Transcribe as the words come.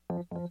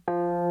Hey,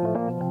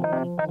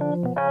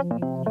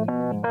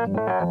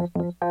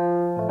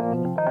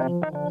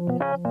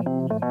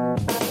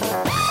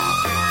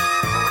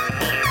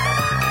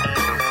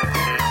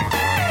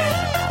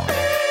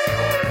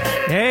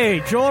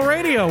 Joel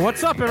Radio.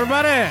 What's up,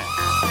 everybody?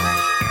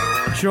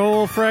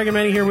 Joel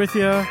Fragomeni here with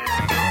you.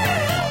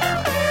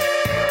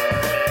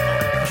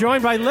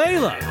 Joined by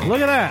Layla. Look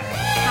at that.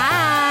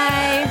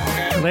 Hi.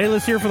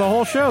 Layla's here for the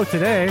whole show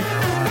today.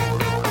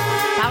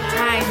 About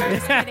time.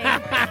 Just kidding.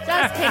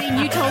 Just kidding.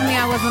 You told me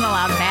I wasn't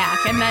allowed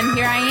back, and then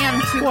here I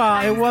am.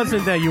 Well, it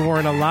wasn't that you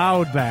weren't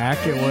allowed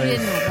back. It was. You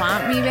didn't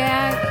want me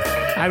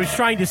back? I was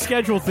trying to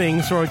schedule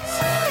things so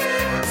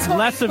it's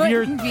less of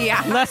your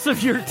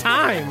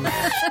time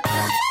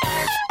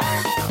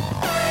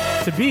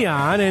to be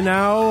on, and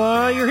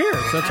now you're here,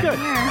 so that's good.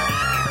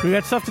 We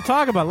got stuff to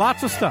talk about,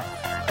 lots of stuff.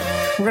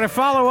 We're going to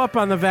follow up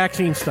on the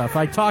vaccine stuff.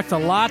 I talked to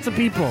lots of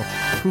people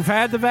who've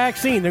had the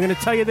vaccine. They're going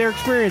to tell you their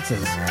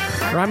experiences,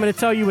 or I'm going to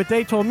tell you what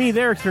they told me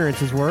their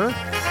experiences were,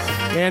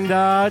 and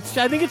I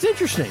think it's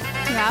interesting.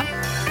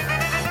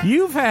 Yeah.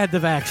 You've had the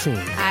vaccine.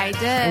 I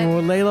did.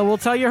 Well, Layla will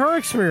tell you her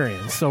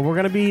experience. So we're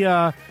going to be,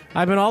 I've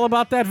been all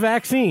about that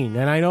vaccine.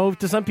 And I know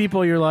to some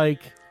people you're like...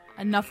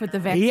 Enough with the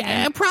vaccine.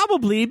 Yeah,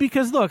 probably,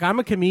 because look, I'm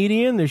a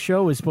comedian. The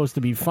show is supposed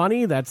to be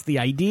funny. That's the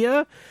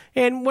idea.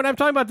 And when I'm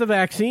talking about the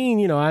vaccine,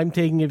 you know, I'm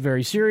taking it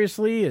very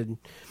seriously and,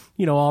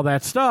 you know, all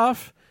that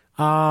stuff.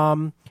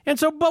 And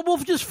so, but we'll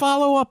just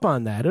follow up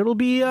on that. It'll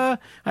be, I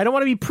don't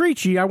want to be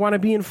preachy. I want to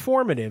be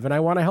informative, and I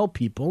want to help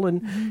people.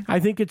 And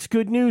I think it's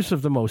good news for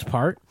the most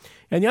part.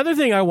 And the other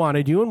thing I want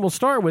to do, and we'll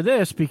start with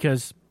this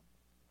because,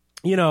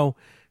 you know,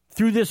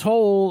 through this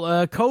whole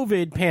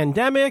COVID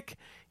pandemic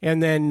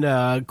and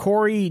then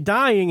Corey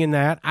dying in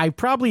that, I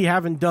probably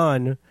haven't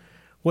done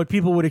what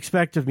people would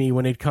expect of me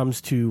when it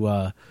comes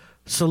to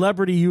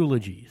celebrity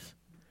eulogies.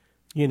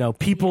 You know,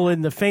 people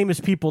in the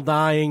famous people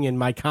dying and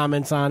my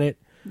comments on it.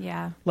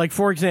 Yeah. Like,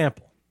 for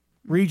example,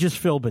 Regis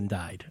Philbin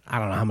died. I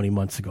don't know how many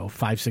months ago,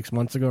 5-6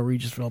 months ago,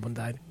 Regis Philbin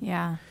died.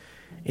 Yeah.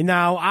 And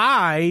now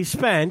I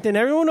spent, and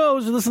everyone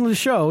knows who listens to the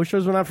show's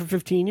been on for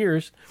 15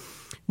 years,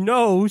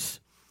 knows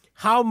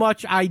how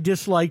much I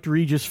disliked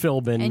Regis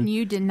Philbin. And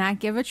you did not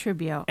give a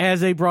tribute.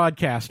 As a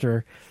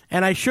broadcaster.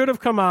 And I should have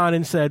come on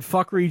and said,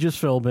 fuck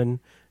Regis Philbin.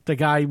 The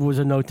guy was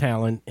a no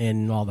talent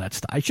and all that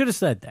stuff. I should have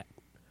said that.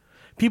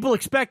 People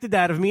expected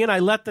that of me, and I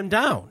let them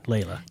down,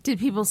 Layla. Did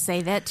people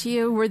say that to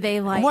you? Were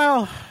they like,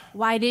 well,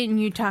 why didn't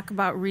you talk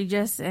about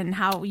Regis and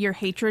how your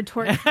hatred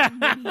towards him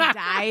when he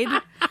died?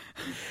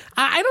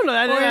 I don't know.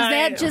 Or is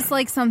that just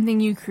like something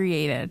you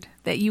created,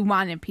 that you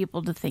wanted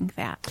people to think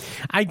that?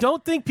 I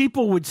don't think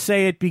people would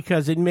say it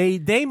because they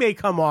may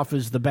come off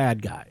as the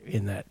bad guy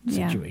in that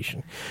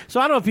situation. So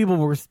I don't know if people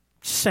were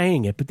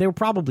saying it, but they were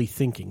probably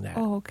thinking that.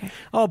 Oh, okay.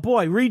 Oh,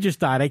 boy, Regis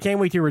died. I can't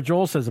wait to hear what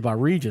Joel says about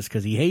Regis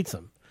because he hates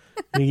him.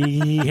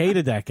 He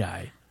hated that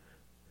guy.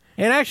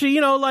 And actually,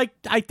 you know, like,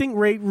 I think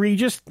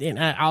Regis, and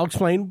I'll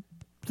explain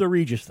the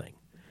Regis thing.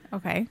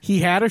 Okay. He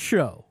had a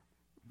show.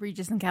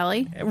 Regis and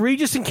Kelly?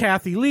 Regis and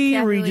Kathy Lee,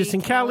 Regis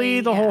and Kelly,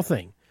 the whole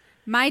thing.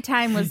 My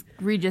time was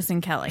Regis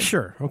and Kelly.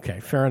 Sure. Okay.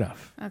 Fair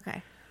enough.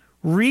 Okay.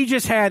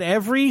 Regis had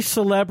every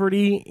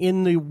celebrity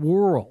in the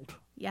world.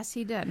 Yes,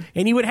 he did.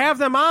 And he would have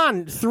them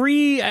on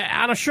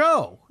on a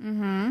show.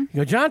 Mm-hmm.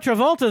 You go, John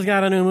Travolta's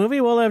got a new movie.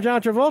 We'll have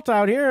John Travolta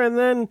out here. And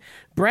then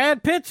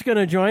Brad Pitt's going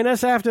to join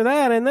us after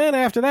that. And then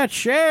after that,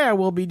 Cher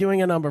will be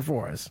doing a number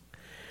for us.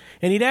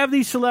 And he'd have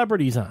these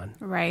celebrities on.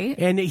 Right.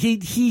 And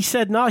he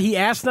said no. He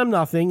asked them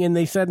nothing, and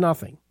they said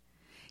nothing.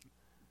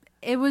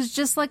 It was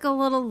just like a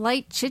little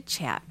light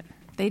chit-chat.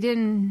 He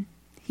didn't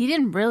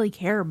really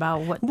care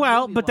about what.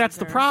 Well, but that's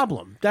the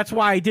problem. That's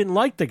why I didn't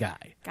like the guy.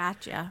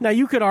 Gotcha. Now,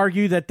 you could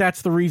argue that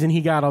that's the reason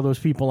he got all those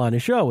people on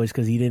his show is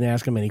because he didn't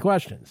ask them any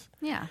questions.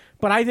 Yeah.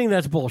 But I think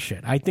that's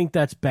bullshit. I think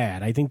that's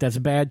bad. I think that's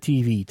bad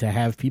TV to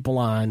have people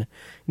on,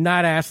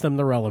 not ask them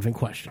the relevant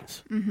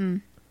questions. Mm-hmm.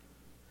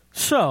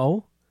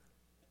 So,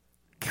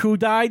 who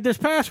died this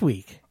past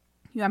week?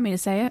 You want me to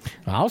say it?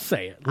 I'll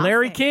say it.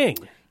 Larry King.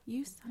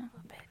 You son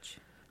of a bitch.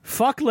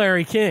 Fuck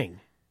Larry King.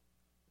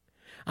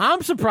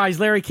 I'm surprised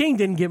Larry King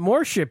didn't get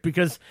more shit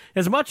because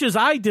as much as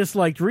I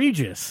disliked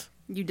Regis...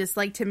 You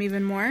disliked him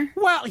even more?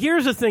 Well,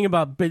 here's the thing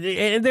about...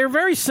 They're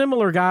very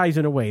similar guys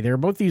in a way. They're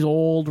both these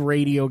old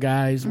radio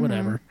guys,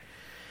 whatever.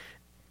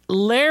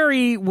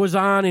 Larry was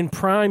on in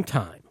prime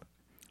time.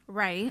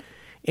 Right.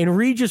 And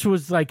Regis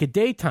was like a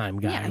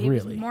daytime guy, yeah, he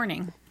really. was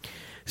morning.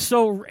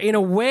 So, in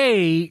a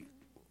way,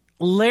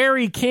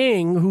 Larry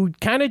King, who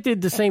kind of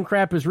did the same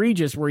crap as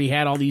Regis, where he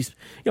had all these...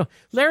 You know,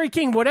 Larry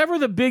King, whatever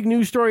the big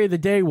news story of the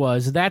day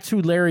was, that's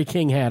who Larry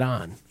King had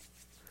on.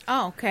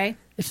 Oh, okay.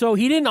 So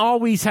he didn't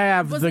always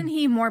have... Wasn't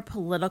he more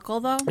political,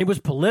 though? It was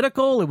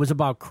political. It was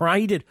about crime.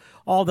 He did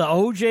all the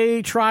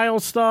OJ trial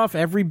stuff,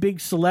 every big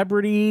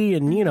celebrity,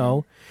 and, you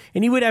know...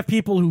 And he would have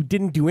people who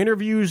didn't do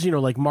interviews, you know,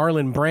 like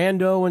Marlon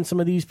Brando and some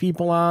of these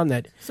people on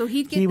that so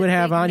he would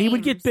have on. Names. He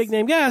would get big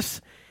name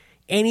guests,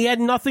 and he had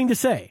nothing to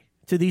say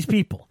to these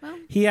people. Well,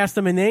 he asked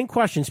them inane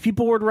questions.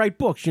 People would write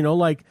books, you know,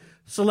 like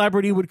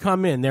celebrity would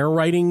come in. They're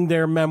writing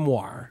their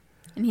memoir.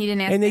 And he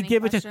didn't ask and they any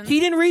give questions? it to. He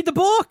didn't read the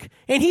book,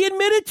 and he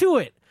admitted to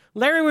it.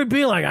 Larry would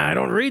be like, I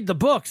don't read the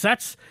books.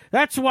 That's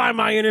why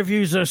my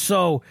interviews are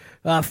so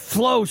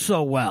flow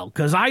so well,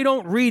 because I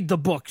don't read the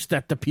books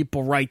that the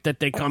people write that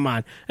they come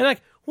on. And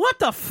like, what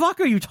the fuck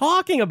are you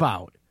talking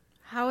about?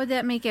 How would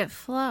that make it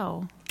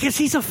flow? Because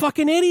he's a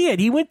fucking idiot.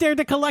 He went there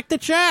to collect a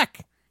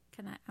check.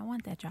 I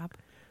want that job.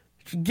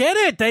 Get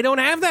it? They don't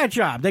have that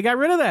job. They got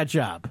rid of that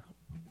job.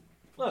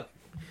 Look,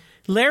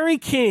 Larry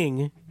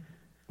King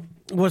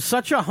was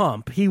such a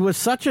hump. He was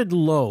such a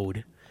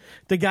load.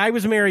 The guy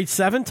was married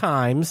 7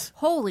 times.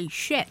 Holy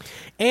shit.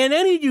 And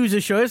then he'd use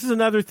a show. This is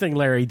another thing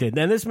Larry did.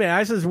 And this man,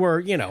 this is where,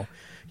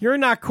 you're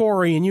not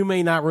Corey and you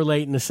may not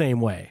relate in the same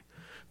way.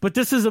 But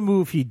this is a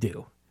move he'd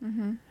do.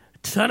 Mm-hmm.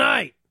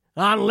 Tonight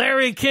on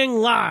Larry King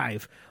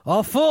Live,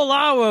 a full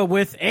hour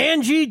with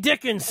Angie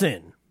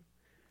Dickinson.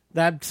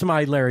 That's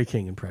my Larry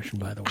King impression,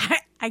 by the way.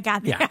 I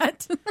got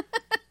that.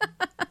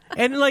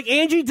 And like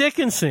Angie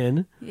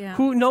Dickinson,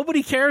 who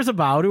nobody cares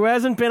about, who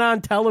hasn't been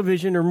on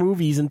television or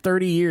movies in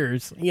 30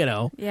 years,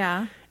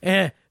 Yeah.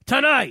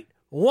 Tonight,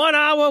 1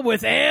 hour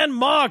with Anne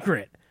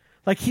Margaret.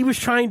 Like he was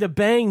trying to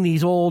bang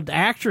these old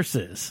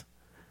actresses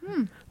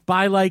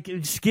by like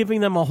just giving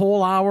them a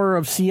whole hour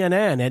of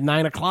CNN at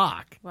 9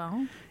 o'clock.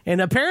 Well.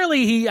 And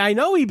apparently I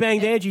know he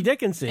banged Angie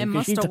Dickinson. It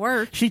must have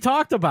worked. She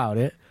talked about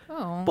it.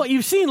 Oh. But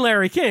you've seen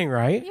Larry King,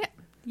 right? Yeah.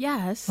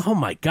 Yes. Oh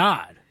my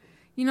God.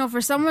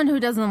 For someone who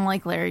doesn't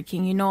like Larry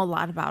King, you know a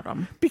lot about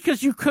him.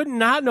 Because you could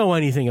not know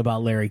anything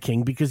about Larry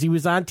King because he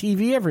was on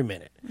TV every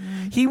minute.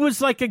 Mm. He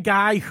was like a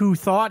guy who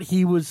thought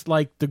he was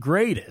like the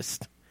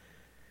greatest.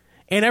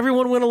 And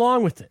everyone went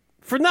along with it.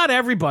 For not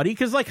everybody,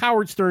 because like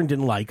Howard Stern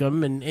didn't like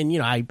him. And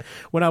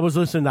when I was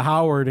listening to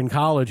Howard in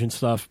college and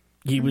stuff,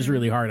 he was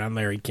really hard on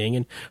Larry King.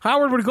 And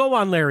Howard would go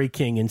on Larry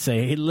King and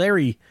say, hey,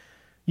 Larry,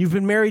 you've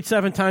been married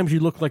 7 times. You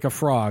look like a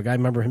frog. I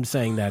remember him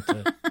saying that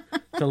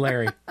to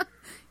Larry.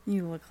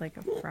 You look like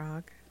a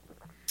frog.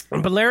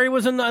 But Larry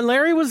was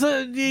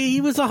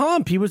a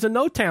hump. He was a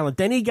no talent.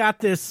 Then he got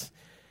this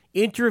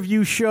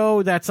interview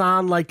show that's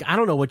on like I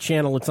don't know what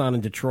channel it's on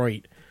in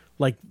Detroit,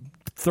 like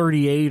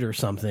 38 or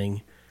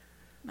something.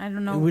 I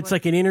don't know. It's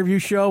like an interview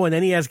show, and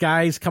then he has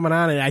guys coming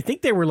on, and I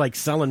think they were like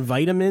selling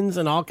vitamins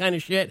and all kind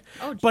of shit.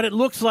 Oh, but it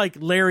looks like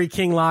Larry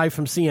King Live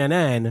from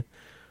CNN.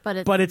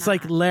 But it's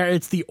like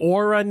it's the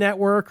Aura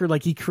Network, or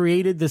like he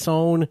created this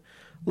own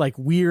like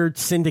weird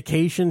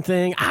syndication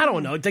thing. I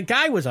don't know. The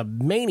guy was a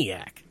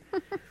maniac.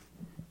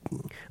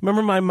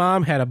 Remember, my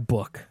mom had a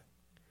book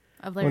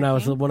when I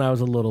was a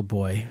little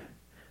boy,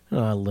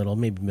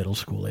 maybe middle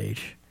school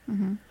age.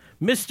 Mm-hmm.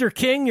 Mr.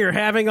 King, you're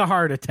having a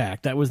heart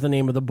attack. That was the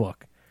name of the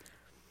book.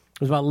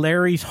 It was about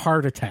Larry's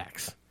heart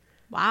attacks.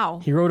 Wow.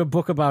 He wrote a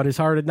book about his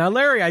heart. Now,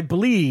 Larry, I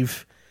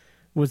believe,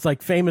 was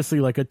like famously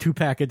like a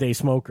 2-pack a day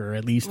smoker,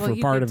 at least for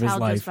part of his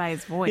life. Just by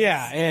his voice.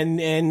 Yeah, and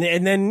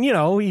then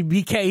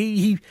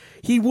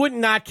he would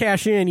not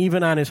cash in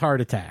even on his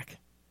heart attack.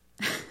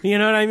 You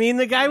know what I mean?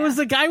 The guy was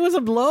a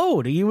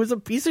load. He was a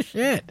piece of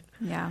shit.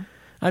 Yeah.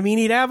 I mean,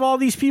 he'd have all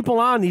these people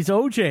on, these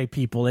OJ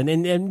people,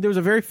 and there was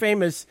a very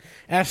famous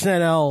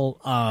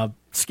SNL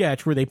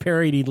sketch where they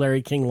parodied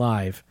Larry King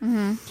Live,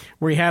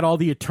 where he had all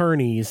the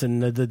attorneys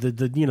and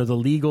the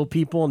legal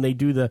people, and they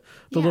do the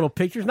little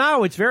pictures.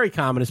 Now it's very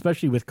common,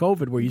 especially with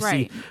COVID, where you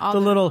see all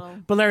the little.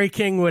 But Larry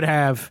King would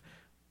have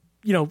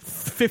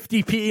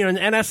 50 people.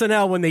 And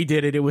SNL, when they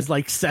did it, it was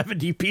like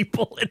 70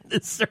 people in the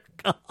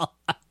circle.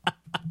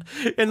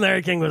 And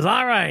Larry King was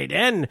all right,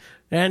 and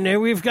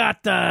we've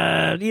got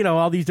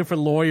all these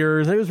different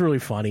lawyers. It was really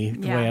funny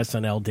the way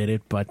SNL did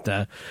it,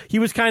 but he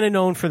was kind of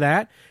known for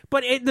that.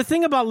 But the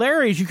thing about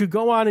Larry is you could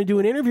go on and do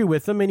an interview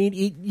with him, and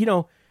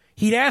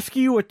he'd ask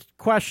you a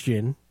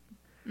question,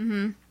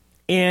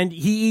 and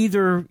he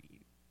either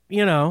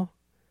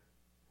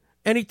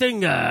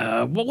anything.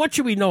 What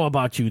should we know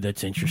about you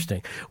that's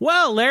interesting?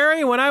 Well,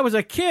 Larry, when I was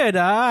a kid,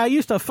 I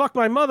used to fuck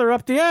my mother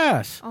up the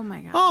ass. Oh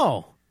my God.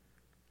 Oh.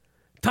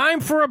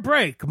 Time for a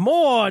break.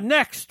 More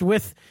next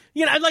with,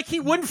 like he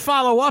wouldn't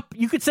follow up.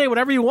 You could say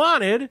whatever you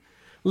wanted.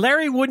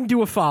 Larry wouldn't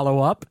do a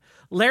follow-up.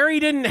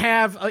 Larry didn't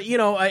have,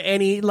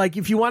 any, like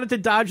if you wanted to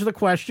dodge the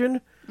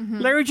question,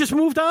 Larry just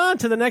moved on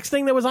to the next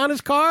thing that was on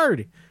his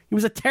card. He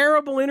was a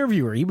terrible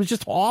interviewer. He was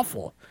just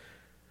awful.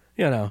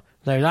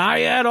 Like, I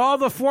had all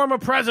the former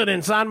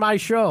presidents on my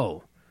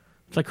show.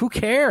 It's like, who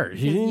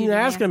cares? You didn't even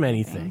ask him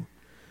anything.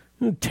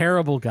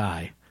 Terrible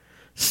guy.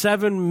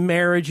 7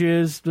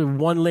 marriages,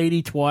 1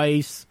 lady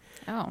twice.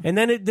 Oh. And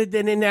then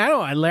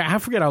I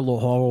forget how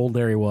old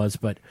Larry was,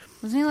 but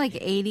wasn't he like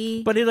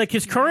 80? But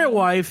his current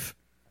wife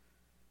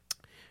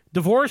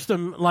divorced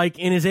him like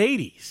in his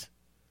 80s.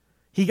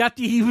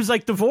 He was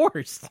like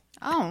divorced.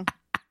 Oh.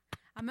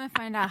 I'm gonna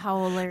find out how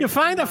old Larry is.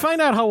 Find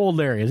out how old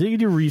Larry is. You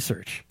do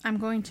research. I'm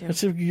going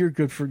to. You're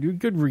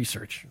good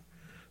research.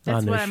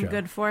 That's what I'm show.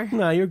 Good for.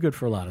 No, you're good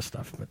for a lot of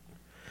stuff, but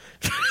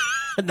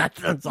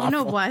that's awful. You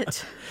know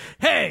what?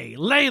 Hey,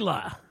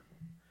 Layla.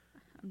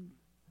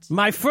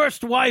 My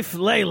first wife,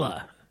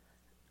 Layla.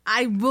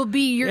 I will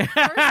be your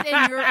first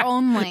and your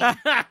only.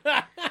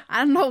 I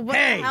don't know what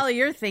the hell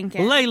you're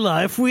thinking.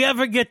 Layla, if we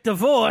ever get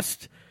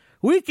divorced,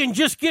 we can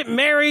just get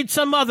married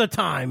some other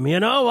time, you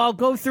know? I'll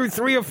go through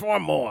 3 or 4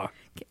 more.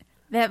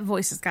 That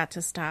voice has got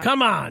to stop.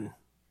 Come on.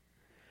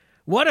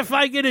 What if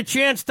I get a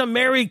chance to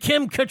marry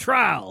Kim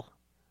Cattrall?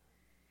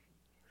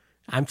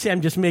 I'm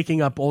just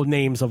making up old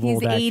names of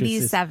old actresses.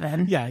 He's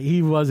 87. Yeah,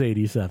 he was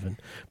 87.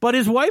 But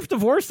his wife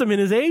divorced him in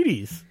his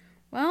 80s.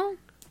 Well,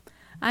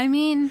 I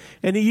mean...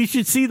 And you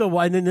should see the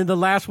one, and then the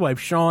last wife,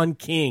 Shaun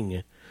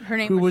King. Her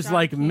name who was Shaun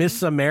like King.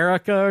 Miss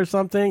America or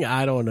something.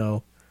 I don't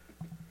know.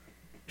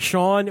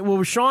 It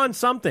was Shaun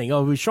something.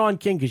 Oh, it was Shaun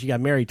King because she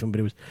got married to him, but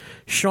it was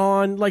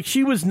Shaun, like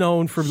she was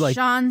known for like...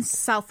 Shaun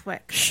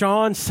Southwick.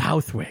 Shaun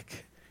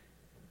Southwick.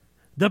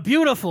 The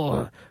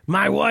beautiful,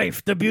 my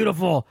wife, the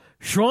beautiful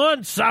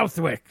Shaun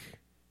Southwick.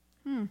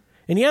 And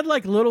he had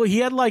like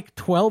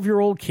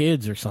 12-year-old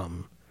kids or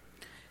something.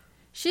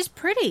 She's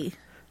pretty.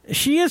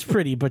 She is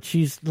pretty, but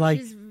she's like...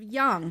 She's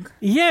young.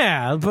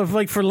 Yeah, but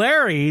like for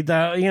Larry,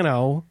 you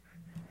know...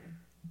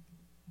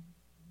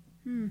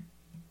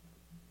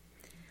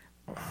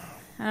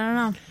 I don't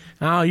know.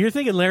 Oh, you're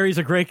thinking Larry's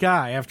a great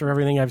guy after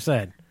everything I've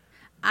said.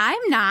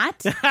 I'm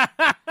not. What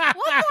the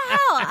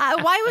hell?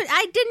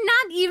 I did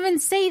not even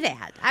say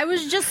that. I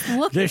was just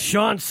looking. This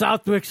Shaun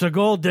Southwick's a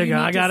gold digger,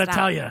 I gotta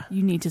tell you.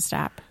 You need to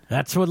stop.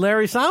 That's what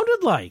Larry sounded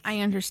like. I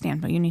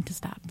understand, but you need to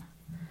stop.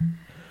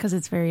 Because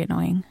it's very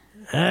annoying.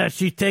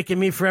 She's taking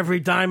me for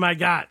every dime I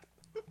got.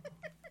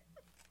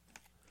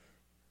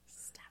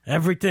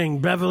 Everything,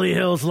 Beverly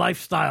Hills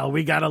lifestyle,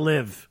 we gotta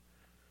live.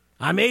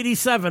 I'm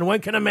 87,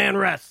 when can a man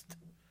rest?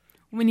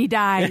 When he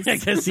dies. I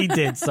guess he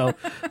did. So,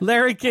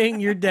 Larry King,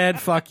 you're dead.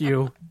 Fuck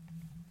you.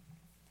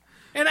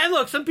 And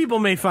look, some people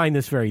may find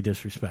this very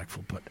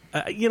disrespectful, but,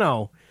 you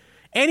know,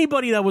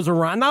 anybody that was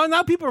around.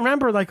 Now people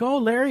remember, like, oh,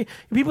 Larry.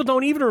 People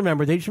don't even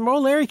remember. They just remember,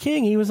 oh, Larry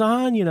King, he was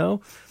on, you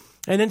know.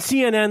 And then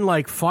CNN,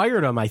 like,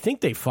 fired him. I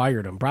think they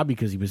fired him, probably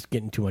because he was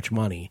getting too much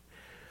money.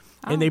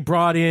 Oh. And they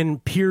brought in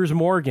Piers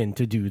Morgan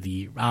to do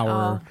the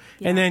hour. Oh,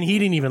 yeah. And then he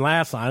didn't even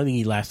last long. I don't think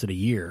he lasted a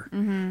year.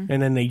 Mm-hmm. And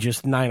then they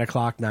just, 9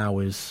 o'clock now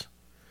is...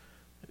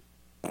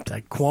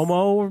 like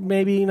Cuomo,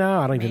 maybe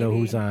now. I don't even know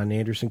who's on.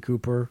 Anderson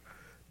Cooper,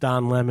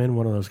 Don Lemon,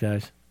 one of those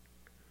guys.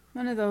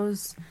 One of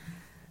those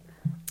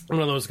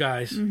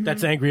guys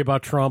that's angry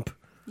about Trump.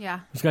 Yeah.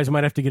 Those guys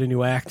might have to get a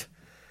new act.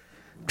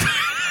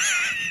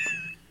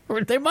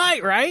 Or they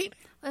might, right?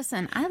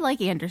 Listen, I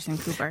like Anderson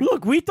Cooper.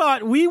 Look,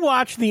 we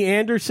watched the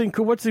Anderson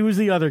Cooper. Who's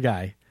the other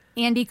guy?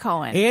 Andy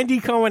Cohen,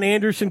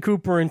 Anderson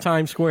Cooper in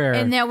Times Square.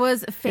 And that was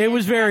fantastic. It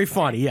was very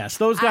funny, yes.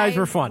 Those guys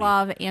were funny. I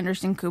love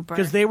Anderson Cooper.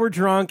 Because they were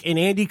drunk, and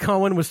Andy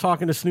Cohen was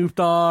talking to Snoop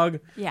Dogg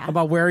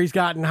about where he's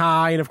gotten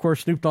high, and of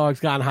course Snoop Dogg's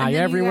gotten high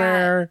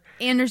everywhere.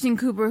 Anderson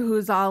Cooper,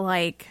 who's all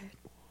like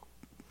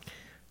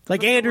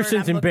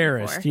Anderson's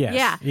embarrassed.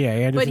 Yes.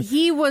 Yeah. But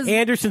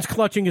Anderson's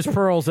clutching his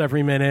pearls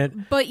every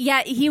minute. But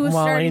yet he was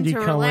starting to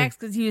relax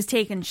because he was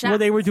taking shots. Well,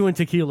 they were doing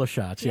tequila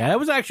shots. Yeah, that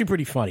was actually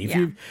pretty funny.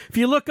 If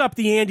you look up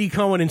the Andy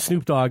Cohen and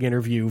Snoop Dogg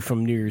interview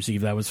from New Year's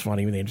Eve, that was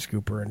funny with Anderson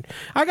Cooper. And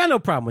I got no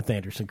problem with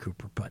Anderson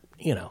Cooper, but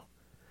you know,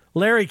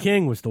 Larry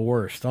King was the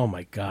worst. Oh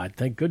my God!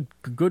 Thank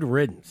good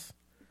riddance.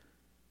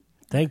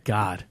 Thank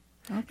God.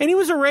 Okay. And he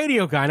was a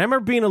radio guy. And I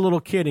remember being a little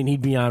kid and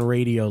he'd be on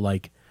radio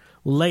like.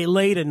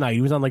 Late at night.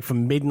 He was on like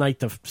from midnight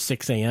to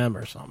 6 a.m.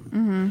 or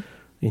something.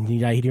 Mm-hmm.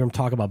 And I'd hear him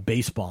talk about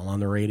baseball on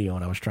the radio,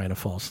 and I was trying to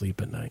fall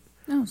asleep at night.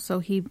 Oh, so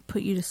he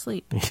put you to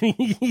sleep.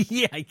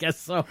 Yeah, I guess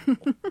so.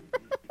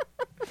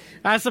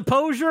 I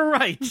suppose you're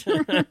right.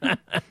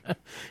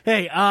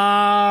 Hey,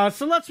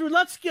 so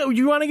let's go.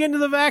 You want to get into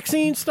the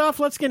vaccine stuff?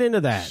 Let's get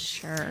into that.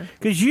 Sure.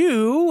 Because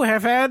you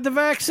have had the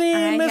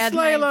vaccine, Miss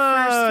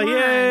Layla.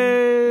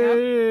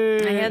 Yay!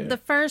 Yep. I had the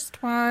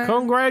first one.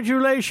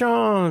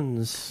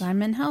 Congratulations.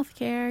 I'm in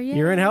healthcare. Yay.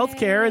 You're in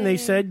healthcare, and they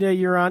said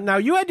you're on. Now,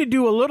 you had to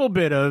do a little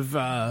bit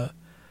of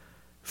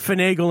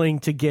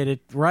finagling to get it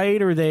right,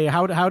 or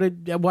how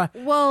did what?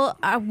 Well,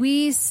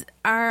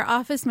 our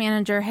office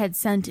manager had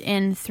sent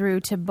in through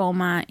to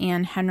Beaumont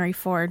and Henry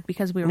Ford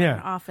because we were an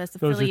office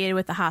affiliated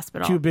with the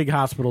hospital. 2 big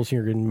hospitals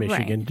here in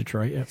Michigan, right.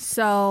 Detroit. Yeah.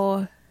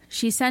 So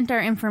she sent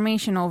our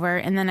information over,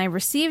 and then I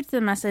received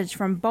the message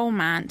from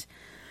Beaumont,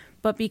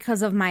 but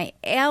because of my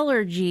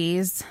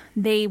allergies,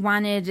 they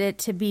wanted it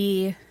to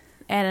be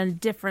at a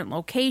different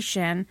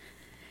location.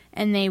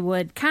 And they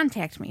would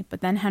contact me.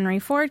 But then Henry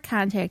Ford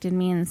contacted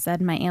me and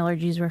said my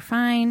allergies were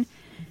fine.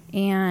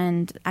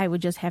 And I would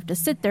just have to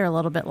sit there a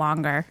little bit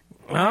longer.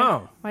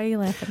 Oh. Why are you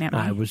laughing at me?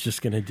 I was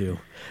just going to do.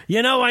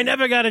 You know, I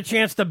never got a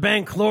chance to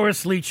bang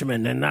Cloris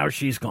Leachman, and now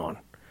she's gone.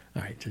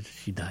 All right,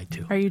 she died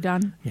too. Are you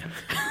done? Yeah.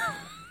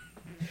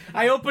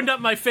 I opened up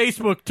my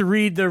Facebook to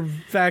read the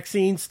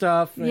vaccine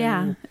stuff.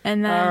 And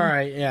then... All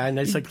right, and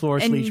they said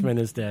Cloris Leachman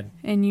is dead.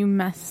 And you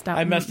messed up.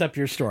 I messed up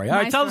your story. All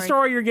right, tell the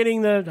story. You're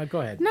getting the... go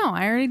ahead. No,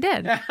 I already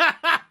did.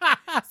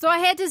 So I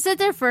had to sit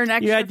there for an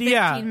extra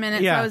 15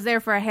 minutes. Yeah. I was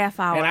there for a half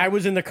hour. And I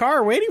was in the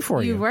car waiting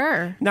for you. You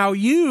were. Now,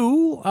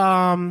 you...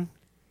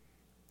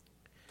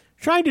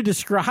 trying to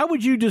describe, how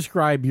would you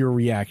describe your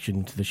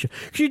reaction to the show?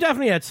 Because you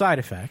definitely had side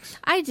effects.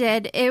 I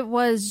did. It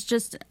was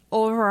just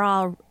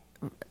overall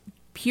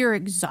pure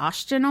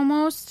exhaustion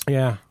almost.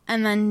 Yeah.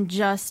 And then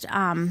just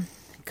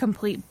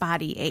complete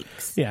body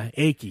aches. Yeah,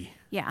 achy.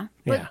 Yeah.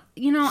 But,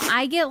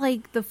 I get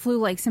like the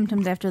flu-like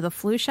symptoms after the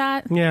flu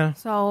shot. Yeah.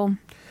 So.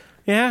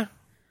 Yeah.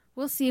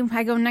 We'll see.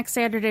 I go next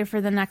Saturday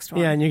for the next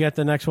one. Yeah, and you got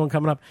the next one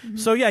coming up.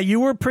 So, yeah, you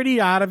were pretty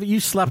out of it. You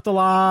slept a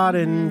lot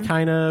and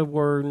kind of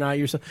were not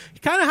yourself.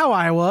 Kind of how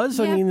I was.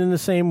 I mean, in the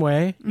same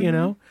way, you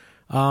know.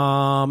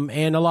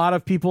 And a lot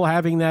of people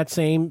having that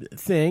same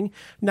thing.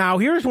 Now,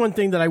 here's one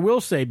thing that I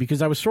will say,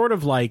 because I was sort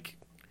of like,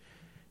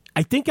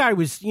 I think I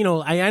was,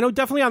 I know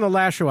definitely on the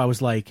last show I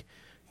was like,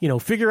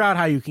 figure out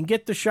how you can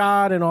get the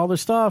shot and all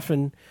this stuff.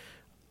 And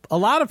a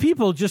lot of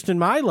people just in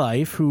my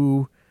life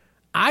who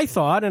I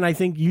thought, and I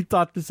think you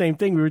thought the same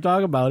thing, we were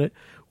talking about it,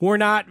 were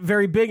not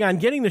very big on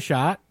getting the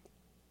shot,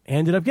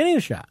 ended up getting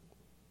the shot.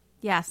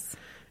 Yes.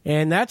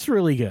 And that's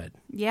really good.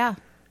 Yeah.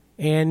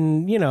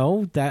 And,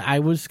 that I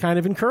was kind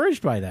of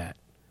encouraged by that.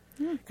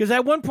 Because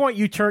at one point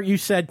you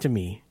said to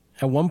me,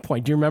 do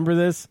you remember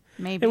this?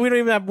 Maybe. And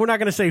we're not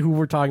going to say who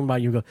we're talking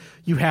about. You go,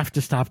 you have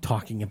to stop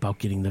talking about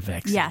getting the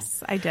vaccine.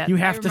 Yes, I did. You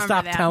have to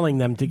stop telling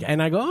them to.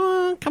 And I go,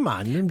 oh, come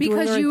on.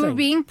 Because you were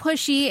being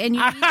pushy and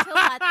you need to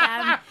let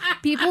them.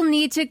 People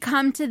need to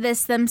come to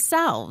this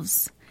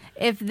themselves.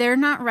 If they're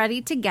not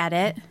ready to get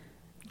it,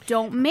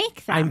 don't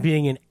make them. I'm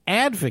being an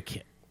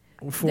advocate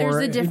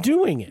for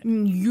doing it.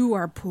 You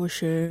are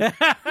pushing. But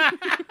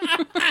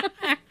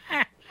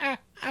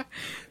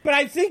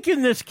I think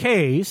in this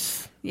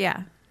case,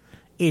 yeah,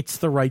 it's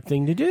the right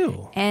thing to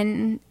do.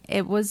 And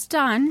it was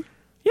done.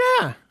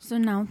 Yeah. So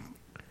now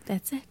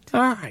that's it.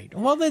 All right.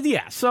 Well,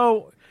 yeah.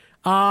 So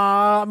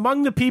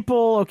among the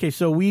people, okay,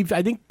 so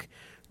I think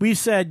we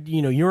said,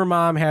 your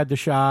mom had the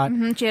shot.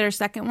 Mm-hmm. She had her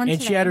second one today.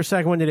 And she had her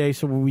second one today,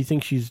 so we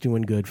think she's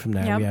doing good from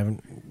that. Yep. We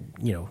haven't,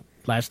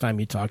 last time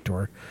you talked to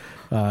her.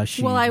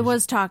 I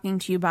was talking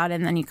to you about it,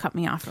 and then you cut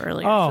me off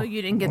earlier, so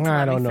you didn't get to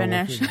let me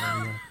finish.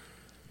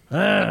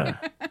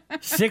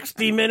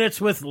 60 Minutes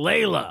with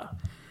Layla.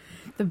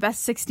 The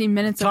best 60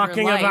 minutes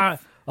talking of your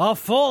life. about a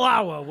full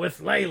hour with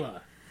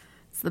Layla.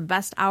 It's the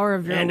best hour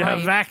of your life. And her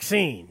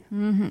vaccine.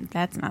 Mm-hmm.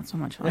 That's not so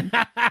much fun.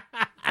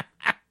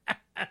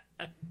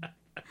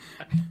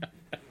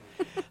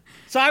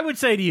 So I would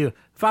say to you,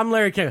 if I'm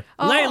Larry King,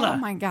 Layla, oh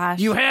my gosh,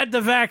 you had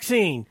the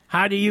vaccine.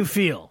 How do you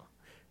feel?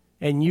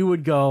 And you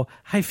would go,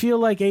 I feel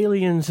like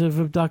aliens have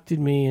abducted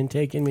me and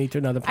taken me to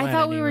another planet. I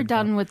thought we were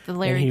done with the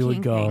Larry King thing. And he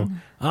would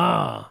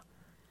go,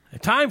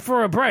 time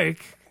for a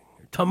break.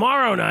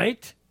 Tomorrow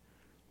night,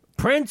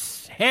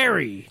 Prince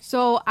Harry.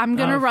 So I'm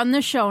going to run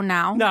the show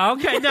now. No,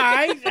 okay. No,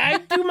 I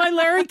do my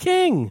Larry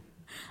King.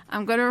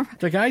 I'm going to...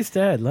 The guy's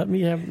dead. Let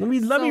me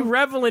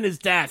revel in his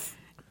death.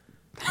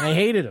 I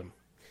hated him.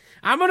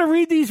 I'm going to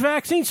read these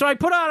vaccines. So I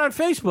put out on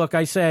Facebook,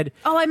 I said...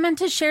 Oh, I meant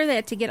to share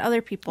that to get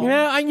other people.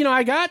 Yeah,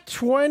 I got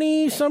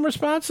 20-some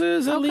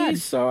responses at least. Good.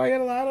 So I got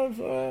a lot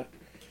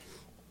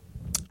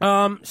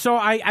of... So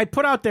I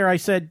put out there, I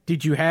said,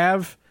 did you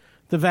have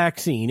the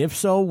vaccine? If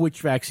so,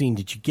 which vaccine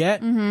did you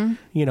get? Mm-hmm.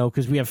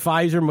 Because we have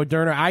Pfizer,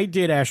 Moderna. I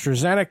did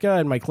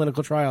AstraZeneca in my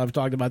clinical trial. I've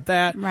talked about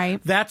that.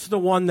 Right. That's the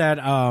one that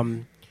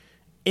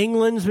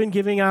England's been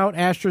giving out,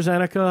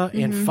 AstraZeneca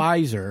and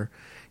Pfizer.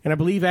 And I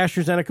believe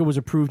AstraZeneca was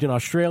approved in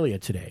Australia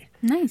today.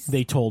 Nice.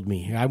 They told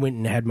me. I went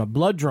and had my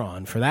blood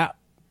drawn for that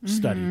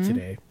study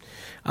today.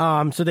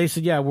 So they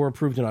said, yeah, we're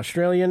approved in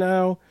Australia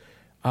now.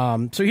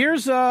 So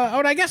here's,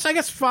 I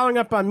guess following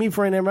up on me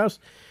for anyone else,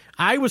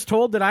 I was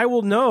told that I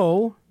will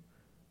know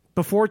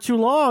before too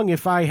long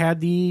if I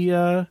had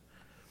the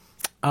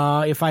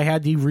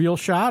real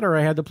shot or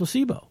I had the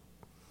placebo.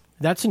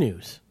 That's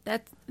news.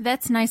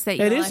 That's nice that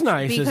you It is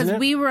nice, because isn't it?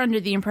 we were under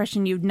the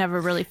impression you'd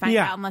never really find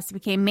out unless it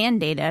became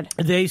mandated.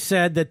 They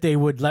said that they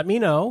would let me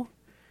know,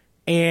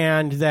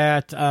 and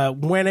that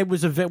when I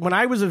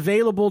was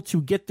available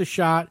to get the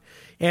shot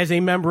as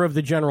a member of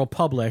the general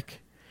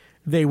public,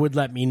 they would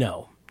let me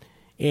know.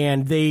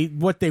 And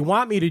what they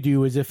want me to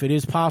do is, if it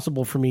is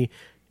possible for me,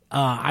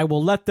 I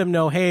will let them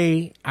know,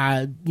 hey,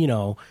 I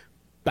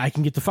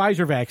can get the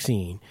Pfizer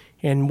vaccine.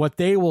 And what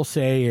they will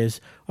say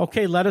is,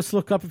 okay, let us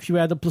look up if you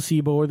had the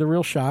placebo or the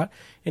real shot.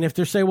 And if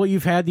they say, well,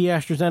 you've had the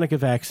AstraZeneca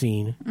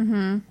vaccine,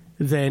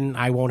 then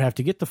I won't have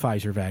to get the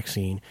Pfizer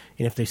vaccine.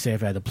 And if they say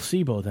I've had the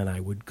placebo, then I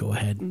would go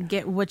ahead and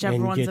get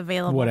whichever one's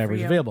available.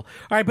 Whatever's available.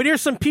 All right, but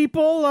here's some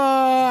people,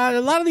 a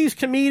lot of these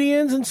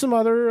comedians and some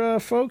other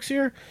folks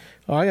here.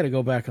 Oh, I got to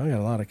go back. I got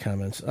a lot of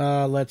comments.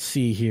 Let's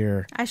see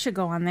here. I should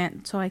go on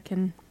that so I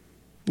can...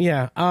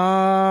 Yeah.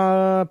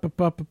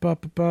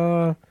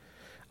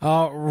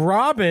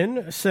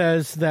 Robin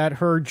says that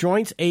her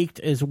joints ached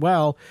as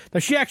well. Now,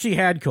 she actually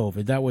had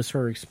COVID. That was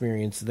her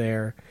experience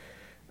there.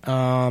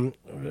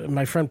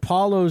 My friend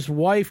Paulo's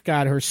wife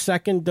got her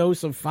second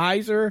dose of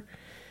Pfizer,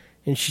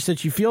 and she said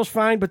she feels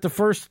fine, but the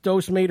first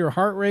dose made her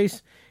heart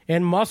race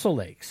and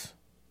muscle aches.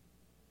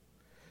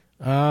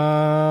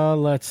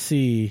 Let's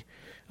see.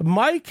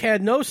 Mike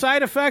had no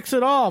side effects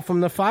at all from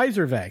the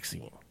Pfizer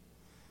vaccine.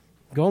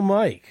 Go,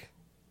 Mike.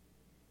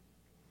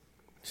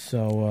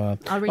 So,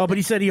 I'll read but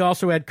he said he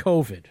also had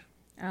COVID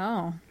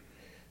Oh.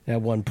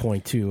 at one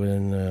point too.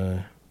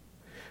 And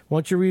why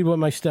don't you read what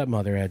my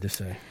stepmother had to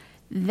say?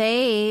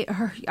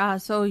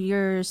 So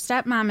your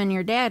stepmom and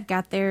your dad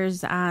got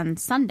theirs on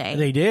Sunday.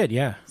 They did,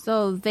 yeah.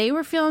 So they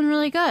were feeling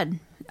really good.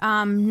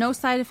 No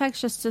side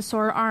effects, just a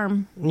sore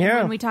arm. Yeah. And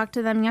when we talked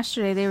to them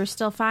yesterday, they were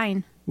still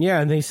fine.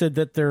 Yeah, and they said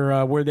that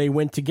their where they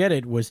went to get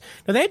it was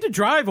now they had to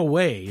drive a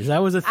ways. That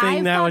was a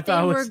thing. I I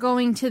thought they were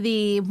going to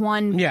the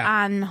one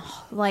on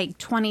like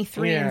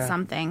 23 and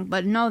something,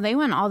 but no, they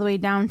went all the way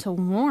down to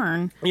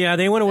Warren. Yeah,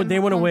 they went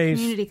a ways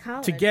community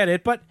college to get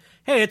it. But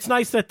hey, it's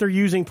nice that they're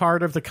using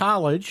part of the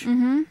college,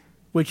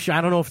 which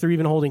I don't know if they're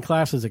even holding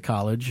classes at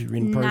college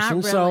in person. Not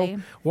really. So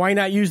why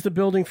not use the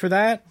building for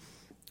that?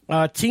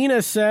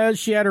 Tina says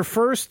she had her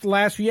first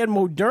last. We had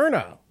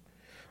Moderna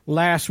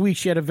last week.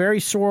 She had a very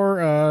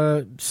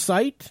sore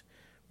site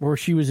where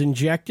she was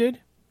injected,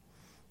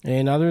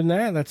 and other than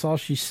that, that's all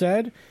she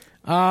said.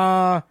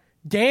 Dan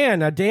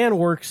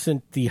works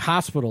at the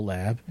hospital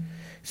lab.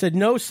 Said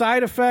no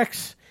side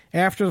effects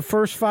after the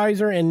first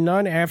Pfizer and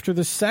none after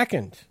the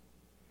second.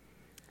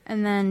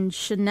 And then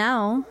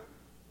Chanel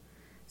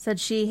said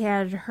she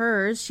had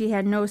hers. She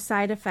had no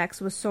side effects,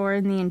 was sore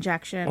in the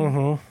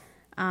injection.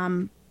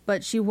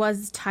 But she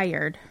was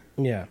tired.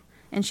 Yeah.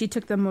 And she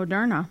took the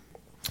Moderna.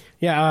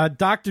 Yeah,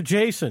 Dr.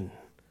 Jason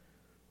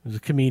was a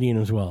comedian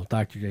as well.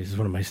 Dr. Jason is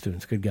one of my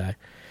students. Good guy.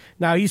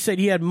 Now, he said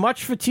he had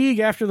much fatigue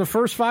after the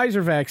first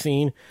Pfizer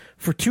vaccine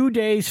for 2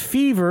 days,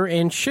 fever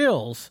and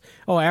chills.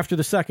 Oh, after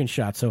the second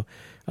shot. So,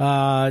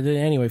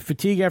 anyway,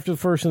 fatigue after the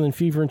first and then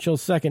fever and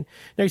chills second.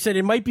 Now, he said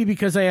it might be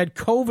because I had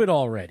COVID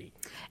already.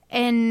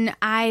 And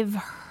I've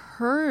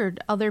heard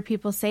other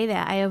people say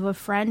that. I have a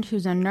friend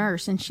who's a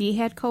nurse, and she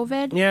had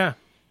COVID. Yeah.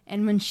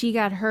 And when she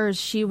got hers,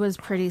 she was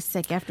pretty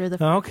sick after the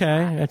first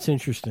Okay, that's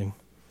interesting.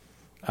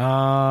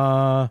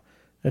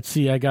 Let's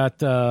see. I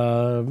got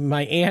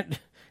my aunt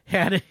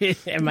had it,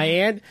 and my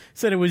aunt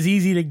said it was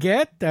easy to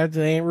get. That's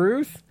Aunt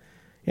Ruth.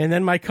 And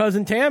then my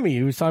cousin Tammy,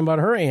 who was talking about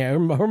her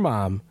aunt, her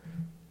mom,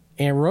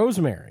 Aunt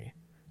Rosemary.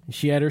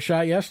 She had her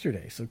shot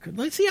yesterday. So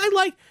let's see. I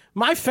like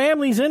my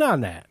family's in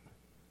on that.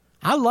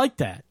 I like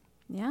that.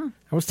 Yeah.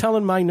 I was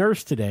telling my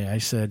nurse today. I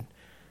said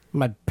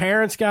my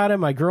parents got it,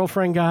 my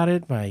girlfriend got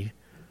it, my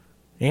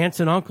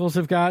aunts and uncles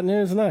have gotten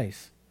it. It's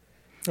nice.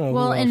 Oh,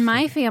 well, in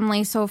my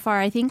family so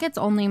far, I think it's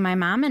only my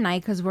mom and I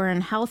because we're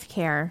in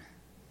healthcare.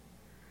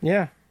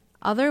 Yeah.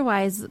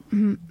 Otherwise,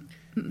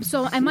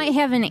 so I might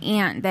have an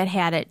aunt that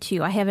had it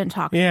too. I haven't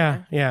talked to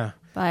her. Yeah.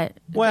 But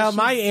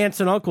my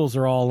aunts and uncles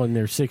are all in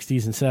their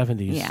 60s and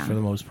 70s for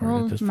the most part.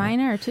 Well, at this mine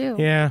point. are too.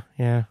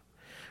 Yeah.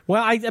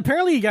 Well,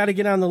 apparently you got to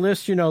get on the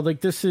list, like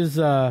this is...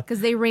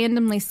 Because they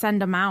randomly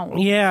send them out.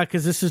 Yeah,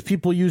 because this is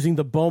people using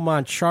the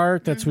Beaumont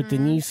chart. That's what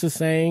Denise is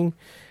saying.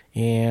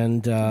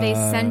 And they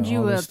send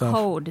you a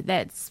code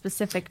that's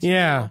specific to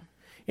you.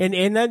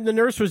 And then the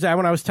nurse was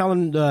when I was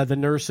telling the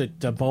nurse at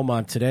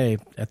Beaumont today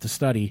at the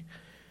study,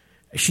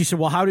 she said,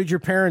 well, how did your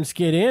parents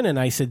get in? And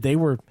I said, they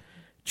were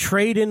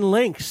trading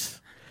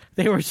links.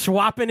 They were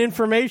swapping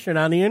information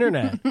on the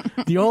internet.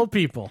 The old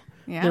people.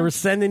 Yeah. They were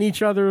sending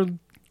each other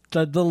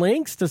the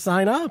links to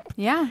sign up.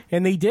 Yeah.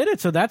 And they did it.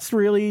 So that's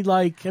really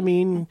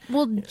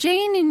Well,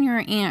 Jane and your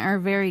aunt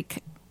are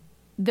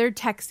they're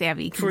tech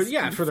savvy. For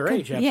their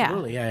age,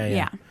 absolutely.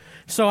 Yeah.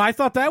 So I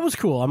thought that was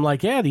cool. I'm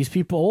like, these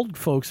people, old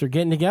folks, are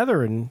getting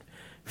together and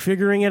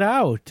figuring it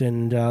out.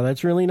 And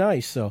that's really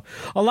nice. So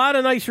a lot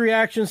of nice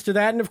reactions to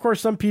that. And, of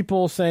course, some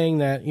people saying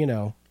that,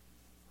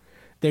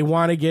 they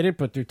want to get it,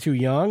 but they're too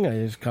young.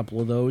 There's a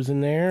couple of those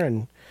in there.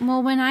 And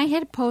well, when I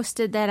had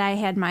posted that I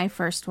had my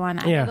first one,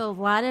 I had a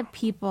lot of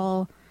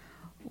people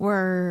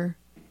were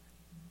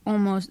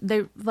one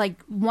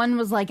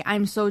was like,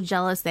 I'm so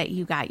jealous that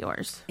you got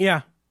yours.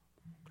 Yeah.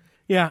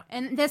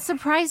 And that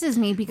surprises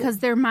me because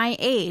they're my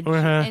age,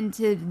 and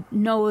to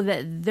know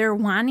that they're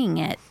wanting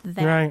it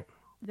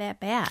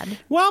that bad.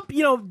 Well,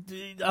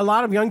 a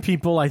lot of young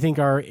people, I think,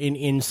 are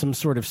in some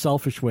sort of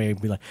selfish way.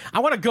 Be like, I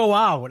want to go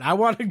out. I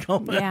want to go.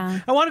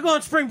 I want to go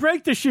on spring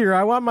break this year.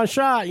 I want my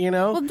shot.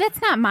 Well,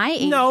 that's not my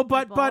age. No,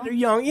 but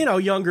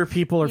younger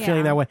people are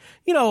feeling that way.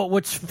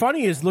 What's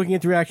funny is looking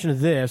at the reaction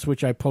of this,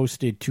 which I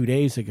posted 2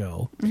 days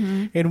ago,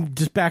 and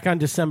just back on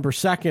December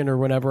 2nd or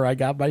whenever I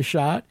got my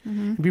shot,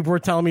 people were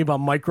telling me about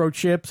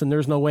microchips and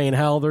there's no way in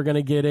hell they're going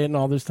to get it and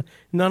all this stuff.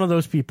 None of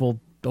those people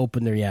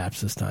opened their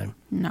yaps this time.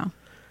 No.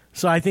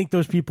 So I think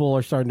those people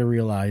are starting to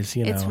realize,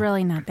 it's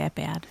really not that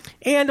bad.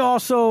 And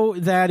also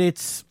that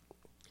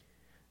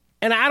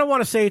and I don't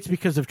want to say it's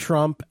because of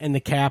Trump and the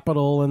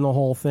Capitol and the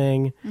whole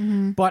thing,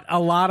 but a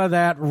lot of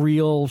that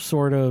real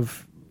sort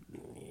of,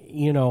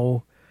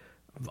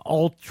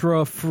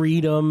 ultra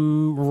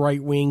freedom,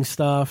 right wing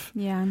stuff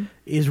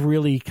is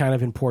really kind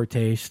of in poor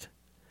taste.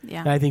 Yeah.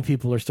 And I think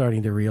people are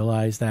starting to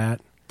realize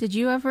that. Did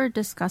you ever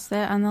discuss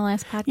that on the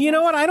last podcast? You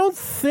know what? I don't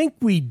think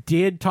we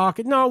did talk.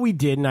 No, we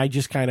didn't. I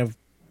just kind of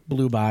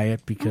blew by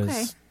it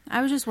because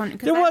I was just wondering.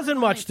 There wasn't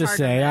much to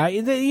say. I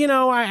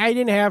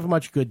didn't have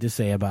much good to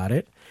say about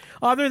it,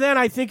 other than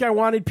I think I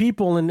wanted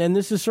people, and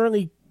this is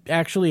certainly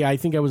actually, I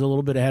think I was a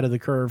little bit ahead of the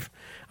curve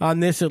on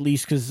this, at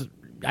least because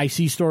I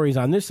see stories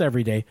on this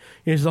every day,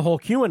 is the whole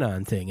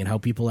QAnon thing and how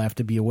people have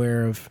to be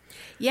aware of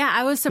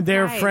I was surprised.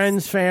 their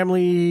friends,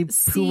 family,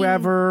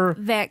 whoever.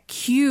 That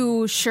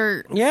Q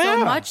shirt so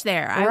much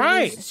there.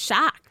 I was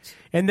shocked.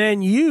 And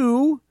then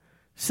you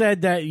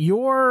said that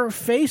your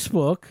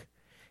Facebook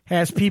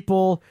has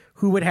people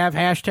who would have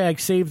hashtag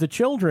Save the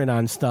Children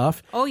on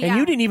stuff. Oh, yeah. And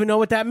you didn't even know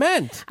what that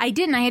meant. I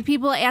didn't. I had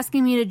people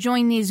asking me to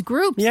join these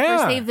groups for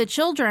Save the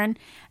Children,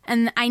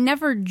 and I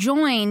never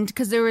joined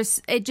because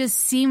it just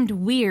seemed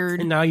weird.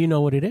 And now you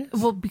know what it is.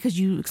 Well, because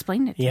you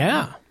explained it to me.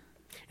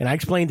 And I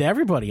explained to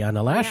everybody on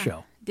the last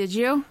show. Did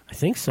you? I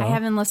think so. I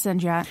haven't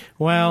listened yet.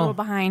 Well, I'm a little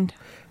behind.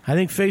 I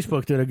think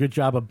Facebook did a good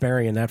job of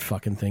burying that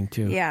fucking thing,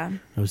 too. Yeah.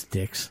 Those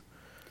dicks.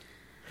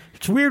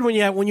 It's weird when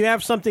you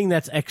have something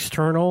that's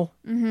external,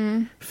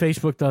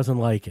 Facebook doesn't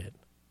like it.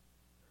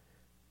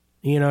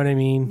 You know what I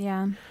mean?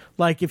 Yeah.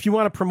 Like, if you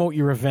want to promote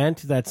your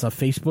event, that's a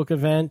Facebook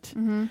event.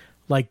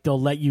 Like,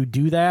 they'll let you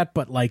do that.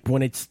 But, like,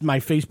 when it's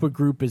my Facebook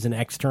group is an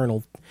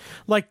external.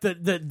 Like,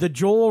 the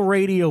Joel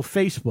Radio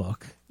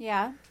Facebook.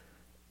 Yeah.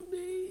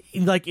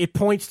 Like, it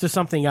points to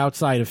something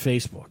outside of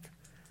Facebook.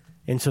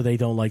 And so they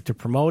don't like to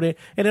promote it.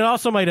 And it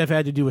also might have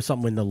had to do with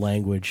something in the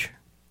language.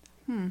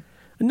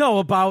 No,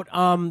 about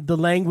the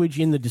language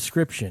in the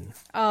description.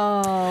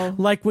 Oh.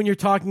 Like when you're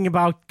talking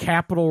about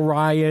Capitol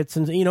riots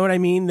and you know what I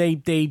mean? They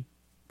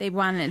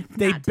wanted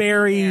they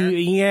bury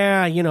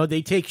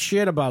they take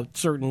shit about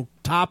certain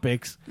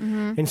topics.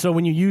 And so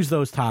when you use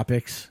those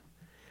topics,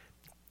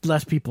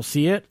 less people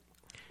see it.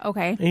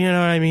 Okay. You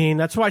know what I mean?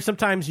 That's why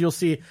sometimes you'll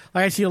see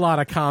I see a lot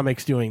of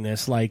comics doing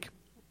this like,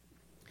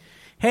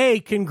 "Hey,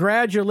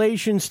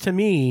 congratulations to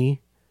me.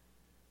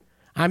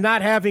 I'm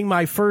not having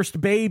my first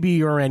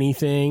baby or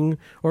anything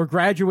or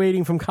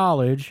graduating from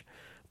college,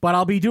 but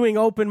I'll be doing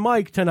open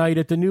mic tonight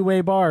at the New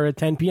Way Bar at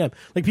 10 p.m.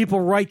 Like people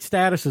write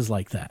statuses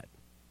like that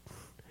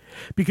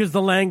because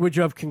the language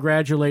of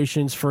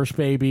congratulations, first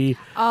baby,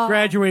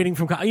 graduating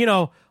from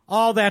college,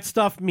 all that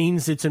stuff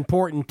means it's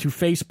important to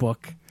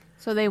Facebook.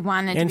 So they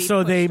wanted to and be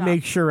so they pushed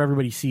make up. sure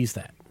everybody sees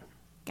that.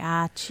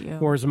 Got you.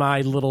 Whereas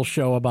my little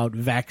show about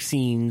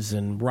vaccines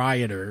and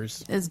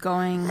rioters is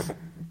going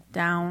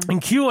down.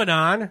 And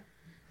QAnon.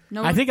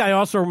 No, I think I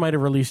also might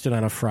have released it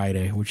on a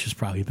Friday, which is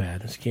probably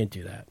bad. I just can't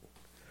do that.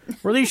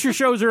 Release your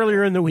shows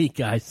earlier in the week,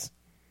 guys.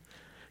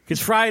 Because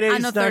Friday's on a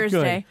not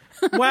Thursday.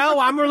 good. Well,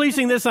 I'm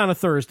releasing this on a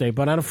Thursday,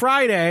 but on a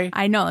Friday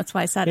I know, that's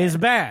why I said is it.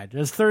 bad.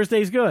 This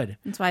Thursday's good.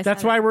 That's why I said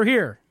That's why we're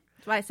here.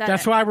 That's why I said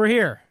That's it. why we're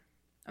here.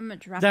 I'm going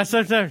to drop That's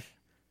it.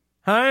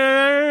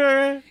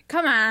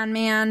 Come on,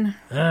 man.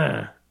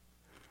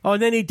 Oh,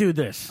 and then he'd do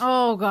this.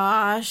 Oh,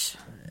 gosh.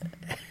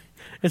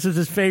 This was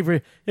his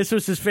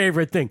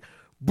favorite thing.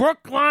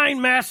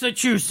 Brookline,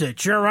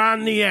 Massachusetts, you're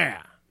on the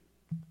air.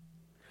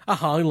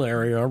 Hi,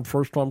 Larry. I'm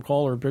first-time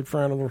caller. Big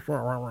fan of the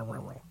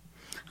show.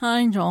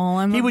 Hi, Joel.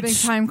 I'm a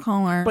big-time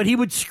caller. But he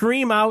would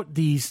scream out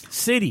these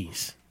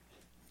cities.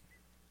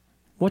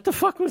 What the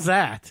fuck was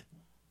that?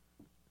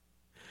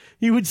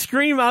 He would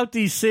scream out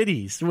these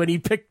cities when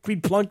he'd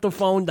plunk the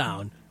phone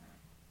down.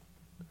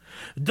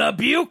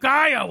 Dubuque,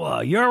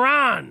 Iowa, you're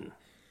on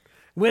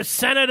with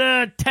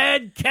Senator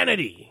Ted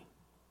Kennedy.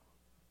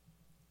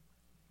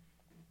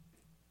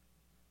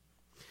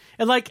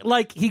 And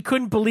like he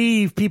couldn't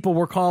believe people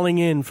were calling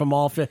in from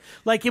all.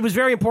 Like it was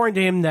very important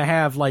to him to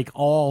have like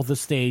all the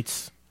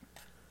states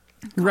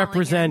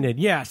represented.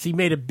 Yes, he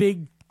made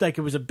it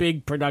was a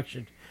big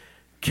production.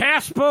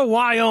 Casper,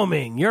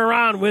 Wyoming, you're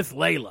on with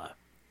Layla.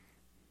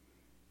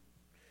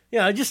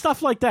 Yeah, just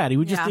stuff like that.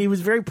 He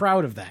was very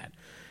proud of that.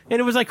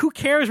 And it was like, who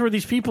cares where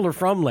these people are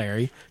from,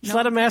 Larry? Just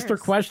let them ask their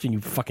question,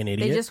 you fucking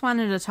idiot. They just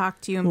wanted to talk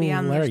to you and be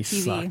on Larry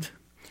TV. Sucked.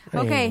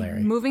 Okay,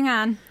 moving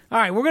on. All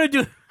right, we're going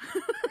to do...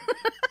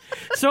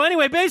 So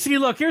anyway, basically,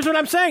 look, here's what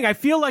I'm saying. I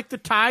feel like the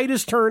tide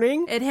is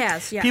turning. It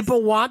has, yes.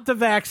 People want the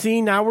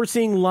vaccine. Now we're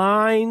seeing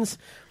lines.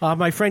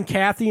 My friend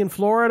Kathy in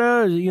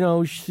Florida,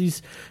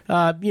 she's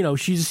a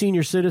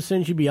senior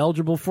citizen. She'd be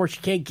eligible for it. She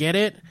can't get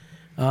it.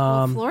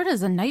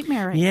 Florida's a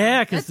nightmare right now.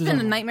 Yeah. It's been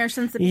a nightmare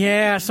since the beginning.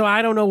 Yeah, so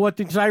I don't know what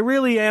to... Because I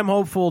really am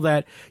hopeful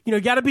that,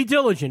 you got to be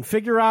diligent.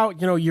 Figure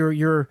out,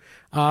 your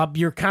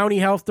county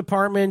health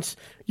departments,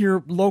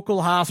 your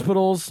local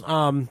hospitals,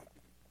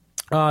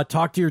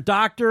 talk to your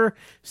doctor,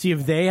 see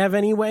if they have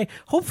any way.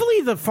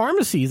 Hopefully the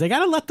pharmacies, they got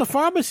to let the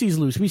pharmacies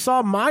loose. We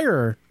saw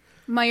Meyer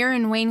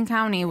in Wayne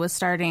County was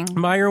starting.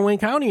 Meyer in Wayne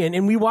County,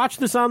 and we watched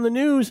this on the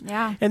news.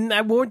 Yeah. And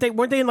weren't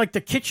they in like the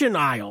kitchen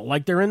aisle?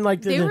 Like they're in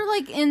like they were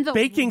like in the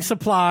baking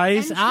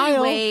supplies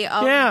aisle.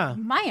 Of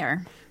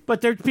Meyer. But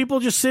there are people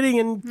just sitting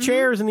in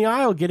chairs in the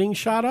aisle getting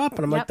shot up,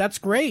 and I'm like, that's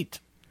great.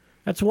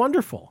 That's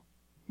wonderful.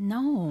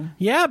 No.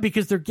 Yeah,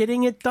 because they're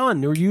getting it done.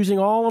 They're using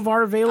all of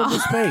our available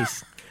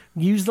space.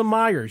 Use the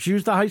Myers.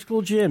 Use the high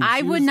school gyms.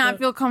 I would not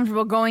feel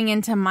comfortable going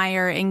into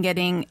Meyer and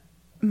getting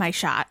my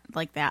shot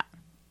like that.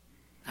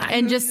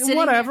 And just sitting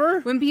whatever.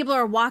 There, when people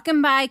are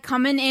walking by,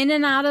 coming in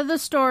and out of the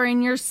store,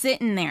 and you're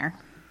sitting there.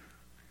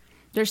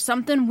 There's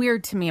something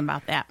weird to me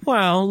about that.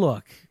 Well,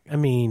 look, I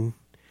mean,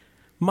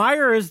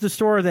 Meijer is the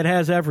store that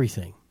has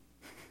everything.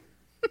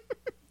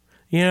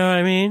 You know what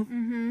I mean?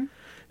 Mm-hmm.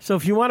 So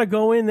if you want to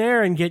go in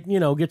there and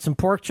get some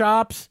pork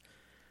chops,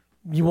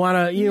 you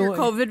want to Your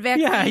COVID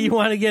vaccine. Yeah, you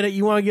want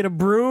to get a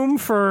broom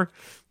for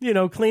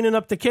cleaning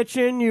up the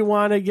kitchen. You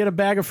want to get a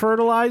bag of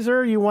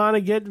fertilizer. You want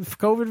to get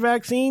COVID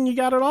vaccine. You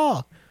got it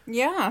all.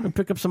 Yeah. And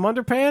pick up some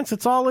underpants.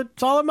 It's all at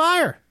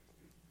Meijer.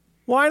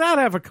 Why not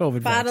have a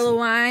COVID vaccine? Bottle of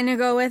wine to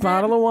go with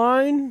Bottle of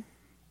wine,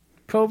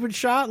 COVID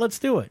shot. Let's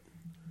do it.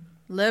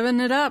 Living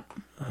it up.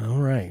 All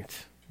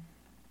right.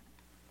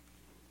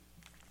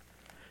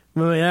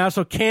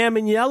 Also, Cam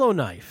and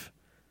Yellowknife.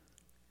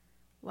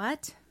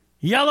 What?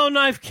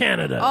 Yellowknife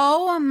Canada.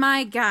 Oh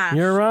my gosh.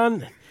 You're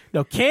on.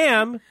 No,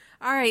 Cam.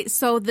 All right,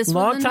 so this was a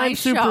Longtime nice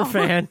super show.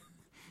 fan.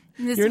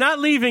 You're not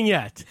leaving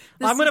yet.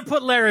 I'm going to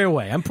put Larry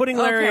away. I'm putting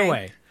Larry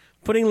away.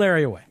 Putting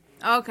Larry away.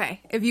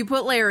 Okay, if you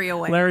put Larry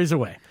away. Larry's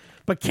away.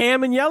 But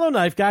Cam and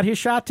Yellowknife got his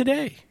shot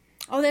today.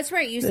 Oh, that's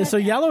right. You said so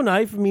that.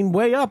 Yellowknife,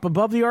 way up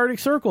above the Arctic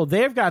Circle,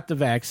 they've got the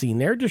vaccine.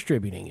 They're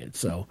distributing it.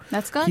 So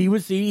that's good.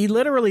 He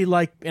literally,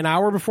 like an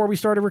hour before we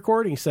started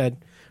recording, said,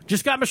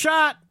 "Just got my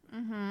shot."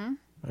 Mm-hmm.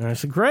 And I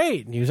said,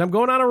 "Great news. I'm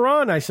going on a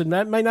run." I said,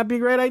 "That might not be a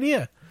great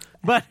idea,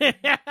 but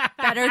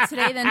better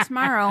today than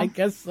tomorrow." I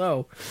guess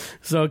so.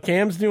 So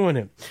Cam's doing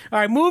it. All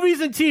right, movies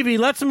and TV.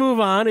 Let's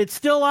move on. It's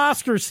still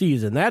Oscar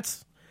season.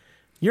 That's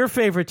your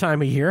favorite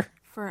time of year.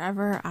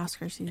 Forever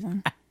Oscar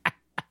season.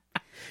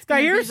 Now,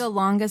 here's the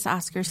longest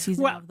Oscar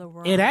season of the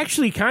world. It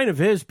actually kind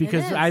of is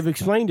because I've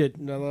explained it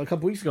a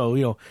couple weeks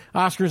ago.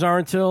 Oscars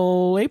aren't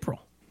until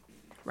April.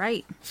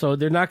 Right. So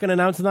they're not going to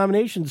announce the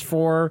nominations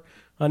for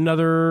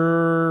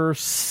another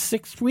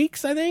 6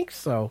 weeks, I think.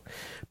 So,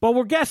 but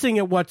we're guessing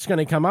at what's going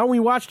to come out. We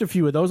watched a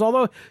few of those.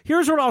 Although,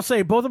 here's what I'll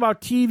say, both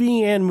about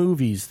TV and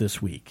movies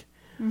this week.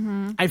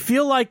 Mm-hmm. I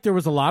feel like there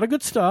was a lot of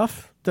good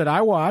stuff that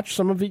I watched.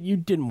 Some of it you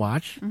didn't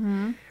watch.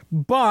 Mm-hmm.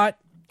 But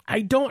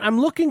I'm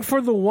looking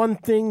for the one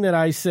thing that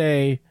I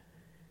say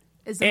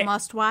is a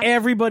must watch.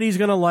 Everybody's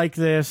going to like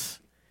this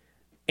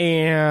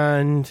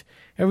and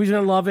everybody's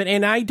going to love it.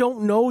 And I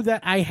don't know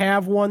that I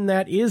have one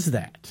that is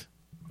that.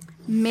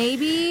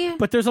 Maybe.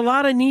 But there's a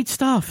lot of neat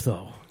stuff,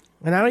 though.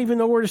 And I don't even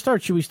know where to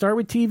start. Should we start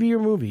with TV or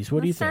movies?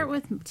 What do you think? Start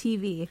with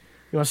TV.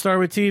 You want to start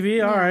with TV?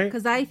 Yeah, all right.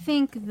 Because I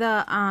think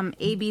the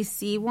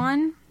ABC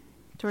one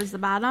towards the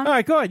bottom. All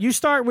right, go ahead. You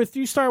start with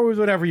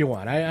whatever you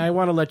want. I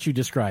want to let you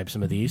describe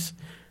some of these.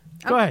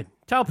 Go ahead.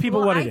 Tell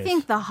people what it is. I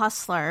think The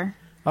Hustler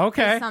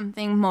is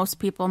something most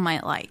people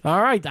might like. All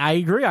right. I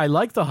agree. I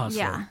like The Hustler.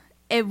 Yeah.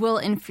 It will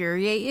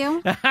infuriate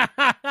you.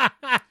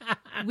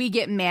 We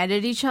get mad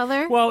at each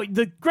other. Well,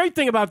 the great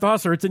thing about The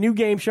Hustler, it's a new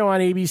game show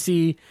on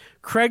ABC.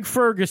 Craig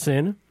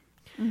Ferguson,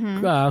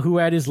 who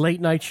had his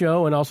late night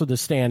show and also the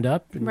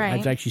stand-up. Right.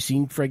 I've actually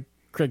seen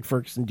Craig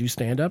Ferguson do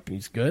stand-up.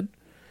 He's good.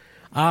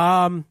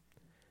 He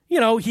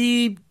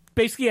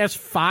basically has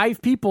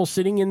 5 people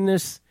sitting in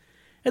this.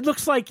 It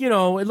looks like,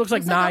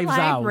 Knives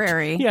Out.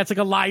 Yeah, it's like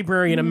a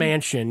library in a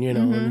mansion,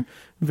 and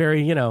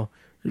very,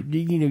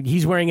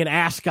 he's wearing an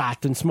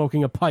ascot and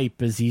smoking a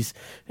pipe as he's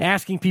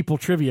asking people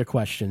trivia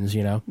questions,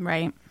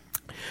 Right.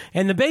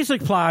 And the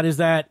basic plot is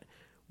that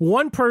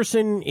one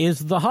person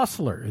is the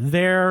hustler.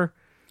 They're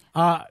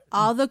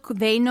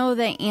they know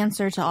the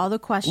answer to all the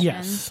questions.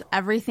 Yes.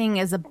 Everything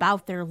is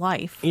about their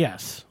life.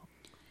 Yes.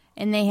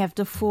 And they have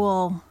to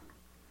fool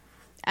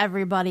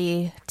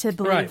everybody to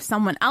believe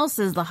someone else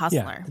is the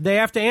hustler. Yeah. They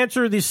have to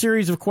answer this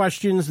series of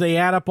questions. They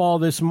add up all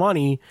this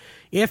money.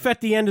 If at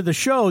the end of the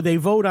show they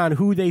vote on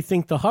who they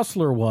think the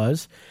hustler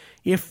was,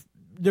 if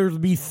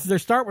they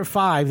start with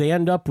 5, they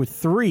end up with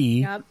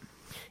 3. Yep.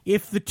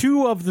 If the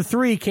 2 of the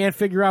 3 can't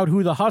figure out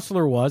who the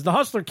hustler was, the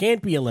hustler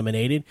can't be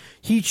eliminated.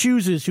 He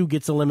chooses who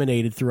gets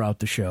eliminated throughout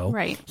the show.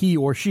 Right. He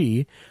or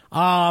she.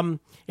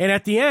 And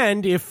at the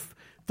end, if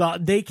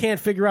they can't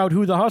figure out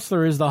who the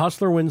hustler is, the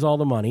hustler wins all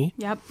the money.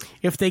 Yep.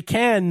 If they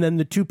can, then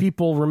the 2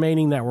 people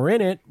remaining that were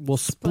in it will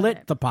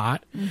split the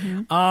pot.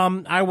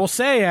 Mm-hmm. I will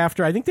say I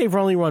think they've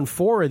only run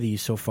 4 of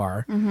these so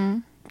far. Mm-hmm.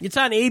 It's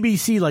on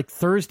ABC like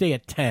Thursday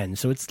at 10,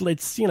 so it's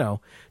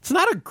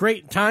not a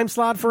great time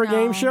slot for a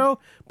game show,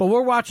 but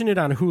we're watching it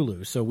on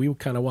Hulu, so we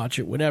kind of watch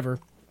it whenever.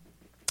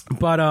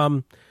 But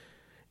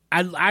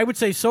I would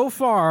say so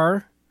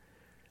far.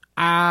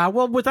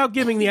 Without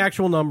giving the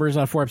actual numbers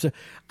on 4 episodes,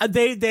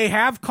 they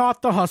have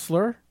caught the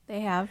hustler.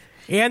 They have.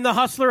 And the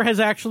hustler has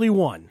actually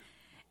won.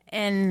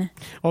 And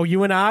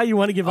you and I, you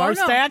want to give our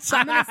stats?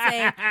 I'm going to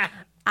say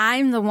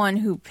I'm the one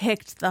who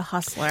picked the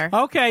hustler.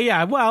 Okay,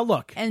 yeah. Well,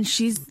 look. And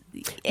she's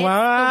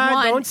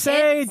don't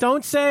say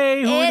don't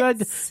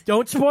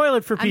spoil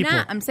it for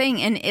people. I'm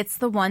saying and it's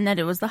the one that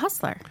it was the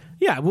hustler.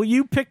 Yeah, well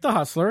you picked the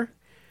hustler.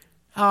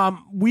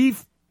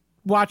 We've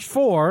watched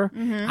 4.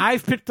 Mm-hmm.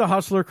 I've picked the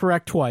hustler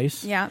correct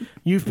twice. Yeah.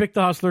 You've picked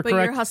the hustler correct.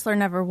 But your hustler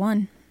never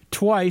won.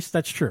 Twice,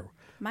 that's true.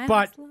 My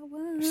hustler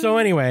won. So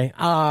anyway,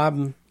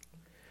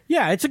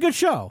 it's a good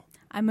show.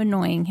 I'm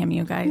annoying him,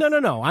 you guys.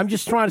 No. I'm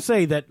just trying to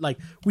say that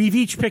we've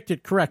each picked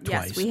it correct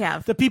twice. Yes, we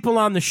have. The people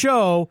on the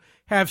show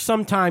have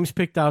sometimes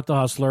picked out The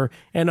Hustler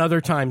and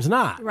other times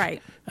not.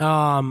 Right.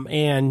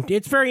 And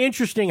it's very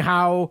interesting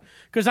how,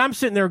 because I'm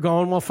sitting there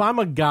going, well, if I'm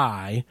a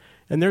guy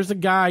and there's a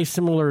guy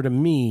similar to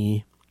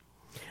me,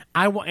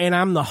 and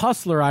I'm the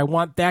hustler, I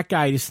want that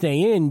guy to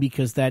stay in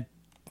because that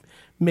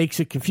makes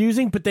it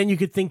confusing. But then you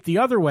could think the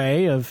other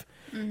way of,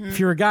 if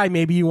you're a guy,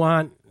 maybe you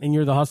want, and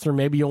you're the hustler,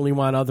 maybe you only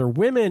want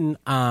women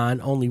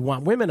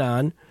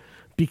on,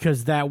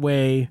 because that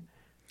way...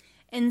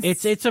 And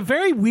it's a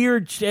very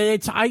weird.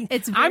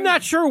 I'm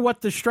not sure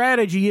what the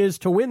strategy is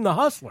to win The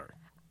Hustler.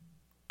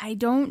 I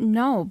don't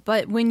know,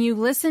 but when you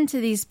listen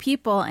to these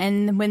people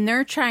and when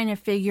they're trying to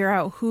figure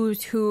out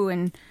who's who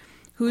and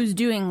who's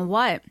doing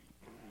what,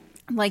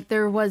 like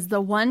there was the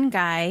one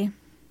guy.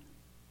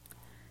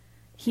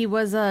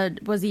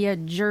 Was he a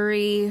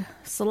jury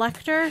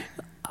selector?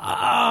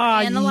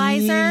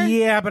 Analyzer?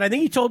 Yeah, but I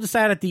think he told us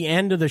that at the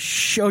end of the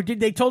show.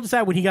 They told us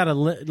that when he got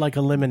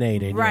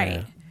eliminated, right?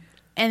 Yeah.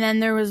 And then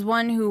there was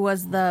one who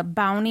was the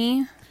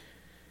bounty.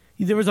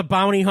 There was a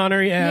bounty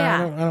hunter.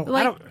 Yeah.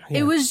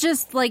 It was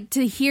just like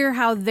to hear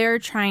how they're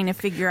trying to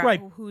figure out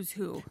who's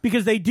who.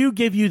 Because they do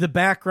give you the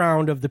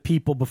background of the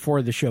people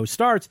before the show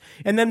starts.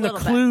 And then the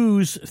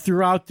clues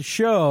throughout the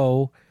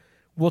show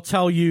will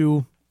tell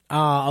you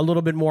a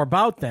little bit more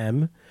about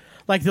them.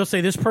 Like they'll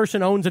say this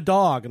person owns a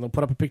dog, and they'll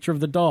put up a picture of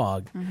the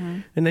dog,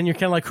 and then you're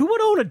kind of like, who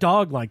would own a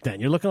dog like that?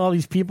 And you're looking at all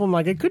these people, and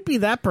like it could be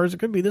that person, it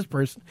could be this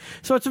person.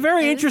 So it's a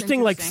very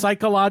interesting, like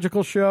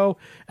psychological show.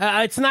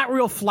 It's not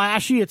real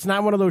flashy. It's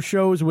not one of those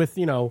shows with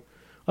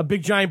a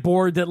big giant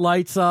board that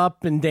lights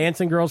up and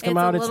dancing girls come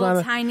out. It's not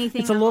a tiny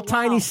thing. It's a little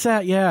tiny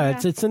set. Yeah,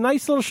 it's a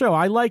nice little show.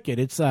 I like it.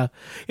 It's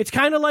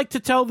kind of like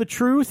To Tell the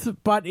Truth,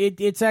 but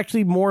it's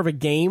actually more of a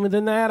game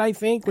than that. I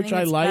think, which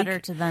I like. Better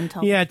to then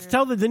tell. Yeah, the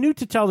truth. the new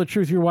To Tell the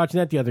Truth. We were watching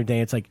that the other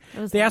day. It's like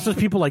they asked those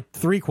people like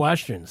 3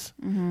 questions.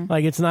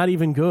 Like it's not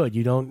even good.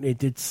 You don't.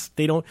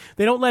 They don't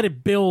let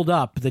it build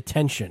up the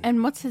tension.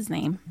 And what's his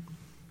name?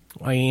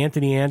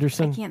 Anthony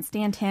Anderson. I can't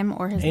stand him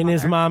or his and mother.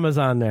 His mama's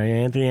on there.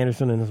 Anthony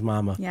Anderson and his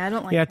mama. Yeah, I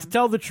don't like Yeah, him. To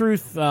Tell the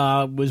Truth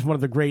was one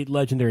of the great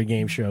legendary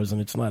game shows, and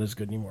it's not as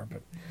good anymore.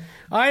 But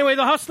anyway,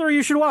 The Hustler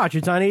you should watch.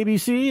 It's on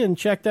ABC, and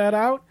check that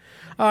out.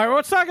 All right,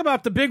 let's talk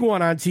about the big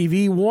one on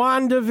TV,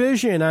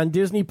 WandaVision on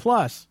Disney+.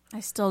 I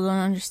still don't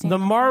understand. The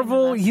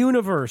Marvel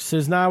Universe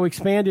has now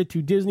expanded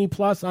to Disney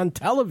Plus on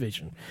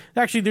television.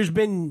 Actually, there's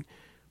been...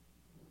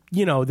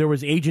 there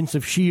was Agents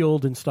of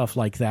S.H.I.E.L.D. and stuff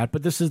like that,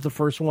 but this is the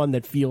first one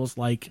that feels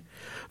like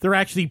they're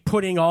actually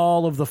putting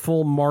all of the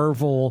full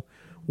Marvel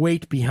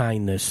weight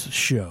behind this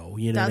show.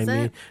 You know what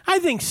I mean? I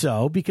think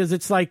so, because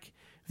it's like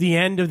the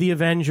end of the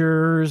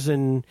Avengers,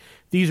 and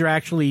these are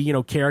actually,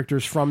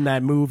 characters from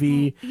that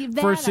movie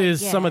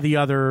versus some of the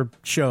other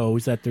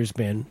shows that there's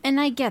been. And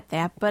I get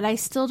that, but I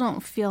still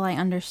don't feel I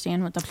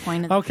understand what the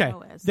point of the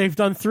show is. They've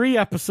done 3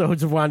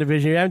 episodes of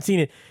WandaVision. You haven't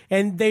seen it.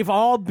 And they've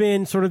all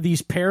been sort of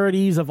these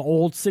parodies of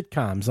old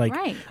sitcoms, like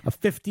a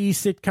 50s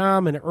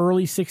sitcom, an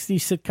early 60s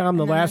sitcom.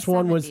 The last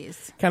one was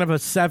kind of a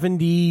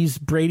 70s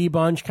Brady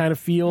Bunch kind of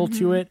feel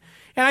to it.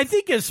 And I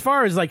think as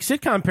far as like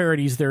sitcom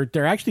parodies,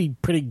 they're actually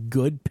pretty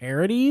good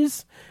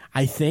parodies,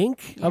 I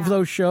think, of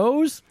those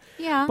shows.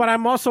 Yeah. But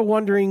I'm also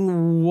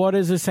wondering, what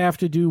does this have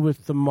to do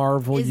with the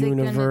Marvel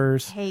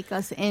Universe? Is it going to take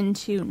us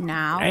into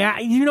now?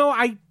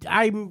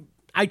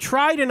 I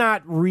try to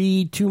not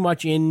read too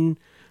much into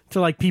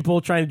like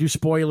people trying to do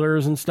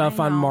spoilers and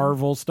stuff on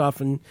Marvel stuff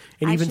and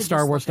even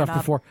Star Wars stuff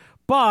before.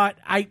 But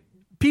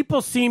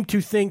people seem to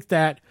think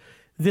that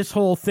this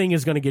whole thing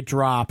is going to get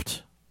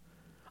dropped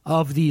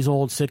of these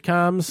old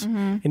sitcoms,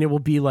 and it will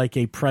be like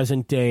a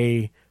present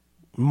day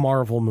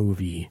Marvel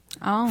movie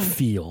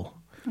feel.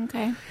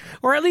 Okay.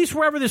 Or at least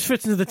wherever this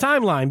fits into the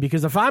timeline,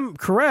 because if I'm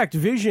correct,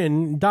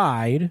 Vision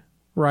died,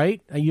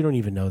 right? You don't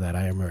even know that.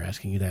 I remember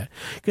asking you that.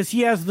 Because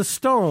he has the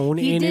stone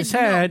in his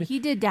head. No, he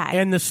did die.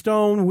 And the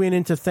stone went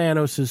into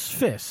Thanos'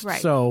 fist. Right.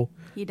 So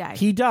he died.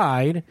 He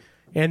died.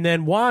 And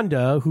then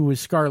Wanda, who was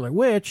Scarlet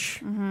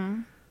Witch,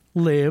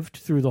 lived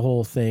through the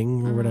whole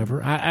thing or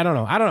whatever. I don't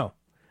know. I don't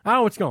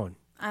know what's going.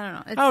 I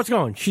don't know. How it's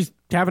going. She's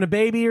having a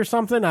baby or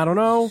something. I don't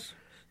know.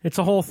 It's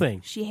a whole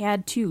thing. She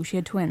had 2. She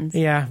had twins.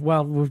 Yeah,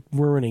 well, we're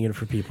ruining it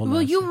for people now.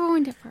 Well, you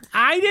ruined it first.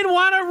 I didn't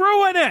want to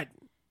ruin it.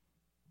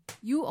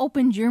 You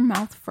opened your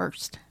mouth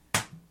first.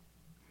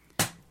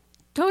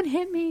 Don't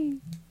hit me.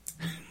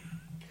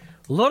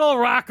 Little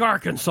Rock,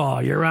 Arkansas,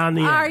 you're on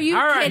the air. Are you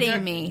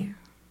kidding me?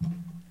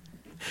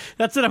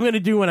 That's what I'm going to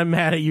do when I'm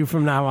mad at you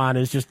from now on,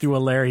 is just do a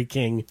Larry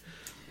King.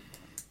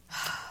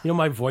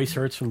 My voice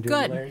hurts from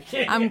doing Larry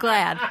King. I'm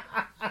glad.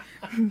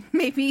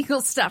 Maybe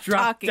you'll stop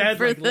talking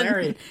for like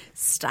Larry.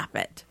 Stop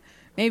it.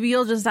 Maybe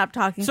you'll just stop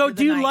talking. So,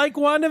 do you like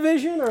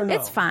WandaVision or no?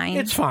 It's fine.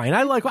 It's fine.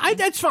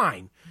 It's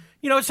fine.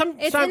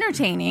 It's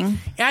entertaining.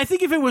 I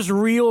think if it was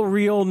real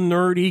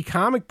nerdy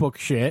comic book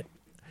shit,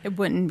 it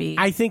wouldn't be.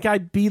 I think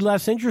I'd be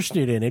less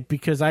interested in it,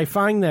 because I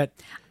find that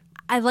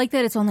I like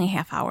that it's only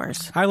half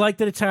hours. I like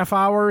that it's half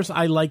hours.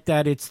 I like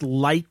that it's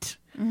light.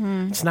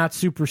 It's not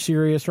super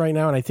serious right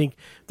now, and I think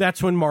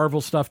that's when Marvel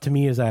stuff to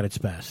me is at its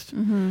best,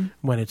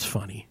 when it's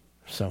funny.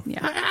 So Yeah.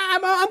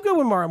 I'm good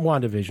with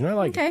WandaVision. I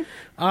like Okay.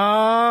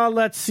 it.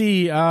 Let's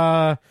see.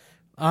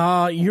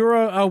 You're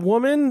a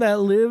woman that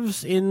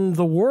lives in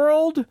the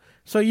world,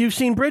 so you've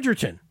seen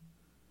Bridgerton.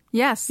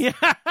 Yes. Yeah.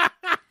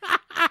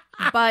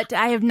 But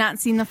I have not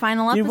seen the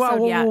final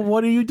episode yet.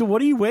 What are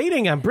you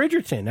waiting on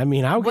Bridgerton? I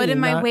mean, how can What you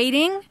am I not-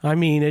 waiting? I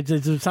mean, it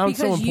sounds so Because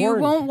important. you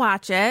won't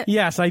watch it.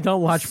 Yes, I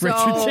don't watch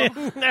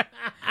Bridgerton.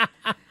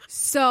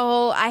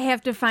 So I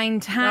have to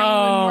find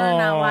time when we're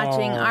not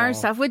watching our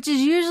stuff, which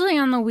is usually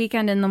on the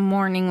weekend in the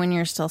morning when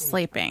you're still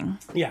sleeping.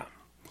 Yeah.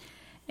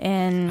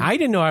 And I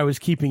didn't know I was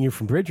keeping you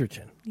from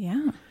Bridgerton.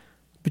 yeah,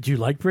 But you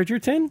like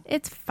Bridgerton?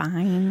 it's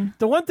fine.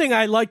 The one thing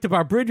I liked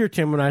about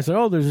Bridgerton when I said,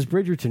 oh, there's this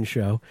Bridgerton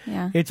show,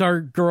 Yeah. it's our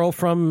girl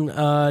from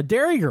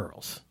Dairy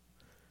Girls,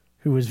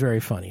 who was very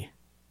funny.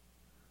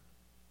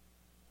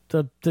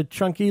 The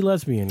chunky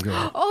lesbian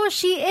girl. Oh,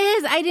 she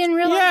is. I didn't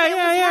realize that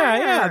was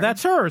her. Yeah.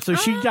 That's her. So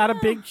she got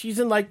she's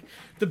in like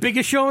the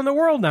biggest show in the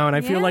world now. And I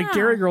feel like Yeah.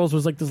 Dairy Girls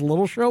was like this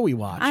little show we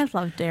watched. I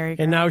love Dairy Girls.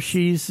 And now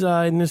she's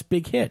in this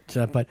big hit.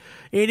 But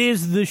it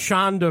is the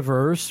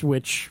Shondaverse,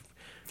 which,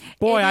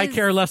 boy, It I is-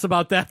 care less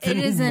about that than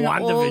it is an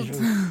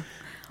WandaVision.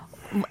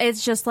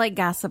 It's just like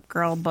Gossip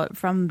Girl, but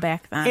from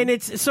back then. And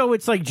it's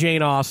like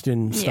Jane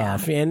Austen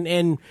stuff. And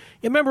I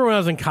remember when I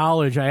was in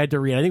college, I had to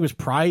read, I think it was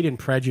Pride and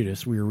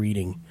Prejudice we were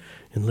reading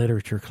in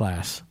literature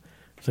class.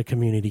 It's a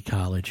community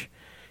college.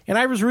 And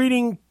I was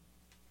reading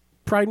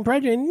Pride and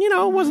Prejudice, and,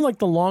 it wasn't like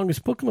the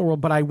longest book in the world,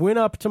 but I went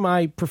up to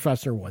my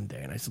professor one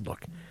day and I said,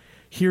 look,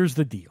 here's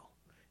the deal.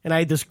 And I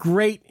had this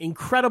great,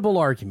 incredible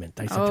argument.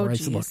 I said to her, I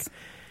said, look,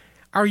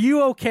 are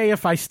you okay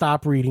if I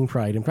stop reading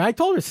Pride and Prejudice? I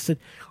told her, I said,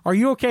 are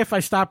you okay if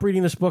I stop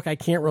reading this book? I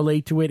can't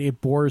relate to it.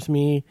 It bores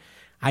me.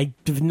 I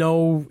have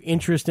no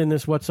interest in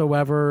this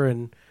whatsoever.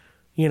 And,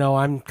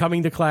 I'm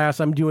coming to class.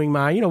 I'm doing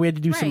my, we had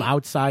to do some Right.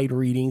 outside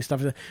reading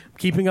stuff. I'm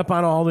keeping up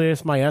on all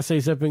this. My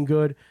essays have been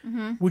good.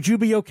 Mm-hmm. Would you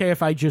be okay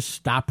if I just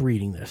stop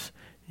reading this?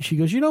 And she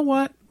goes, you know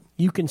what?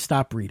 You can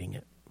stop reading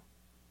it.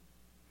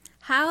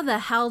 How the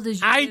hell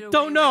did you I get away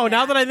don't know. with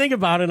Now that I think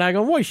about it, I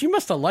go, boy, she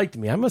must have liked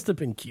me. I must have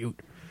been cute.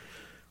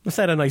 Must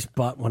have had a nice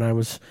butt when I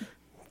was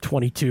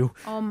 22.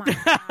 Oh, my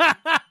God.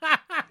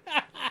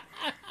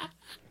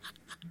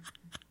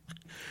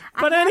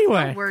 But I have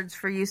anyway. no words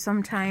for you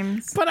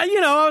sometimes. But, I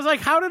was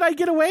like, how did I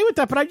get away with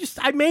that? But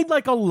I made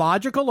like a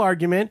logical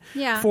argument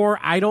for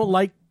I don't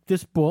like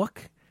this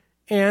book.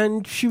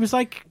 And she was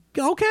like,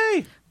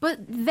 okay. But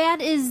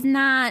that's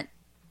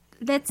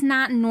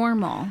not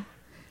normal.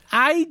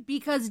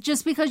 Because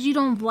just because you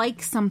don't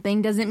like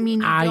something doesn't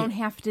mean you don't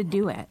have to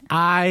do it.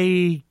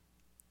 I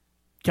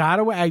got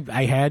away.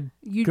 I had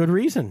good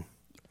reason.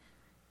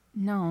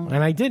 No.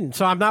 And I didn't.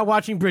 So I'm not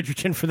watching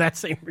Bridgerton for that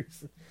same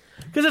reason.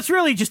 Because it's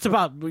really just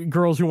about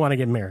girls who want to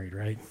get married,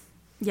 right?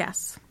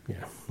 Yes.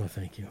 Yeah. Well,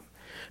 thank you.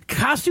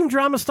 Costume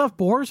drama stuff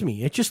bores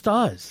me. It just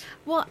does.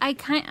 Well,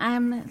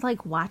 I'm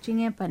like watching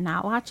it, but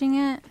not watching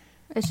it.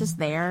 It's just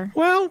there.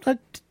 Well,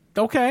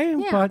 okay.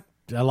 Yeah. But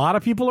a lot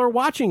of people are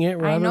watching it.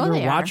 Whether know they're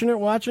they are. watching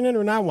it,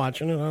 or not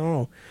watching it. I don't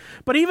know.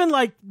 But even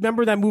like,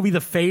 remember that movie,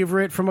 The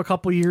Favorite, from a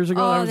couple years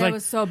ago? Oh, was that like,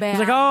 was so bad. It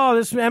was like, oh,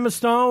 this Emma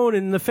Stone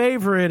and The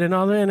Favorite and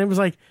all that. And it was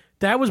like,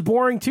 that was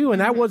boring too.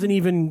 And that wasn't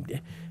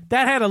even...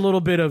 That had a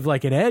little bit of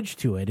like an edge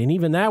to it, and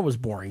even that was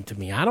boring to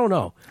me. I don't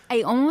know.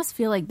 I almost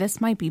feel like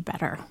this might be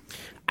better.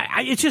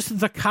 It's just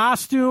the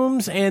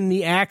costumes and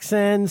the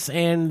accents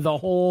and the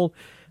whole.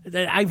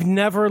 I've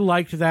never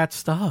liked that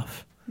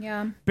stuff.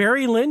 Yeah.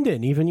 Barry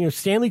Lyndon, even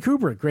Stanley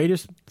Kubrick,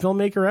 greatest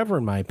filmmaker ever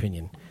in my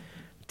opinion.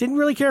 Didn't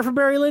really care for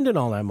Barry Lyndon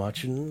all that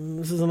much, and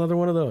this is another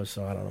one of those.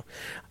 So I don't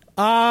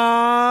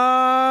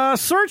know.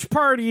 Search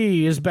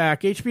Party is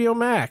back. HBO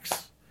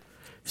Max,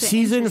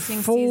 season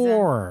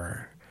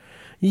 4.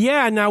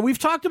 Yeah, now we've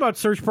talked about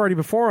Search Party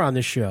before on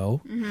this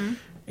show. Mm-hmm.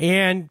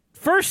 And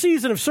first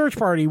season of Search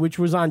Party, which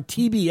was on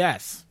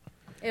TBS.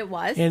 It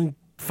was? And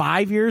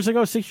 5 years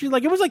ago, 6 years,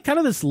 like it was like kind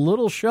of this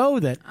little show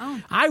that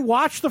I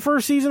watched the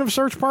first season of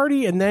Search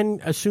Party and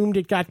then assumed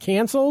it got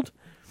canceled.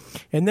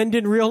 And then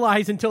didn't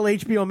realize until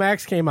HBO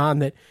Max came on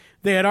that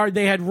they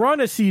had run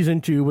a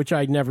season 2, which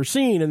I'd never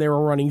seen, and they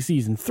were running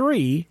season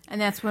 3. And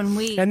that's when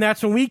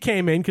we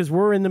came in because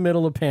we're in the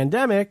middle of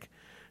pandemic.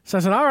 So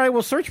I said, all right,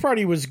 well, Search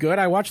Party was good.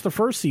 I watched the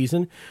first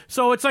season.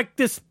 So it's like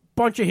this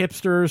bunch of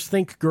hipsters,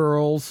 think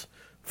girls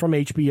from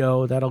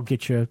HBO. That'll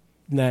get you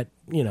that,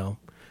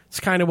 it's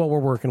kind of what we're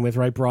working with,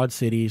 right? Broad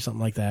City, something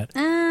like that.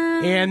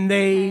 And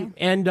they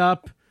end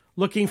up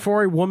looking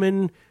for a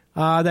woman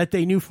that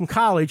they knew from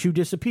college who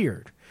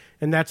disappeared.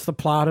 And that's the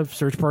plot of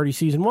Search Party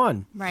Season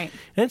 1. Right.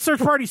 And Search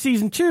Party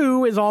Season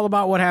 2 is all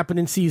about what happened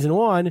in Season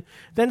 1.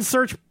 Then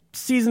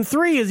Season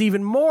 3 is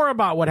even more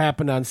about what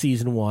happened on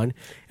Season 1.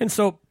 And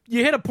so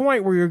you hit a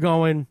point where you're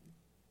going,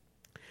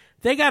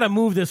 they got to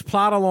move this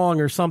plot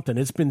along or something.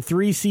 It's been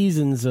 3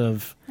 seasons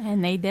of...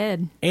 And they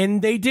did.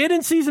 And they did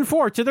in Season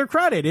 4, to their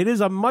credit. It is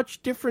a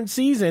much different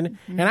season,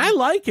 and I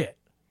like it.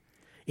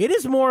 It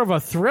is more of a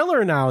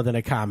thriller now than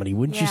a comedy,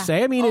 wouldn't you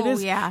say? I mean, it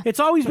is. Yeah. It's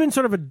always been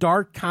sort of a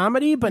dark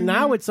comedy, but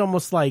now it's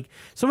almost like...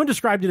 Someone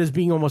described it as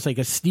being almost like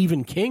a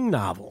Stephen King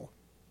novel.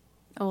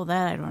 Oh,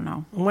 that I don't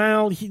know.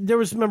 Well, there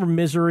was, remember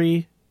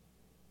Misery,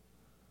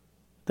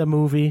 the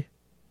movie?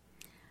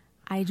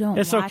 I don't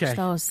It's watch okay.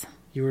 those.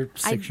 You were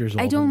 6 years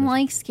old. I don't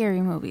like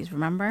scary movies,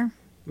 remember?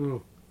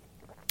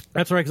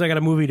 That's right, because I got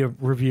a movie to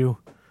review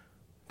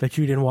that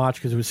you didn't watch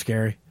because it was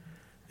scary.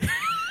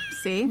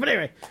 See? But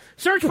anyway,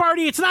 Search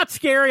Party, it's not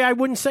scary. I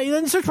wouldn't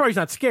say. Search Party's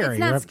not scary. It's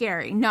not right?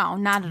 scary. No,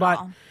 not at But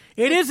all.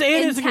 it is a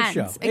good intense.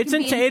 show. It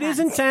It is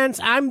intense.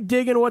 I'm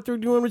digging what they're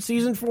doing with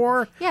season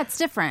 4. Yeah, it's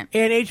different.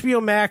 And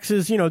HBO Max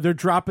is, they're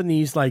dropping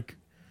these like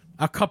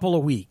a couple a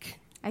week.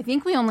 I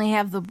think we only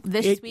have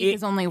this week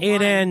is only one.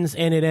 It ends,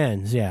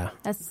 yeah.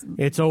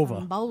 It's over.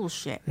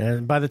 Bullshit.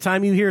 And by the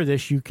time you hear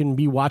this, you can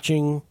be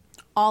watching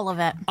All of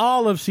it.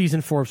 all of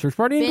season 4 of Search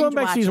Party and Binge going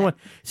back to watch season it. 1.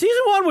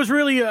 Season 1 was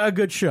really a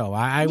good show.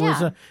 I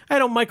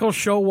know Michael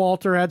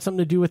Showalter had something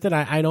to do with it.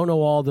 I don't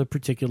know all the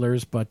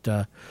particulars, but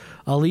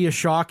Aaliyah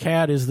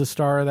Shawkat is the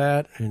star of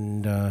that,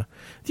 and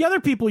the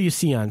other people you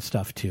see on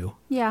stuff too.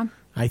 Yeah.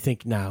 I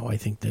think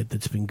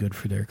that's been good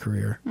for their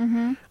career.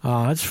 Mm-hmm.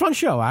 It's a fun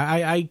show.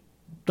 I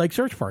like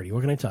Search Party.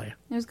 What can I tell you?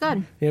 It was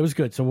good. It was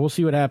good. So we'll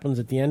see what happens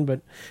at the end.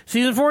 But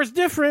season 4 is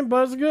different,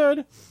 but it's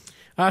good.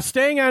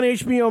 Staying on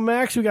HBO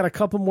Max, we got a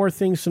couple more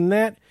things from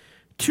that.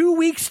 2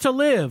 Weeks to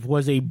Live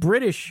was a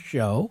British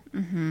show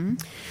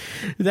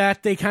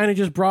that they kind of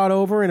just brought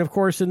over. And, of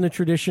course, in the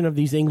tradition of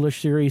these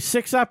English series,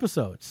 6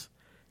 episodes,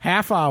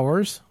 half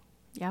hours.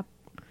 Yep.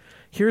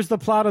 Here's the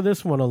plot of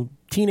this one. A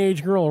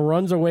teenage girl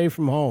runs away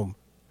from home.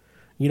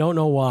 You don't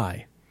know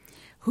why.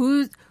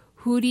 Who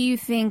do you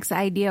think's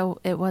idea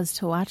it was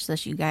to watch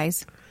this, you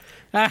guys?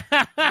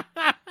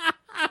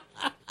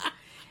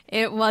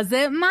 It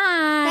wasn't mine.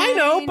 I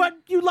know, but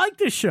you like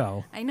this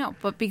show. I know,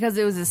 but because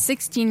it was a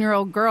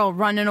 16-year-old girl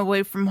running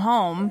away from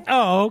home,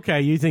 Oh,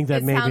 okay. You think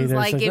that it maybe sounds there's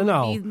like something. it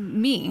No. would be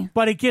me.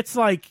 But it gets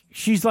like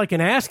she's like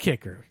an ass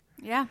kicker,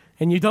 Yeah.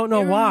 and you don't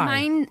know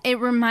why. It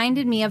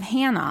reminded me of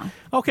Hannah.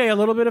 Okay, a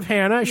little bit of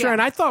Hannah, sure, Yeah.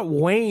 and I thought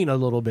Wayne a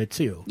little bit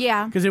too.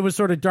 Yeah. because it was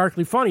sort of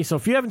darkly funny. So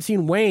if you haven't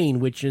seen Wayne,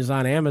 which is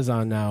on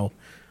Amazon now,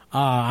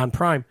 on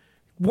Prime,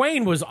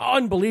 Wayne was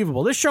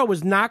unbelievable. This show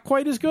was not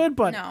quite as good,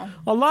 but No.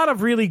 a lot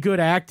of really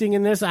good acting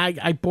in this. I'm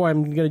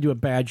going to do a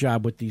bad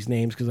job with these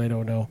names because I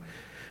don't know.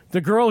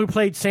 The girl who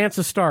played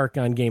Sansa Stark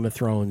on Game of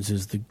Thrones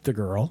is the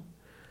girl,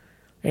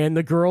 and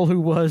the girl who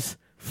was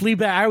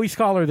Fleabag. I always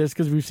call her this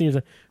because we've seen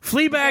her.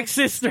 Fleabag's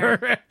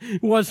sister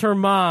was her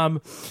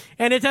mom,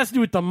 and it has to do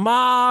with the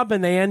mob,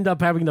 and they end up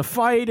having to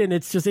fight, and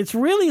it's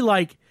really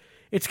like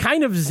it's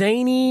kind of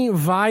zany,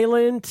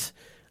 violent.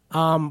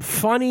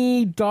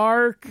 Funny,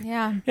 dark,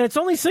 Yeah. and it's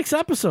only 6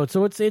 episodes,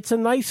 so it's a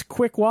nice,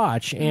 quick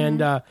watch.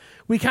 And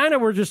we kind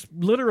of were just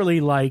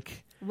literally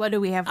like, What do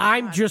we have?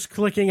 I'm just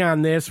clicking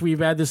on this. We've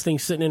had this thing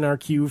sitting in our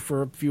queue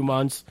for a few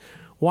months.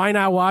 Why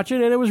not watch it?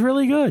 And it was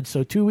really good.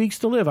 So 2 Weeks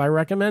to Live, I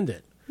recommend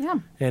it. Yeah.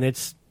 And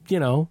it's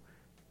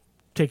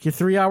take you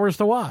 3 hours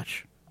to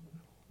watch.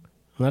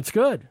 And that's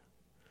good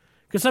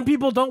because some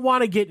people don't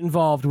want to get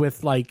involved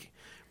with like.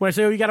 When I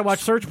say, you got to watch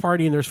Search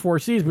Party and there's 4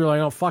 seasons, we're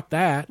like, oh, fuck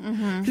that.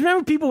 Because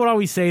remember, people would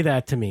always say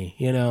that to me,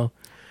 Well,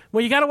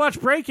 you got to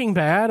watch Breaking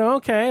Bad.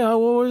 Okay. Oh,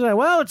 what was that?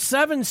 Well, it's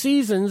 7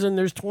 seasons and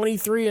there's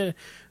 23.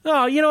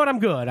 Oh, you know what? I'm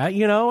good.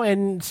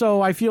 And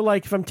so I feel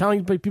like if I'm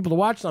telling people to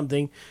watch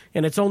something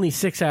and it's only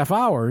 6 half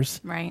hours,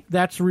 Right.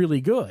 that's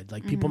really good.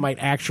 Like, people might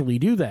actually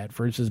do that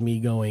versus me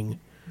going,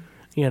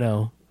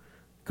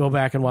 go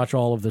back and watch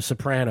all of The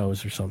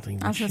Sopranos or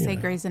something. I was going to say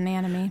Grey's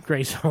Anatomy.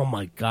 Grey's, oh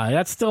my God,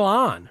 that's still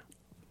on.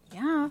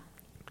 Yeah.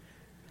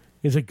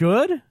 Is it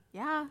good?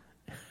 Yeah.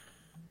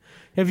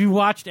 Have you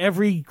watched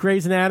every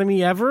Grey's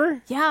Anatomy ever?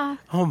 Yeah.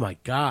 Oh my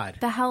God.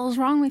 The hell is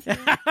wrong with you?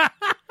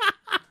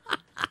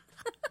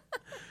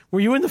 Were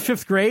you in the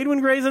 5th grade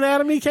when Grey's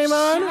Anatomy came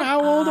on?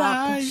 How old am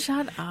I?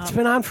 Shut up. It's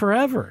been on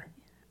forever.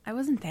 I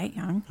wasn't that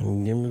young.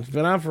 It's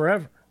been on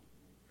forever.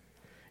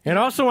 And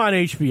also on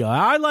HBO.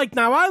 I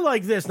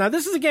like this. Now,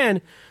 this is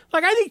again,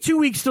 like, I think 2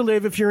 Weeks to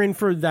Live, if you're in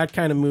for that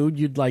kind of mood,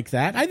 you'd like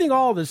that. I think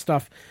all this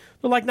stuff.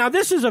 But like, now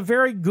this is a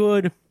very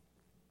good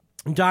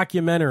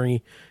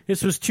documentary.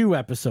 This was 2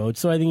 episodes,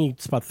 so I think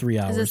it's about 3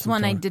 hours. Is this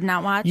one I did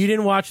not watch? You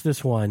didn't watch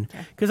this one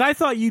because I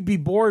thought you'd be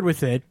bored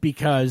with it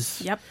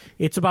because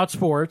it's about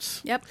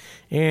sports. Yep.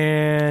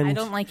 And I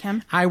don't like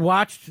him. I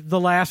watched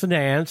The Last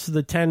Dance,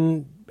 the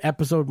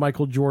 10-episode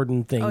Michael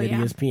Jordan thing that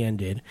ESPN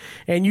did,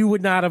 and you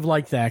would not have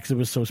liked that because it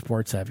was so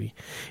sports heavy.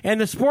 And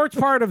the sports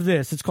part of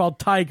this, it's called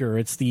Tiger.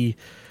 It's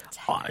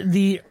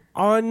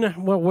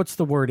what's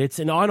the word? It's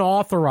an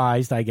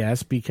unauthorized, I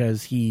guess,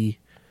 because he's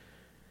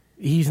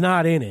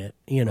not in it,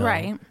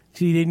 Right.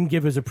 So he didn't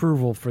give his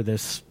approval for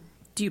this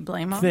Do you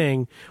blame him?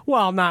 thing.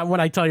 Well, not when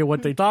I tell you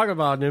what they talk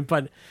about in it,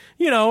 but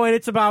and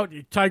it's about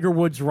Tiger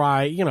Woods'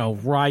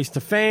 rise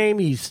to fame.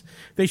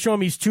 They show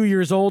him he's 2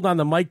 years old on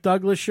the Mike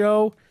Douglas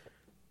show,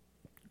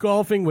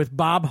 golfing with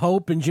Bob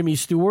Hope and Jimmy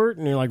Stewart,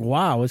 and you're like,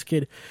 wow,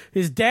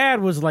 his dad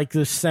was like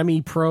this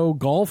semi-pro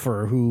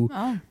golfer who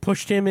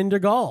pushed him into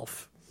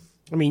golf.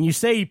 I mean, you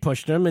say he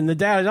pushed him, and the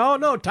dad is, oh,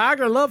 no,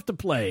 Tiger loved to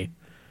play.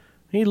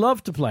 He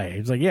loved to play.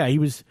 It's like, yeah, he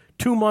was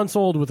 2 months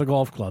old with a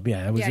golf club.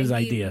 Yeah, it was his he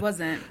idea.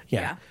 Wasn't.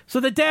 Yeah. So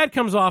the dad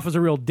comes off as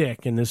a real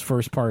dick in this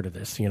first part of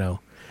this,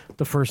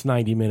 the first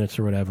 90 minutes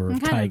or whatever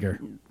of Tiger.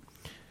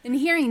 And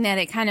hearing that,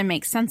 it kind of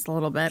makes sense a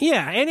little bit.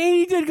 Yeah, and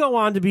he did go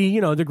on to be,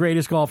 the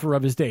greatest golfer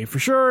of his day. For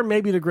sure,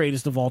 maybe the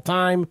greatest of all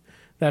time.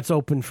 That's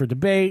open for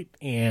debate.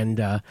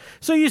 And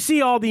so you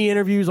see all the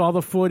interviews, all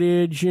the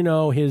footage,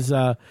 his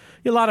a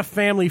lot of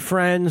family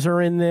friends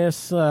are in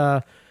this.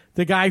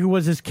 The guy who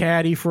was his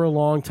caddy for a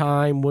long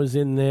time was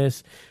in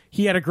this.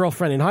 He had a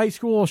girlfriend in high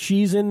school.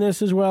 She's in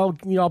this as well.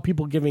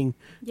 People giving,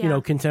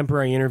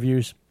 contemporary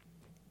interviews.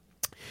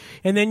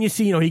 And then you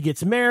see, he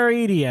gets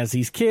married. He has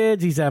these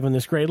kids. He's having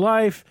this great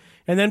life.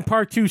 And then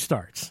part 2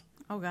 starts.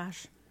 Oh,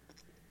 gosh.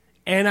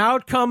 And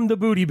out come the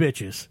booty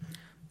bitches.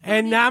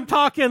 And I'm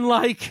talking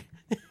like...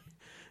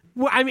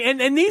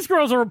 and these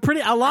girls are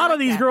a lot of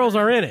these girls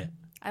are in it.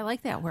 I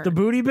like that word. The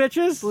booty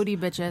bitches? Booty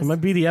bitches. It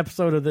might be the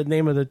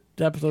name of the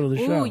episode of the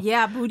show. Oh,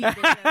 yeah, booty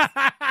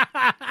bitches.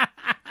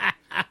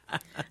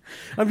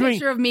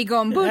 Picture of me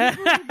going, booty,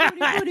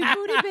 booty,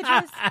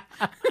 bitches.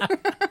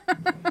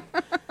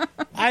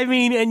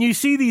 And you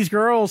see these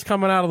girls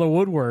coming out of the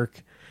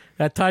woodwork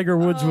that Tiger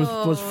Woods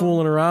was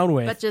fooling around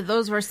with. Bet you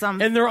those were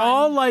some And they're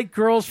all like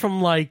girls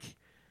from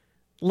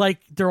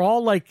they're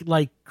all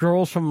like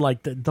girls from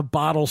the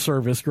bottle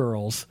service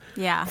girls.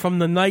 Yeah. From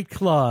the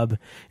nightclub.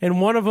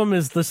 And one of them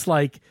is this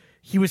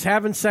he was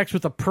having sex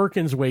with a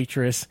Perkins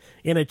waitress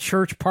in a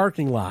church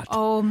parking lot.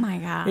 Oh my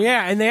God.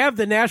 Yeah, and they have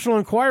the National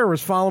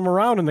Enquirers follow him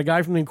around, and the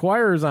guy from the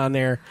Enquirer's on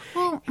there.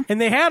 Well,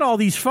 and they had all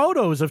these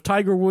photos of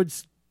Tiger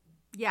Woods'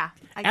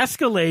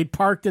 Escalade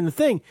parked in the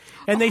thing.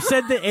 And they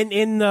said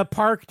that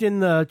parked in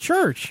the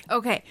church.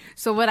 Okay,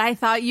 so what I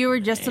thought you were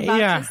just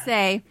about to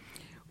say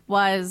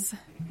was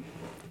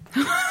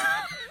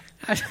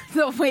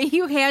the way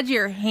you had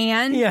your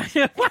hand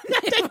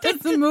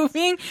it was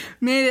moving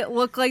made it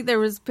look like there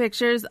was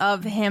pictures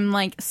of him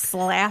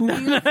slapping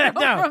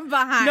from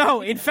behind.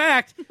 No, in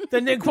fact, the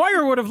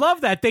Enquirer would have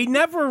loved that. They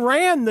never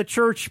ran the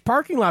church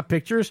parking lot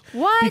pictures.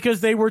 What? Because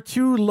they were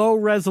too low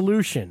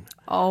resolution.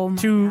 Oh my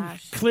to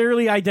gosh.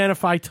 clearly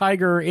identify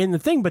Tiger in the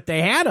thing, but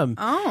they had him.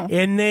 Oh.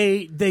 And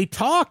they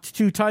talked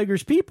to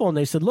Tiger's people, and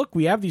they said, look,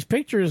 we have these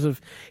pictures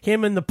of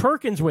him in the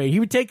Perkins way.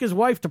 He would take his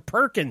wife to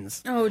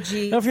Perkins. Oh, I geez.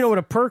 don't know if you know what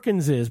a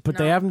Perkins is, but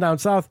they have them down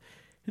south.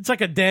 It's like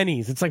a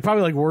Denny's. It's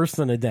probably worse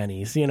than a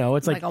Denny's,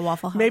 It's like a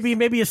Waffle House.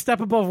 Maybe a step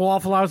above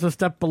Waffle House, a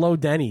step below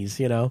Denny's,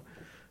 Like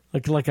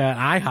an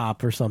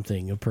IHOP or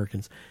something of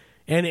Perkins.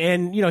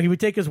 And he would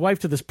take his wife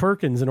to this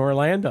Perkins in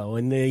Orlando,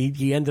 and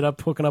he ended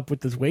up hooking up with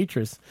this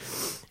waitress.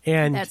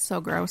 And that's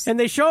so gross. And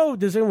they showed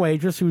this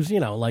waitress who's,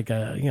 his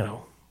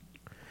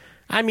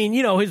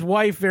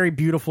wife, very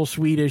beautiful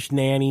Swedish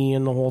nanny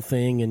and the whole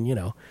thing.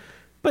 And,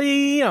 but,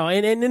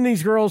 and then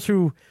these girls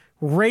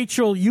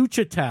Rachel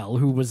Uchitel,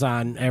 who was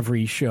on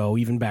every show,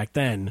 even back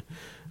then,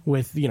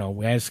 with,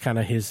 as kind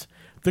of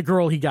the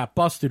girl he got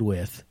busted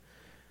with.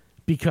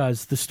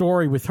 Because the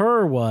story with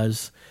her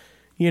was,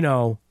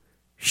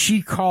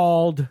 she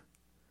called,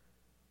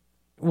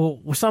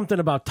 something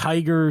about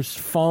Tiger's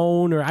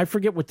phone, or I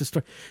forget what the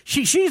story.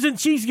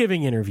 She's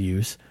giving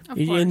interviews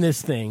in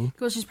this thing.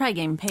 Well, she's probably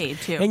getting paid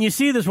too. And you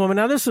see this woman.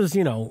 Now this is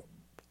 10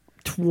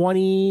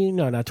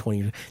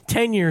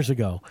 years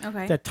ago.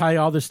 Okay. That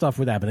all this stuff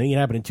would happen. I think it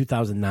happened in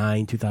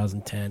 2009,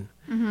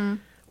 2010,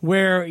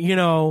 where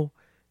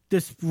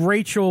this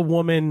Rachel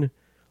woman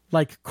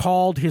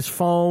called his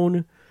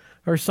phone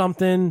or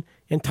something,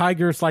 and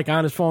Tiger's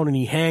on his phone, and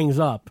he hangs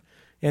up.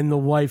 And the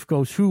wife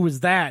goes, who was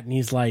that? And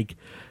he's like,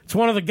 it's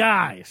one of the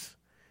guys.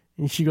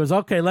 And she goes,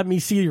 okay, let me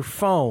see your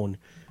phone.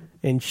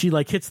 And she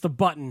hits the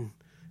button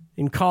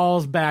and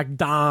calls back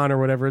Don or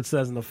whatever it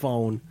says in the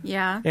phone.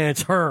 Yeah. And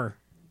it's her.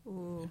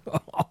 Ooh.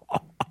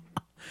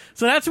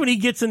 So that's when he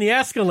gets in the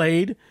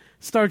Escalade,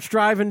 starts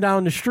driving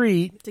down the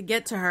street. To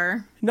get to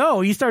her.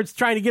 No, he starts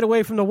trying to get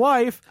away from the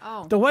wife.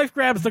 Oh. The wife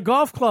grabs the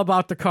golf club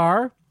out the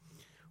car,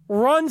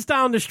 runs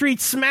down the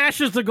street,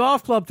 smashes the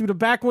golf club through the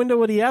back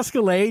window of the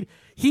Escalade.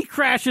 He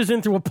crashes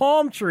into a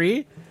palm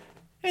tree,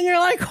 and you're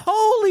like,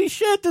 holy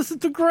shit, this is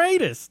the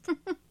greatest.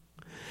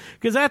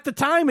 Because at the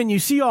time, and you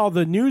see all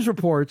the news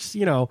reports,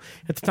 at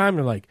the time,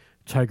 they're like,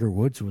 Tiger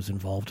Woods was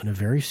involved in a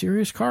very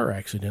serious car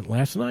accident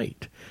last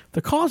night.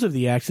 The cause of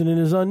the accident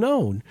is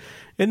unknown.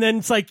 And then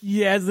it's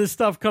as this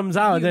stuff comes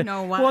out. You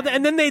know why. Well,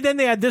 and then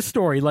they had this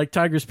story,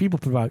 Tiger's people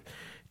put about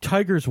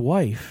Tiger's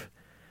wife,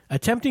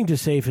 attempting to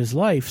save his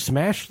life,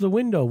 smashed the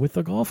window with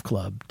a golf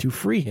club to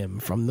free him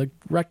from the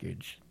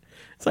wreckage.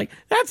 It's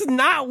that's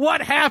not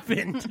what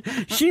happened.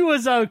 She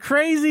was a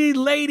crazy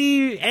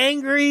lady,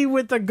 angry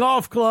with the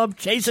golf club,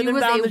 chasing him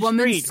down the street. She was a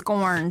woman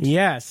scorned.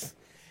 Yes.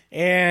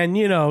 And,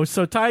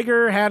 so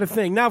Tiger had a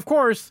thing. Now, of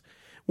course,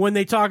 when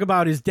they talk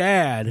about his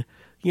dad,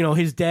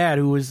 his dad,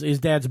 who was his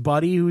dad's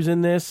buddy who's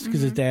in this, because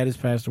his dad has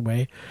passed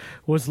away,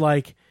 was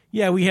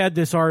yeah, we had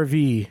this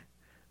RV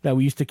that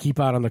we used to keep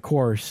out on the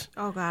course.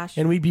 Oh, gosh.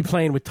 And we'd be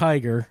playing with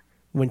Tiger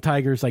when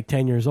Tiger's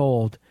 10 years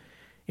old.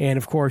 And,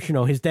 of course,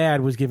 his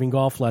dad was giving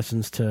golf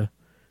lessons to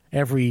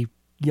every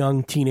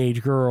young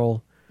teenage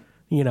girl,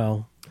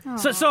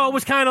 So it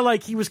was kind of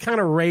like he was kind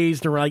of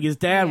raised around. Like his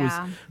dad was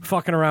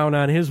fucking around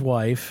on his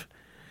wife.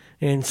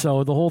 And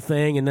so the whole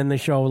thing, and then they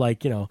show,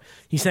 like,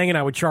 he's hanging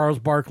out with Charles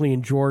Barkley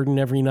and Jordan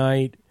every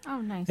night.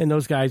 Oh, nice. And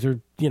those guys are,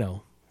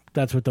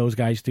 that's what those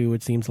guys do,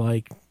 it seems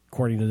like,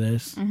 according to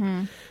this.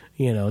 Mm-hmm.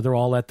 They're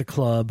all at the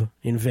club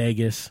in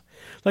Vegas.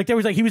 He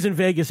was in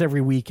Vegas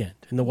every weekend,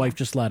 and the wife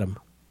just let him.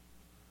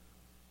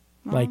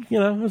 Well,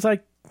 it was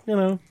like, you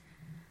don't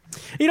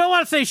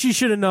want to say she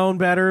should have known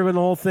better in the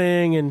whole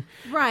thing. And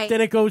right.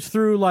 Then it goes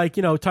through,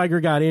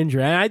 Tiger got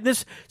injured.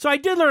 And so I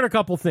did learn a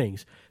couple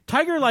things.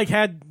 Tiger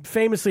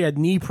famously had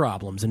knee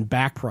problems and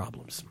back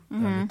problems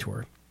on the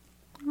tour.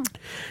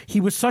 He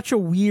was such a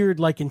weird,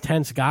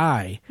 intense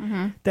guy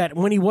that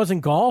when he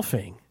wasn't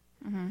golfing,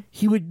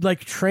 he would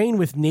train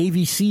with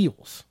Navy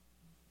SEALs.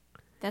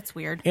 That's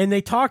weird. And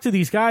they talked to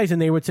these guys,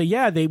 and they would say,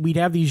 we'd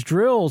have these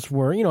drills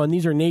where, and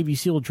these are Navy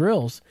SEAL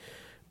drills,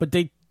 but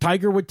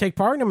Tiger would take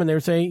part in them, and they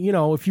would say,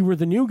 if you were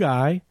the new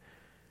guy,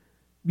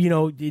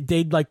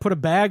 they'd put a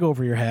bag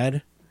over your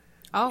head,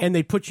 and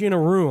they'd put you in a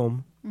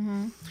room.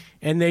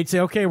 And they'd say,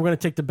 okay, we're going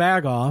to take the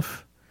bag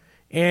off.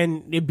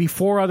 And it'd be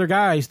 4 other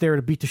guys there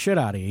to beat the shit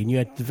out of you, and you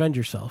had to defend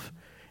yourself.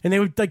 And they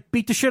would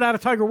beat the shit out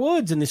of Tiger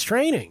Woods in this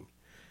training.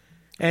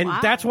 And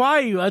that's a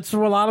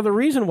lot of the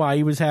reason why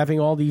he was having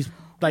all these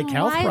health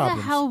problems. Why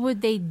the hell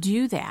would they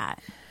do that?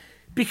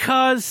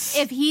 Because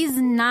if he's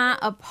not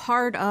a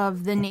part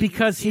of the Navy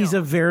he's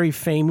a very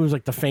famous,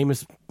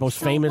 the most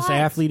famous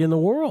athlete in the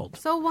world.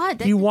 So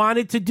what? He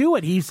wanted to do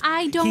it. He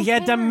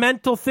had the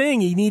mental thing.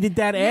 He needed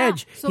that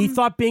edge. So he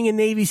thought being a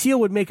Navy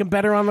SEAL would make him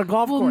better on the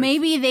golf course. Well,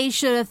 maybe they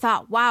should have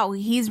thought, wow,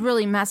 he's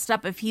really messed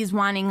up if he's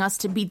wanting us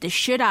to beat the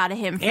shit out of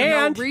him for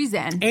no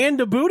reason. And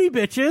the booty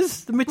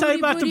bitches. Let me tell you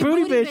about the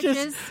booty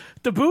bitches.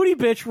 The booty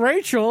bitch,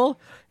 Rachel,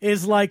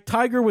 is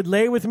Tiger would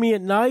lay with me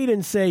at night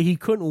and say he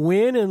couldn't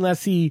win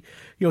unless he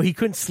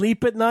couldn't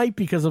sleep at night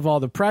because of all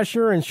the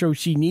pressure, and so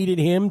she needed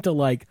him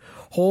to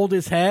hold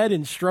his head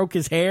and stroke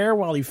his hair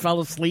while he fell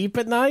asleep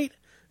at night.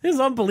 This is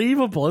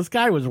unbelievable. This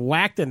guy was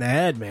whacked in the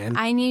head, man.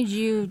 I need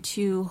you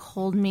to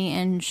hold me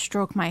and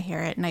stroke my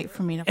hair at night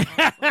for me to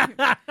fall asleep.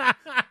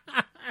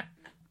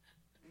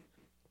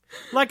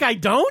 Like I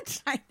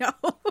don't? I know.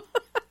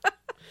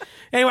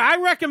 Anyway, I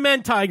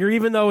recommend Tiger,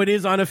 even though it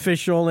is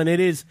unofficial and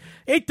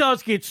it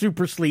does get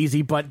super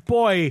sleazy, but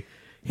boy,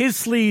 his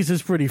sleaze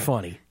is pretty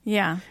funny.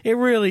 Yeah. It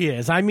really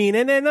is. I mean,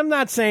 and I'm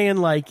not saying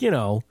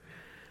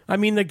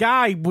the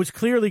guy was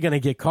clearly going to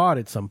get caught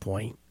at some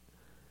point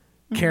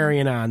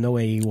carrying on the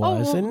way he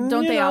was. Oh, and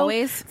don't they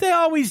always? They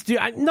always do.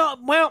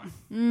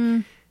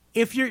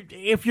 If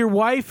your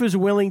wife is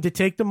willing to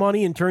take the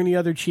money and turn the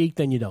other cheek,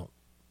 then you don't.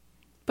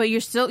 But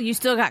you still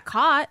got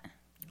caught.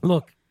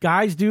 Look,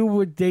 guys do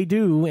what they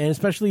do, and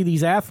especially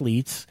these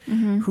athletes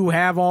who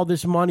have all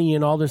this money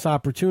and all this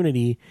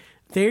opportunity,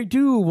 they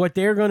do what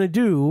they're going to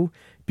do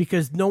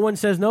because no one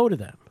says no to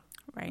them.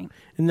 Right.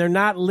 And they're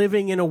not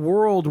living in a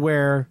world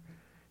where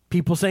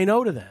people say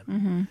no to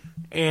them.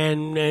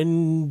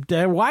 And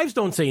their wives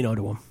don't say no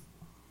to them.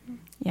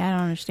 Yeah, I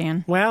don't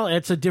understand. Well,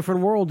 it's a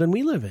different world than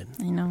we live in.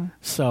 I know.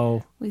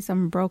 So we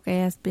some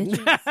broke-ass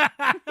bitches.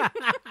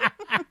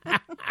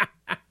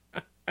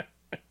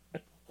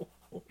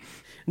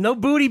 No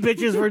booty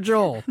bitches for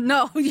Joel.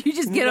 No, you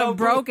just get a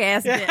broke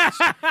ass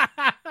bitch.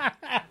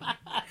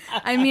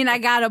 I mean, I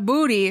got a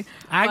booty.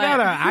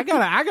 I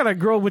got a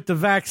girl with the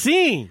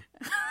vaccine.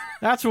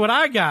 That's what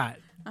I got.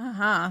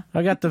 I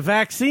got the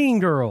vaccine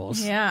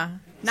girls. Yeah.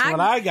 That's what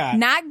I got.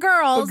 Not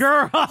girls.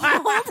 Girl.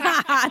 Hold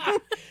on.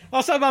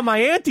 I'll talk about my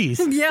aunties.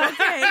 Yeah,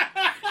 okay.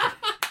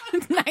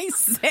 Nice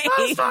save.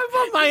 I was talking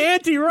about my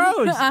Auntie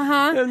Rose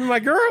and my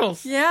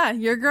girls. Yeah,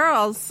 your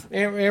girls.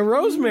 And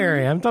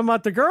Rosemary. I'm talking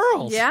about the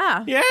girls.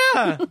 Yeah.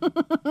 Yeah.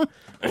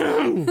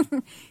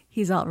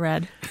 He's all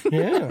red.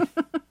 Yeah.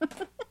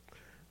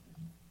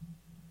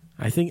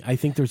 I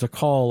think there's a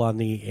call on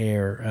the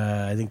air.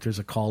 I think there's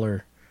a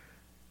caller.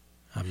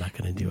 I'm not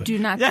going to do it. Do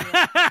not do it.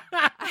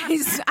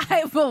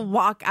 I will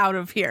walk out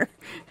of here.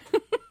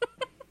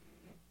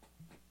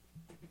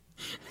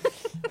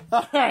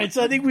 All right,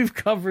 so I think we've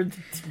covered.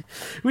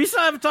 We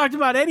still haven't talked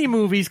about any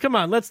movies. Come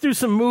on, let's do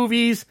some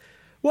movies.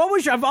 What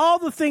was of all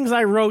the things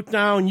I wrote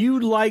down? You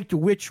liked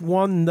which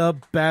one the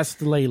best,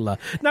 Layla?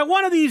 Now,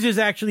 one of these is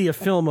actually a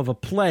film of a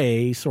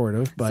play, sort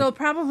of. But so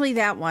probably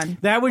that one.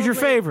 That was your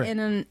favorite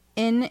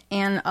in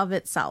and of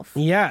itself.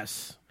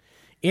 Yes,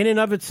 in and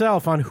of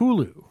itself on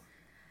Hulu.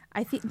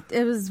 I think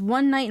it was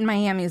One Night in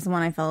Miami is the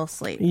one I fell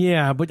asleep.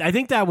 Yeah, but I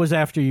think that was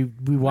after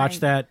we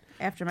watched that.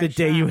 After my the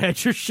day you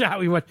had your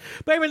shot, we watched.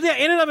 But anyway, yeah,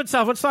 in and of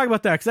itself, let's talk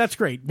about that because that's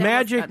great.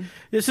 Magic.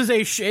 This is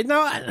a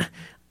no.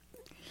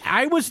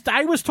 I was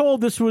told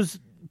this was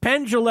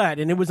Penn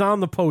Jillette, and it was on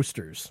the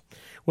posters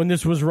when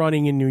this was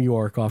running in New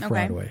York off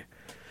Broadway.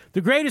 The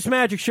greatest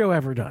magic show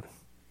ever done.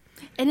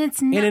 And it's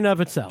not, in and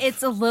of itself.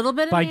 It's a little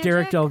bit of by magic,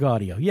 Derek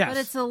DelGaudio. Yes, but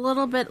it's a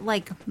little bit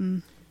like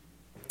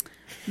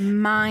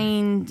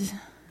mind.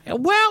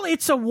 Well,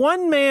 it's a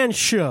one-man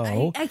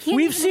show. I can't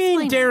We've even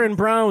seen explain Darren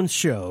Brown's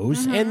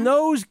shows, and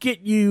those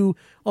get you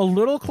a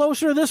little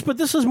closer to this, but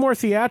this is more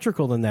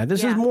theatrical than that. This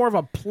is Yeah. more of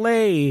a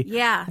play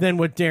Yeah. than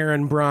what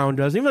Darren Brown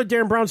does. Even though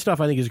Darren Brown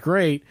stuff I think is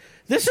great,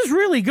 this is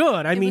really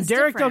good. I mean, was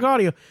Derek different.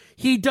 Delgadio,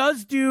 he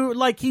does,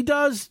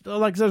 I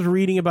was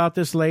reading about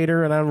this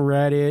later, and I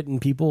read it,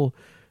 and people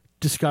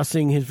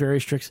discussing his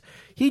various tricks.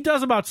 He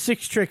does about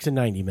 6 tricks in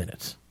 90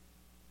 minutes.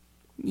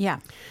 Yeah.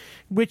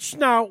 Which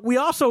now we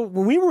also,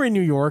 when we were in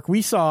New York,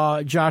 we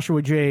saw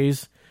Joshua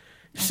Jay's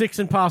 6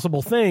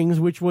 Impossible Things,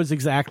 which was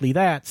exactly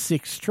that,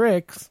 6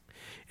 tricks,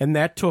 and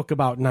that took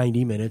about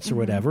 90 minutes or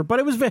whatever. But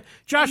it was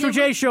Joshua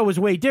Jay's show was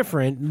way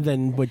different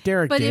than what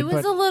Derek But did. it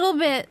was a little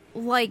bit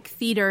like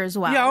theater as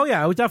well. Yeah, oh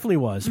yeah, it definitely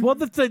was. Well,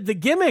 the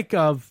gimmick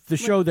of the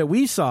show that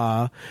we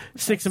saw,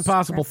 6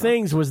 Impossible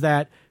Things, was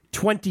that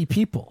 20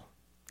 people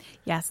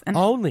Yes. And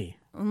only.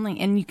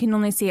 and you can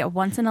only see it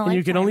once in a lifetime. And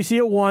you can only see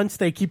it once.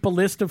 They keep a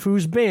list of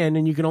who's been,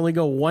 and you can only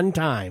go one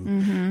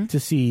time to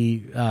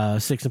see 6 I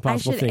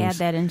Impossible should Things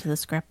add that into the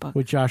script book.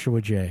 with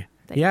Joshua Jay.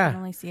 That you Yeah, can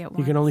only see it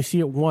you can once. only see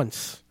it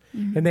once,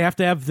 and they have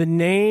to have the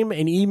name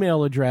and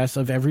email address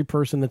of every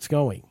person that's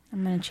going.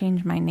 I'm going to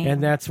change my name.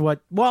 And that's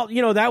what. Well,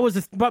 that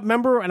was. But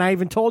remember, and I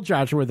even told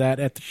Joshua that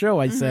at the show.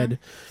 I said,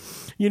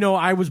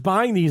 I was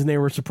buying these, and they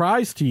were a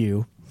surprise to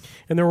you,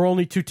 and there were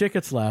only 2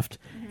 tickets left.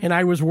 And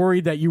I was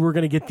worried that you were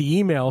going to get the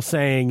email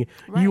saying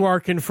you are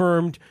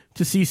confirmed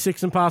to see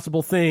 6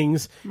 Impossible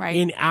Things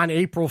on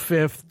April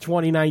 5th,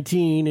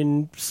 2019,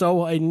 in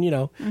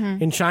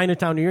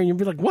Chinatown, New York. And you'd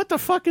be like, "What the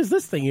fuck is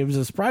this thing?" It was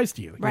a surprise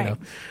to you, Right.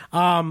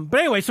 But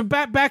anyway, so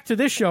back to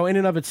this show in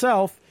and of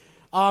itself.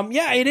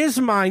 It is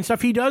mind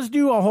stuff. He does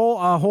do a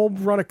whole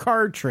run of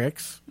card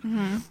tricks.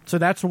 So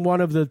that's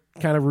one of the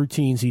kind of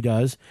routines he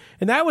does,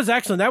 and that was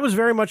excellent. That was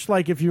very much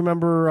like, if you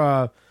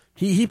remember.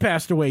 He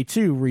passed away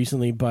too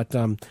recently, but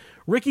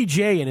Ricky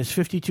Jay and his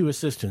 52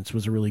 Assistants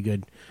was a really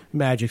good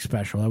magic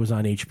special. That was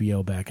on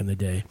HBO back in the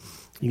day.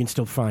 You can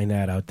still find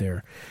that out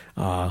there,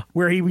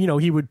 where he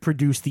would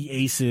produce the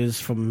aces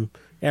from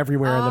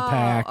everywhere in the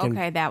pack.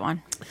 Okay, that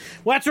one.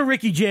 Well, that's what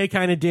Ricky Jay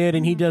kind of did,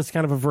 and he does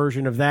kind of a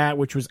version of that,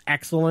 which was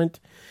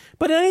excellent.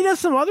 But then he does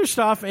some other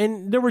stuff,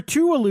 and there were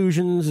 2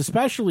 illusions,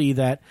 especially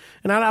that,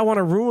 and I don't want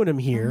to ruin them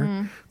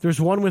here. There's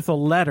one with a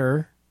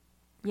letter.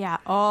 Yeah.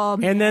 Oh,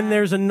 man. And then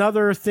there's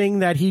another thing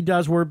that he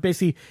does where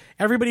basically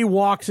everybody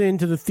walks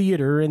into the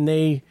theater and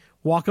they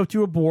walk up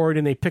to a board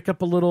and they pick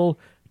up a little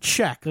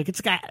check, like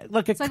it's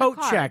like a coat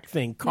check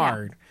thing,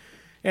 card.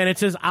 And it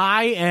says,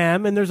 "I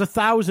am," and there's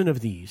 1,000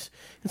 of these.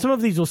 And some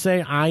of these will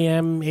say, "I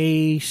am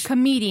a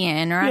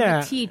comedian," or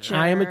 "I'm a teacher."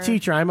 I am a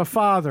teacher. I'm a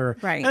father.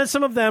 Right. And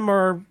some of them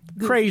are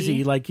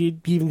crazy. Like, he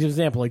even gives an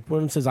example. Like,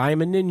 one says, "I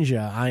am a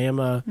ninja. I am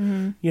a,"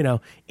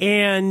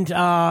 and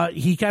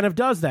he kind of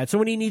does that. So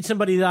when he needs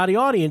somebody out of the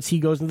audience, he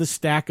goes into the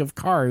stack of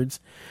cards,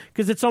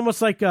 because it's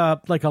almost like a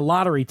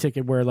lottery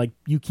ticket where, like,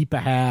 you keep a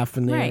half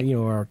and they,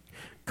 or a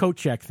coat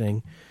check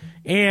thing.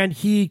 And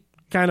he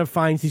kind of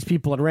finds these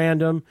people at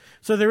random.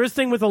 So there is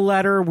thing with a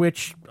letter,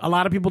 which a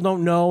lot of people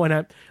don't know,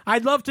 and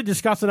I'd love to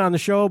discuss it on the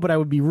show, but I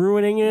would be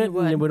ruining it,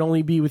 and it would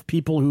only be with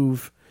people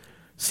who've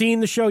seen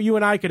the show. You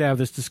and I could have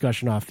this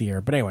discussion off the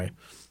air, but anyway.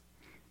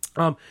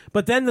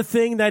 But then the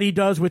thing that he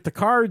does with the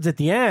cards at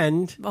the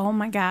end, Oh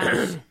my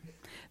gosh.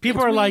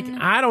 people are like,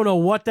 "I don't know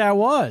what that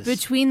was."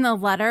 Between the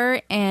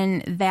letter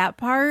and that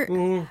part,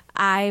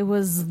 I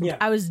was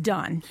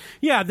done.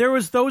 Yeah,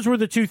 those were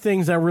the 2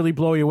 things that really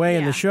blow you away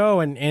in the show,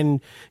 and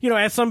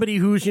as somebody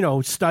who's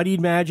studied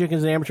magic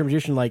as an amateur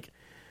magician, like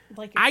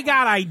I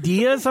got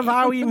ideas of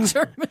how he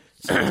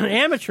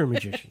amateur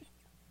magician.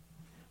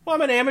 Well,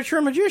 I'm an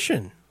amateur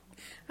magician.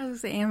 I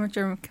was an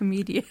amateur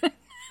comedian.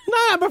 No,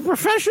 I'm a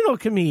professional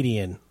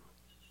comedian.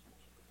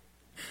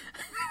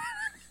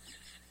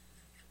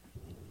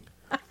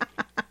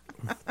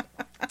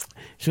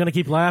 She's gonna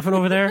keep laughing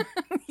over there.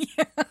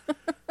 Yeah.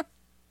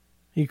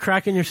 You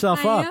cracking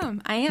yourself up.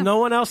 I am. No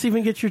one else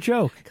even gets your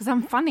joke. Because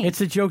I'm funny. It's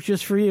a joke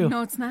just for you.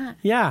 No, it's not.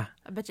 Yeah.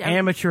 I bet you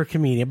Amateur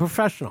comedian,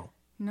 professional.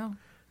 No.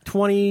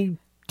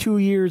 22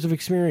 years of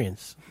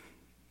experience.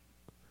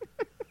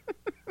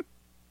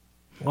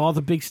 All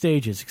the big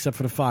stages, except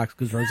for the Fox,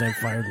 because Roseanne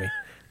fired me.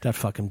 That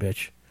fucking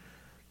bitch.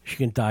 She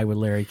can die with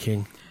Larry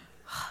King.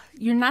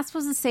 You're not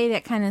supposed to say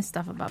that kind of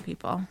stuff about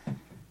people.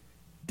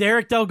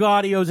 Derek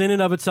Delgadio's in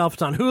and of itself.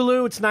 It's on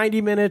Hulu. It's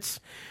 90 minutes.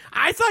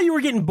 I thought you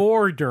were getting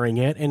bored during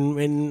it,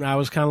 and I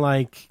was kind of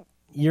like,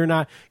 you're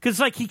not, because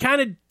like he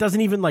kind of doesn't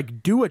even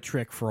like do a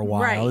trick for a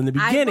while in the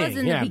beginning. I was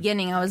in the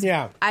beginning. I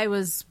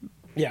was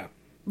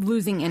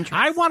losing interest.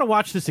 I want to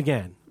watch this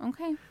again.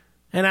 Okay.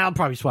 And I'll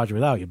probably just watch it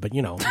without you, but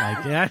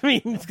I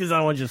mean, it's because I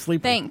don't want you to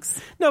sleep. Thanks.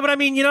 No, but I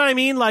mean, you know what I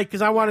mean? Like,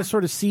 because I want to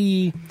sort of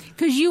see.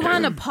 Because you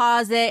want to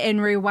pause it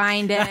and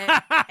rewind it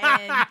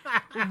and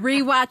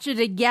rewatch it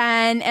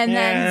again and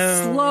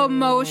then slow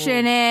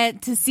motion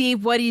it to see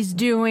what he's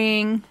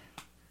doing.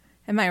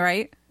 Am I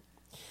right?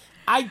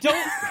 I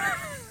don't.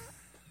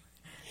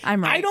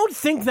 I'm right. I don't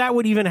think that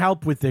would even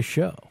help with this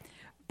show.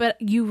 But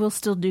you will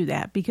still do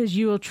that because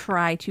you will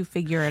try to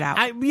figure it out.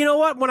 You know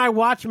what? When I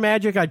watch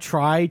magic, I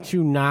try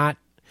to not.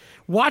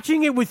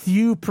 Watching it with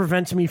you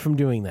prevents me from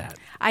doing that.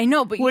 I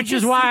know, but which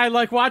is why I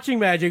like watching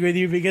magic with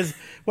you, because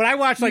when I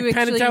watch like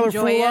Penn and Teller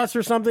Fool Us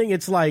or something,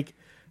 it's like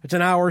it's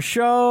an hour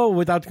show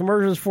without the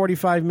commercials,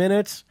 45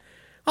 minutes.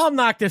 I'll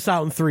knock this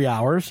out in 3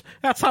 hours.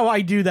 That's how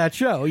I do that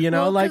show, you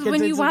know. Well, like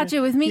when you watch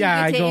it with me, you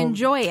get to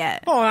enjoy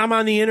it. Oh, I'm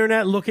on the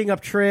internet looking up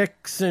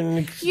tricks,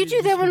 and you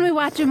do that when we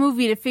watch a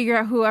movie to figure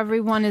out who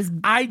everyone is.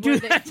 I do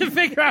that to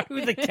figure out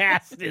who the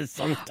cast is.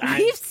 Sometimes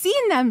we've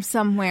seen them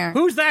somewhere.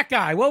 Who's that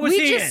guy? What was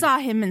he? We just saw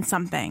him in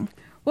something.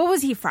 What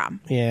was he from?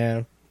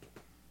 Yeah.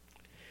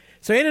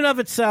 So in and of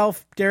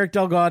itself, Derek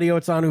DelGaudio.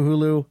 It's on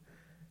Hulu.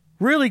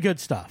 Really good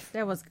stuff.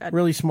 That was good.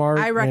 Really smart.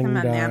 I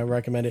recommend that. I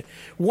recommend it.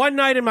 One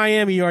Night in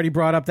Miami, you already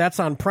brought up. That's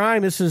on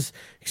Prime. This is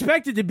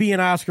expected to be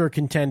an Oscar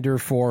contender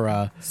for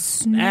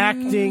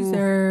acting.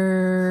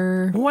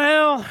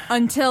 Well,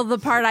 until the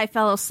part I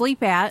fell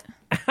asleep at.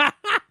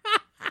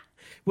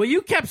 Well,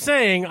 you kept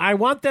saying, I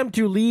want them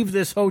to leave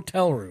this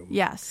hotel room.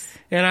 Yes.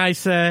 And I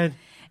said...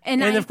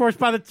 And of course,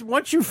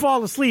 once you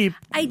fall asleep...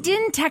 I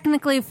didn't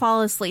technically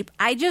fall asleep.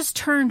 I just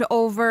turned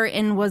over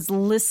and was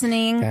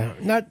listening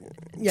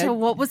to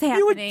what was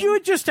happening. You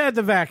had just had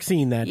the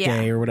vaccine that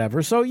day or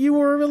whatever, so you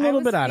were a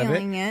little bit out of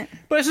it.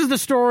 But this is the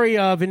story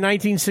of, in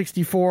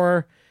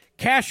 1964,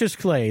 Cassius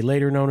Clay,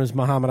 later known as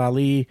Muhammad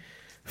Ali,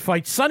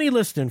 fights Sonny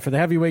Liston for the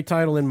heavyweight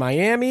title in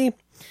Miami.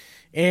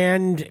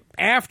 And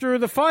after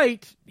the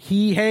fight,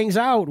 he hangs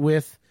out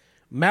with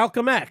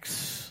Malcolm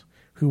X,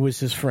 who was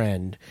his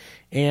friend,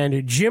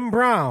 and Jim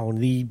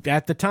Brown,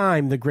 at the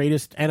time, the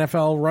greatest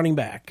NFL running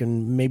back,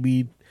 and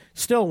maybe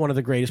still one of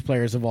the greatest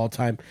players of all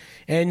time,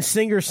 and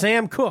singer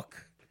Sam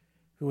Cooke,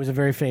 who was a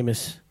very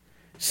famous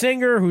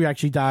singer who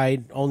actually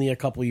died only a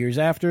couple years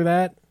after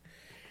that.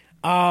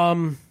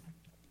 But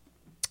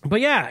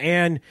yeah,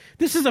 and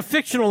this is a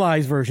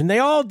fictionalized version. They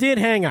all did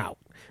hang out.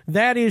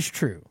 That is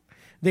true.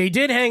 They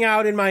did hang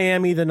out in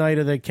Miami the night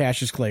of the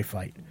Cassius Clay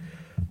fight.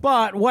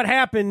 But what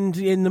happened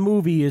in the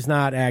movie is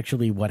not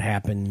actually what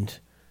happened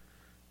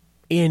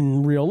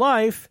in real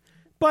life,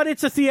 but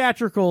it's a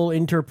theatrical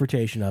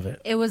interpretation of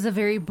it. It was a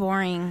very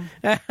boring...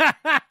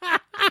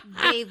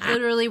 They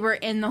literally were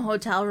in the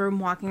hotel room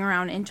walking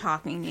around and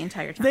talking the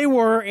entire time. They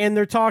were, and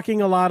they're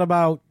talking a lot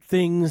about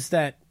things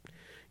that,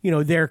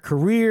 their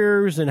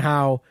careers and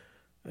how,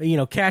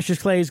 Cassius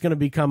Clay is going to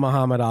become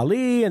Muhammad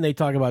Ali, and they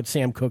talk about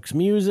Sam Cooke's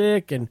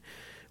music and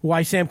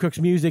why Sam Cooke's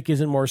music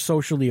isn't more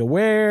socially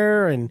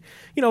aware, and,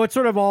 it's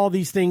sort of all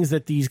these things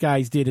that these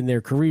guys did in their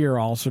career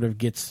all sort of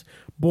gets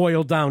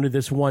boiled down to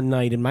this one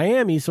night in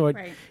Miami, so it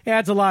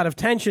adds a lot of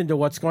tension to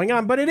what's going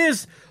on, but it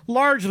is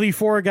largely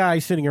four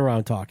guys sitting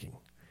around talking.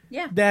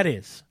 Yeah. That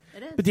is.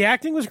 It is. But the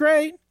acting was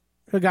great.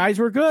 The guys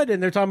were good,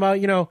 and they're talking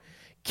about,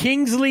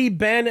 Kingsley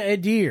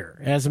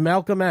Ben-Adir as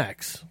Malcolm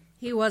X.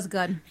 He was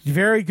good.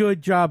 Very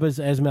good job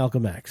as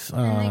Malcolm X.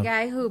 And the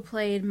guy who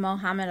played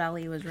Muhammad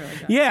Ali was really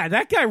good. Yeah,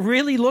 that guy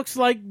really looks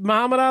like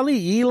Muhammad Ali.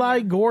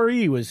 Eli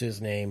Goree was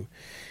his name.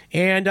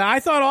 And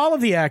I thought all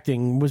of the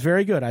acting was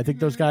very good. I think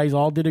those guys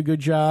all did a good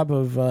job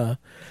of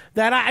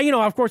that.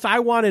 Of course, I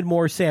wanted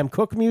more Sam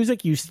Cooke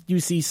music. You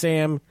see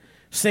Sam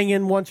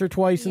singing once or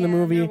twice in the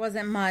movie. There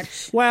wasn't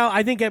much. Well,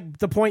 I think at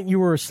the point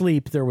you were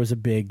asleep, there was a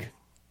big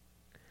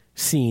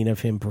scene of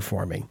him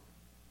performing.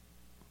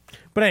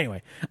 But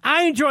anyway,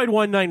 I enjoyed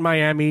One Night in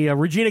Miami.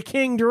 Regina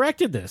King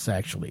directed this,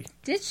 actually.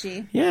 Did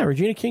she? Yeah,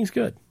 Regina King's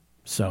good.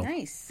 So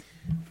nice.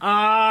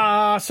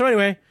 So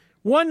anyway,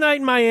 One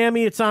Night in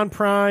Miami. It's on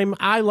Prime.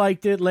 I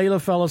liked it.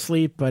 Layla fell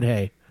asleep, but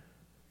hey,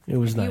 it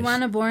was nice. You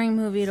want a boring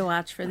movie to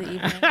watch for the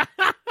evening?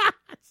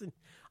 It's an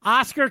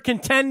Oscar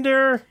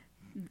contender.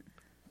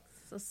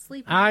 So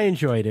sleep. I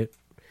enjoyed it.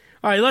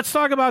 All right, let's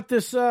talk about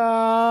this. A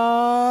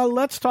couple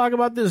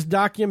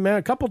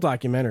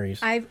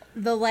documentaries.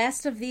 The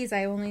last of these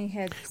I only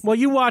had. Well,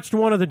 you watched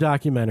one of the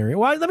documentary.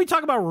 Well, let me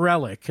talk about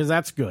Relic, because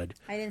that's good.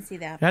 I didn't see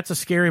that. That's a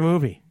scary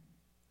movie.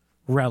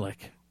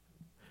 Relic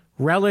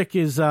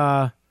is.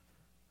 Oh,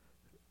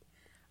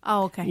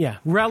 okay. Yeah,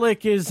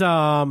 Relic is.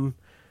 Let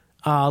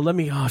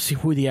me see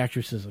who the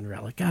actress is in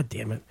Relic. God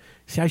damn it!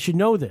 See, I should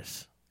know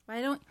this.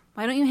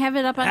 Why don't you have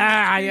it up on?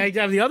 I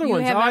have the other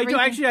ones. I do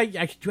actually.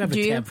 I do have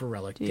a tab for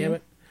Relic. Damn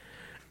it!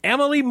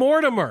 Emily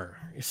Mortimer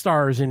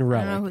stars in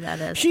Relic. I don't know who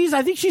that is.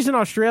 I think she's an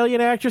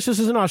Australian actress. This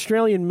is an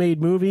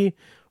Australian-made movie.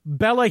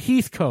 Bella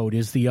Heathcote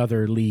is the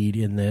other lead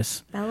in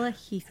this. Bella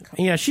Heathcote.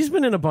 Yeah, she's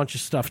been in a bunch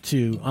of stuff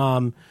too.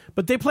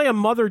 But they play a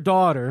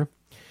mother-daughter,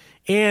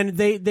 and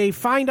they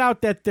find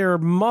out that their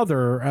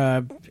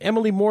mother,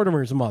 Emily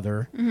Mortimer's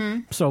mother,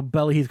 so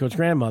Bella Heathcote's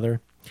grandmother,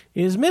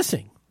 is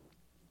missing.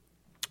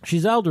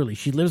 She's elderly.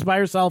 She lives by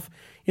herself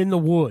in the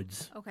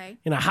woods. Okay.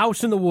 In a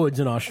house in the woods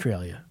in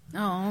Australia.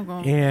 Oh,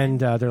 okay. And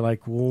they're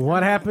like, well,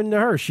 what happened to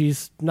her?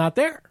 She's not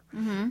there.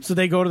 Mm-hmm. So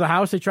they go to the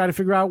house. They try to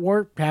figure out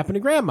what happened to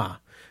Grandma.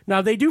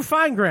 Now, they do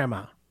find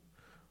Grandma.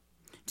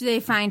 Do they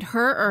find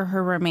her or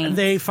her remains?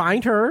 They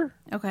find her.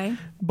 Okay.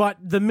 But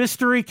the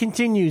mystery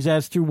continues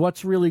as to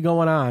what's really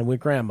going on with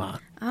Grandma.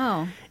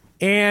 Oh.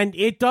 And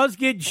it does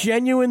get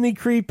genuinely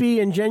creepy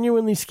and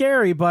genuinely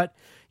scary, but,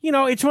 you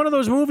know, it's one of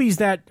those movies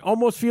that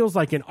almost feels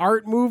like an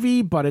art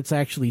movie, but it's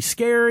actually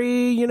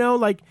scary, you know?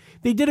 Like,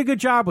 they did a good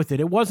job with it.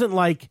 It wasn't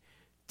like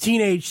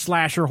teenage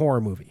slasher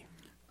horror movie.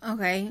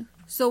 Okay.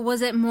 So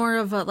was it more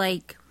of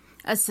a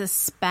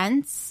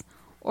suspense,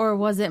 or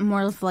was it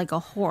more of like a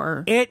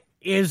horror? It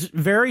is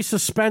very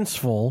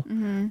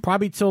suspenseful,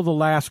 probably till the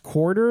last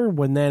quarter,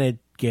 when then it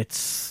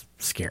gets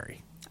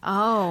scary.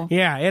 Oh.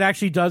 Yeah, it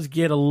actually does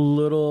get a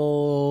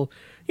little,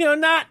 you know,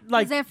 not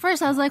like... 'Cause at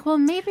first I was like, well,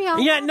 maybe I'll...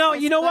 Yeah, watch no,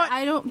 this, you know but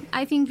what?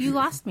 I think you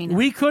lost me now.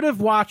 We could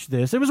have watched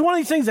this. It was one of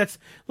these things that's,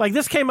 like,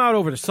 this came out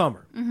over the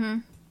summer. Mm-hmm.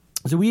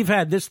 So we've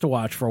had this to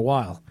watch for a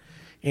while.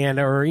 And,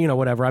 or, you know,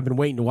 whatever. I've been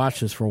waiting to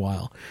watch this for a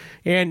while.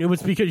 And it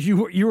was because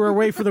you were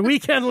away for the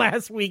weekend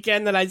last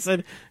weekend that I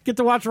said, get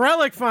to watch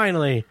Relic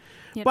finally.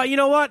 Yep. But you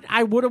know what?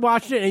 I would have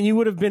watched it and you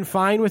would have been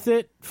fine with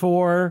it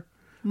for...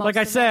 like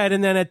I said,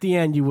 and then at the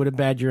end, you would have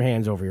batted your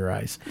hands over your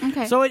eyes.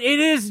 Okay. So it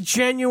is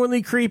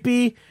genuinely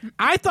creepy.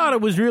 I thought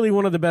it was really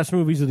one of the best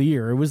movies of the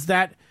year. It was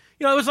that,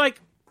 you know, it was like,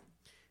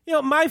 you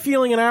know, my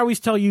feeling, and I always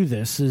tell you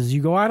this, is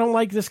you go, I don't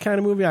like this kind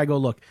of movie. I go,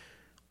 look,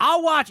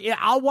 I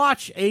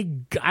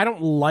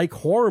don't like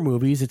horror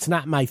movies. It's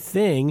not my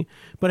thing.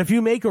 But if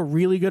you make a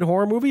really good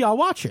horror movie, I'll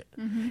watch it.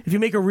 Mm-hmm. If you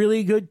make a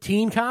really good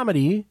teen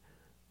comedy,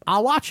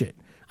 I'll watch it.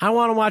 I don't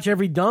want to watch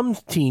every dumb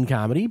teen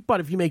comedy, but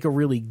if you make a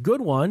really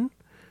good one,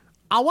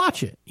 I'll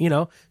watch it, you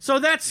know? So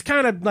that's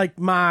kind of like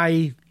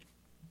my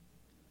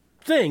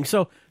thing.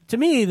 So to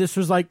me, this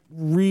was like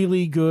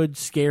really good,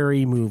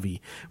 scary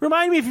movie.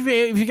 Remind me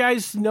if you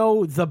guys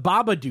know The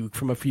Babadook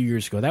from a few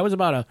years ago. That was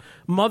about a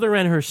mother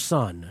and her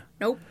son.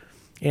 Nope.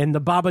 And The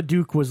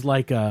Babadook was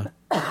like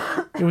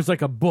it was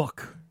like a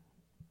book,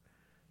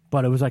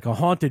 but it was like a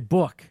haunted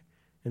book.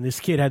 And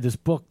this kid had this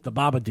book, The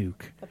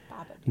Babadook.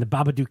 And the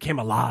Babadook came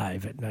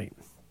alive at night.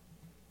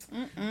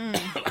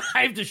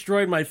 I've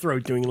destroyed my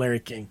throat doing Larry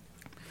King.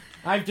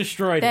 I've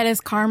destroyed it. That is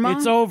karma?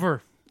 It's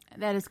over.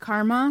 That is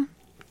karma?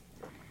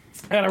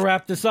 I gotta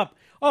wrap this up.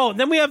 Oh,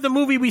 then we have the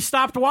movie we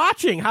stopped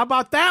watching. How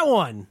about that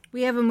one?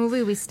 We have a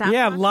movie we stopped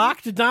watching?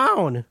 Locked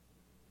Down.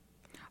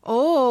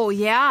 Oh,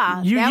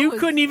 yeah. You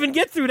couldn't even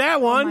get through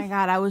that one. Oh, my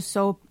God. I was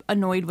so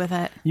annoyed with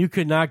it. You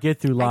could not get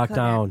through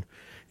Lockdown.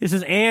 This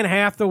is Anne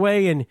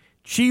Hathaway and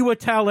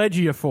Chiwetel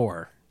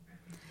Ejiofor.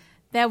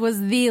 That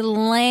was the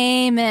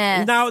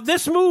lamest. Now,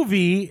 this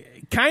movie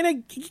kind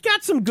of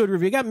got some good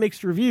reviews. It got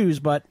mixed reviews,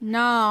 but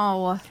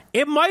no,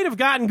 it might have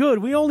gotten good.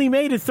 We only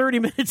made it 30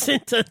 minutes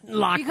into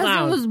Lockdown. Because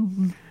it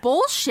was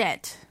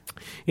bullshit.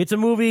 It's a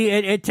movie.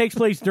 It takes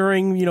place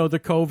during, you know, the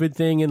COVID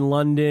thing in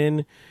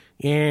London,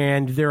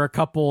 and they're a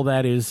couple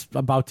that is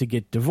about to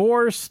get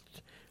divorced.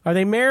 Are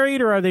they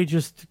married or are they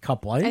just a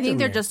couple? I think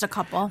they're just a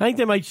couple. I think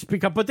they might just be a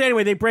couple. But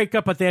anyway, they break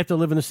up, but they have to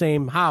live in the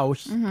same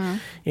house. Mm-hmm.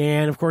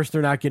 And, of course,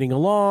 they're not getting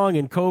along,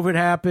 and COVID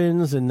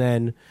happens, and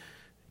then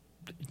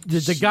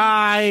the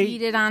guy... She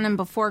cheated on him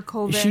before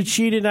COVID. She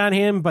cheated on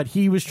him, but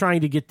he was trying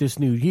to get this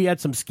new... He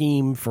had some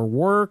scheme for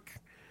work.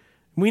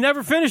 We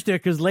never finished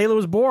it because Layla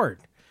was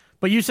bored.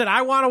 But you said,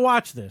 I want to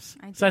watch this.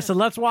 So I said,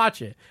 let's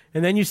watch it.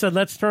 And then you said,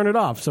 let's turn it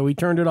off. So we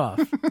turned it off.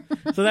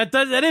 So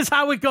that is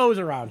how it goes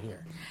around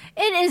here.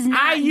 It is not.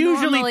 I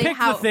usually pick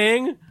the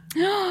thing,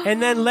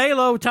 and then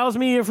Layla tells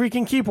me if we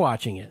can keep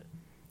watching it.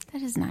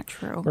 That is not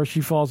true. Or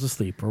she falls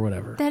asleep or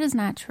whatever. That is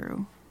not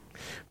true.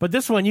 But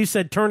this one, you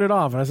said turn it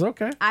off. And I said,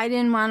 okay. I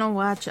didn't want to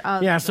watch...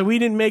 yeah, so we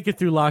didn't make it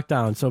through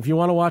Lockdown. So if you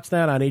want to watch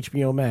that on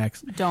HBO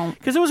Max. Don't.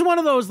 Because it was one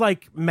of those,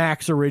 like,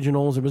 Max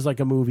originals. It was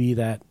like a movie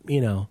that, you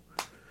know...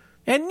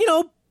 And, you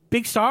know,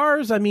 big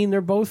stars. I mean,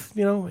 they're both,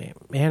 you know,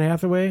 Anne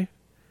Hathaway,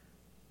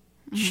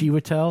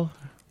 Chiwetel.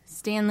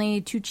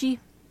 Stanley Tucci.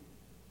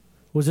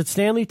 Was it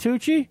Stanley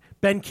Tucci?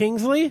 Ben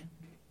Kingsley?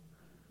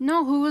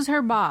 No, who was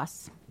her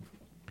boss?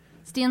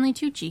 Stanley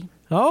Tucci.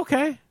 Oh,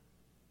 okay.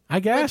 I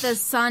guess. With the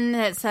son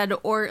that said,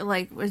 or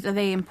like, are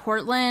they in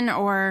Portland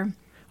or?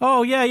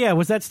 Oh, yeah.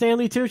 Was that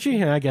Stanley Tucci?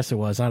 Yeah, I guess it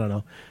was. I don't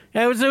know.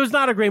 Yeah, it was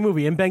not a great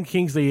movie. And Ben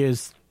Kingsley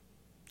is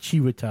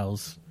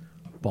Chiwetel's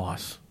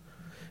boss.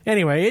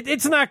 Anyway,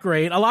 it's not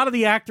great. A lot of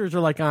the actors are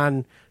like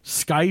on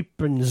Skype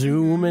and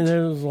Zoom, and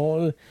it was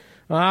all,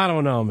 I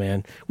don't know,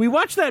 man. We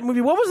watched that movie.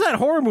 What was that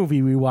horror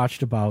movie we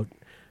watched about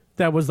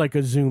that was like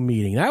a Zoom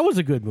meeting? That was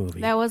a good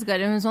movie. That was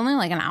good. It was only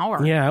like an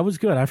hour. Yeah, it was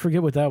good. I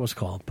forget what that was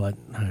called, but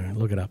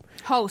look it up.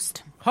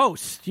 Host,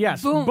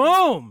 yes.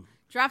 Boom.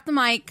 Drop the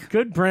mic.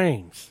 Good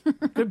brains.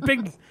 Good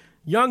big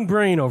young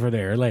brain over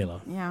there, Layla.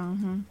 Yeah.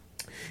 Mm-hmm.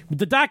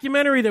 The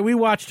documentary that we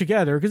watched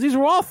together, because these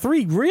were all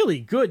three really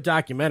good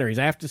documentaries,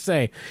 I have to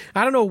say.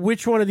 I don't know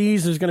which one of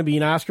these is going to be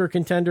an Oscar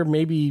contender.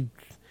 Maybe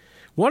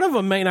one of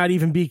them may not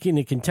even be in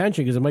the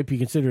contention because it might be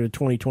considered a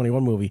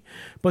 2021 movie.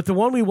 But the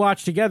one we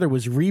watched together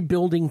was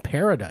Rebuilding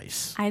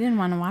Paradise. I didn't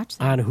want to watch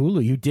that. On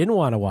Hulu. You didn't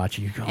want to watch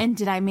it. You go. And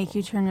did I make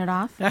you turn it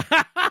off?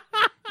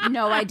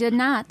 No, I did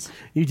not.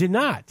 You did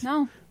not?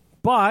 No.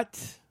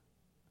 But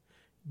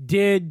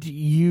did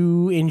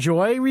you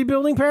enjoy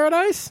Rebuilding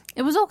Paradise?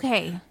 It was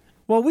okay.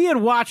 Well, we had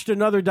watched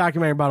another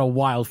documentary about a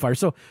wildfire.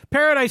 So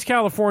Paradise,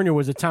 California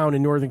was a town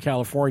in Northern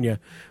California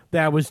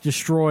that was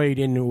destroyed,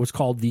 and it was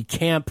called the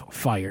Camp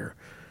Fire.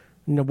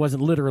 And it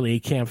wasn't literally a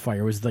campfire.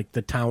 It was like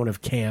the town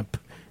of Camp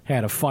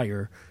had a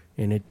fire,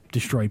 and it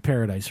destroyed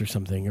Paradise or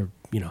something, or,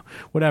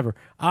 whatever.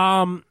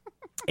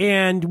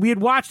 And we had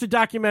watched a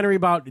documentary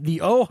about the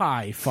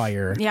Ojai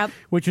fire,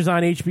 which was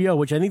on HBO,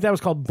 which I think that was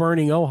called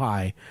Burning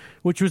Ojai,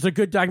 which was a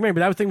good documentary,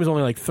 but that thing was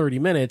only like 30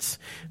 minutes.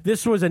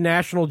 This was a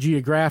National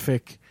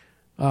Geographic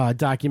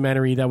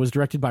documentary that was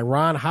directed by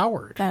Ron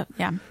Howard.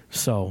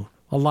 So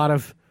a lot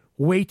of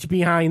weight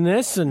behind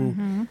this,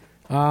 and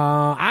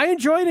I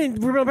enjoyed it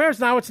in Real Parents.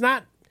 Now it's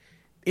not.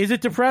 Is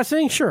it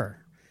depressing? Sure.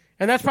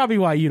 And that's probably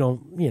why you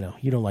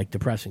don't like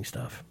depressing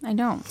stuff. I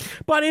don't.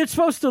 But it's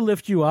supposed to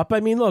lift you up. I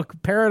mean,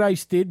 look,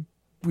 Paradise did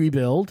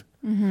rebuild.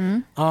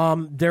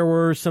 There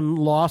were some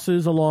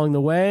losses along the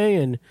way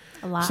and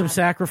some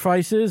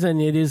sacrifices, and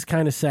it is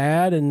kind of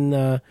sad.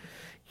 And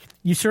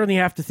you certainly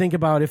have to think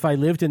about, if I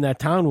lived in that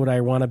town, would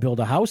I want to build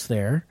a house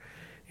there?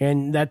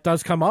 And that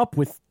does come up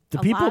with the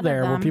people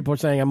there, where people are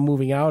saying, I'm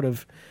moving out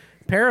of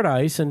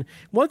Paradise. And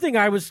one thing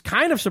I was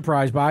kind of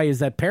surprised by is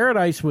that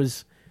Paradise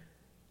was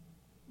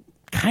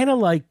kind of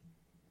like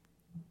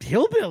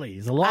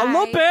hillbillies, a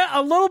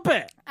little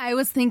bit. I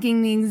was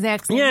thinking the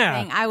exact same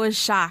thing. I was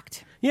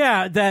shocked.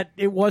 Yeah, that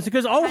it was,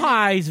 because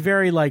Ojai's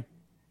very like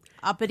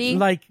uppity.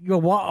 Like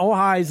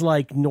Ojai's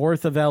like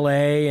north of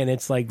LA, and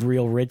it's like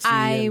real ritzy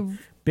and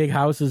big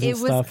houses and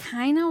stuff. It was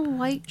kind of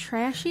white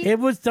trashy. It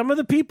was. Some of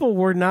the people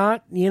were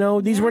not,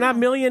 these were not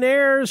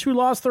millionaires who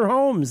lost their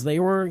homes. They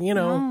were,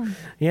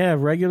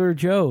 regular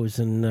Joes,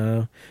 and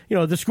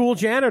the school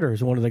janitor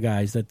is one of the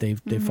guys that they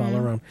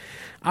follow around.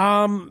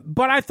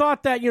 But I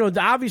thought that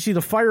obviously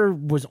the fire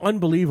was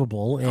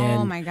unbelievable, and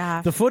oh my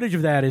gosh, the footage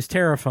of that is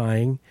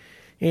terrifying,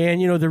 and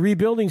the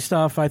rebuilding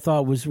stuff I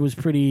thought was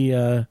pretty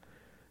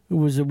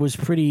was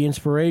pretty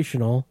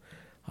inspirational.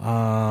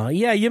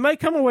 You might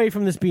come away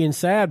from this being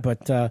sad,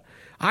 but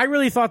I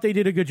really thought they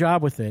did a good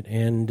job with it.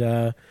 And,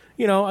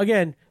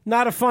 again,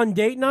 not a fun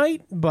date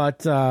night,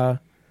 but a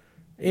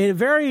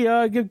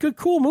very good,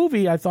 cool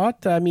movie, I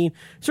thought. I mean,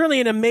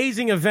 certainly an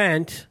amazing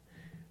event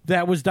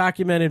that was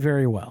documented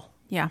very well.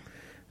 Yeah.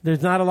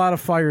 There's not a lot of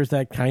fires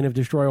that kind of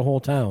destroy a whole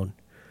town,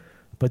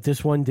 but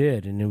this one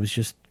did, and it was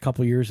just a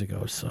couple years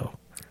ago, so.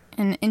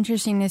 And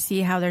interesting to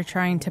see how they're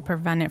trying to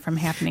prevent it from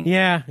happening.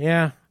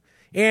 Yeah.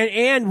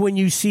 And when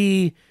you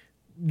see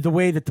the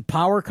way that the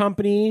power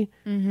company,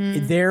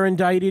 they're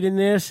indicted in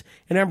this.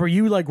 And remember,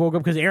 you woke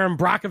up because Aaron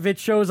Brockovich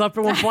shows up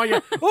at one point.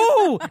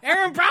 Ooh,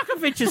 Aaron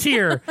Brockovich is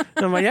here.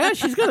 And I'm like, yeah,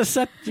 she's gonna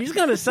set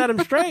him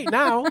straight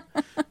now.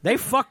 They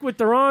fuck with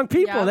the wrong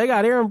people. Yep. They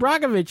got Aaron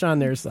Brockovich on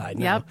their side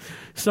now. Yep.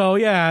 So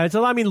yeah, it's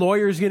a lot. I mean,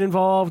 lawyers get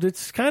involved.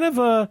 It's kind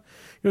of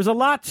there's a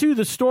lot to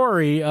the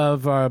story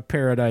of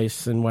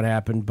Paradise and what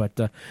happened, but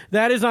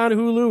that is on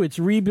Hulu. It's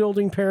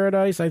Rebuilding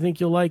Paradise. I think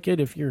you'll like it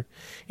if you're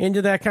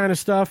into that kind of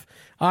stuff.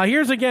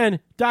 Here's,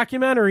 again,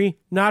 documentary,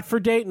 not for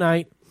date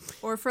night.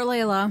 Or for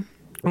Layla.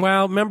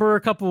 Well,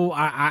 remember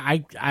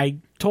I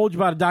told you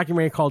about a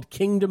documentary called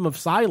Kingdom of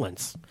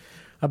Silence,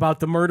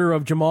 about the murder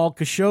of Jamal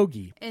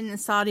Khashoggi. In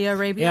Saudi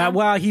Arabia? Yeah,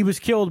 well, he was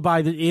killed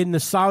in the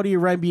Saudi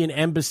Arabian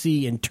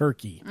embassy in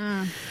Turkey.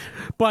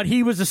 But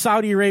he was a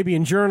Saudi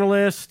Arabian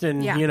journalist,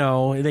 and,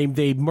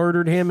 they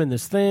murdered him in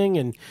this thing.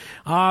 And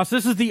so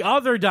this is the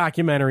other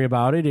documentary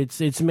about it.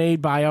 It's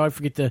made by, I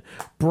forget the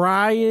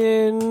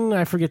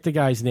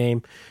guy's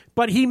name.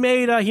 But he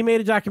made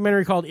a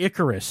documentary called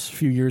Icarus a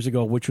few years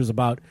ago, which was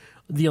about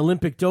the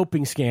Olympic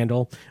doping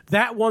scandal.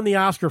 That won the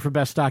Oscar for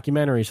Best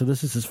Documentary, so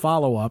this is his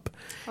follow-up.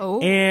 Oh.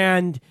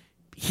 And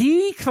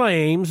he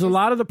claims a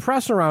lot of the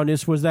press around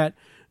this was that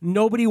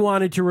nobody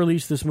wanted to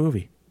release this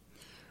movie.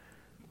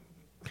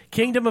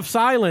 Kingdom of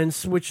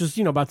Silence, which is,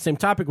 about the same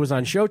topic, was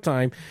on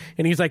Showtime.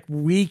 And he's like,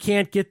 we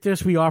can't get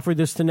this. We offered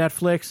this to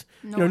Netflix.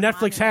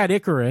 Netflix had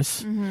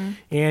Icarus, and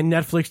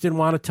Netflix didn't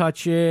want to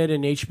touch it,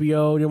 and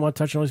HBO didn't want to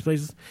touch it in all these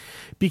places,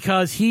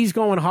 because he's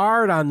going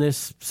hard on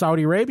this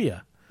Saudi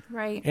Arabia.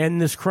 Right. And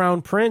this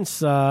crown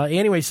prince.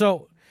 Anyway,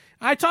 so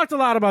I talked a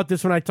lot about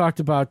this when I talked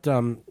about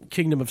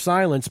Kingdom of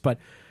Silence, but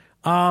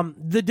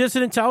The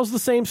Dissident tells the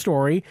same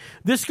story.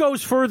 This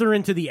goes further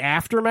into the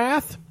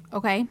aftermath.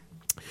 Okay.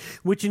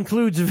 Which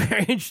includes,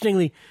 very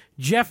interestingly,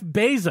 Jeff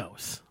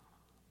Bezos,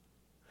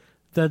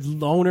 the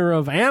owner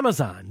of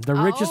Amazon, the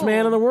richest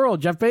man in the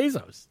world, Jeff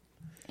Bezos.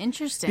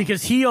 Interesting.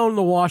 Because he owned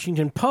the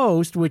Washington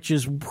Post, which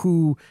is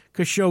who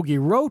Khashoggi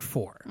wrote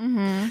for.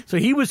 So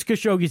he was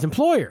Khashoggi's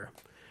employer.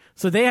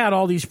 So they had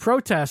all these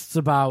protests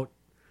about,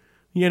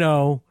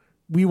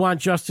 we want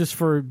justice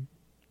for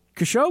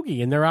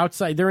Khashoggi, and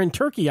they're in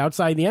Turkey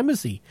outside the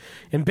embassy.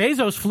 And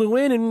Bezos flew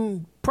in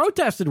and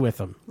protested with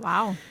them.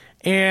 Wow.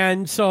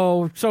 And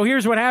so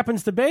here's what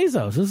happens to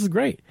Bezos. This is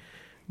great.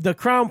 The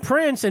Crown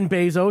Prince and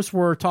Bezos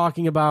were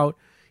talking about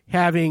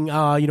having,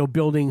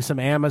 building some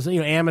Amazon,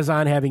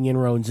 Amazon having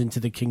inroads into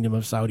the Kingdom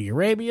of Saudi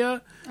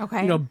Arabia.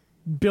 Okay.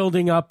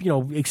 Building up,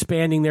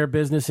 expanding their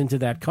business into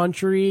that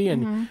country,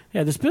 and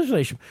this business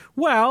relationship.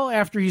 Well,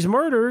 after he's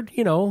murdered,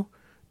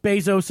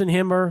 Bezos and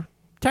him are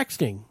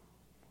texting.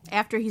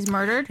 After he's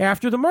murdered?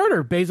 After the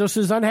murder. Bezos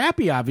is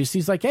unhappy, obviously.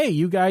 He's like, hey,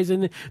 you guys,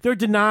 and they're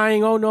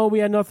denying, oh, no, we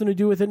had nothing to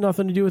do with it,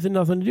 nothing to do with it,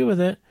 nothing to do with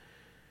it.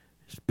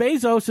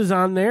 Bezos is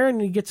on there, and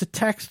he gets a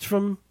text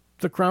from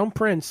the Crown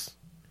Prince.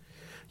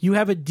 You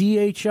have a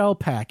DHL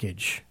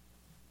package.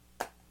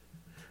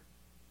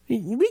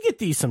 We get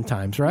these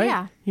sometimes, right?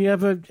 Yeah. You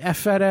have a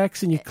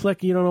FedEx, and you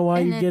click, you don't know why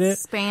and you get it.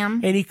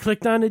 Spam. And he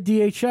clicked on the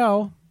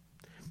DHL,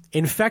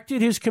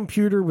 infected his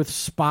computer with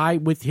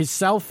his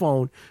cell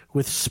phone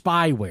with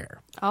spyware.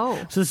 Oh.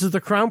 So this is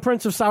the Crown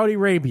Prince of Saudi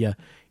Arabia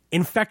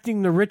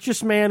infecting the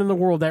richest man in the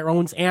world that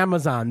owns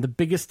Amazon, the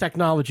biggest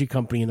technology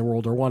company in the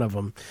world, or one of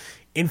them.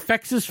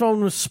 Infects his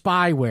phone with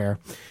spyware.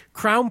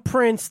 Crown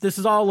Prince, this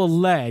is all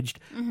alleged,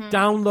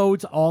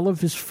 downloads all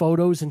of his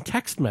photos and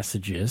text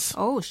messages.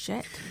 Oh,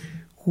 shit.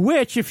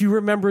 Which, if you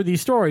remember these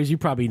stories, you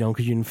probably don't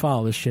because you didn't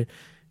follow this shit.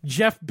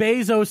 Jeff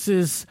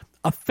Bezos's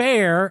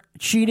affair,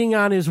 cheating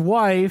on his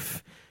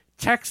wife,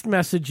 text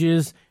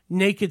messages,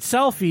 naked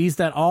selfies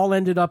that all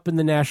ended up in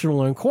the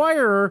National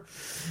Enquirer,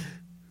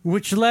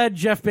 which led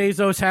Jeff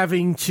Bezos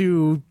having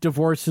to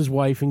divorce his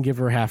wife and give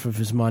her half of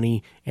his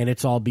money. And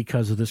it's all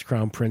because of this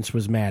Crown Prince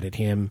was mad at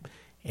him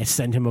and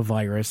sent him a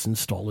virus and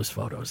stole his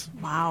photos.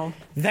 Wow.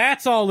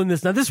 That's all in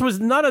this. Now,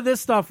 none of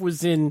this stuff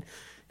was in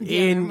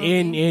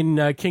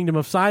Kingdom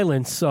of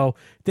Silence. So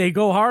they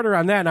go harder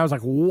on that. And I was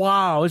like,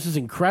 wow, this is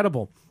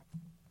incredible.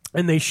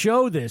 And they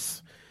show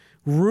this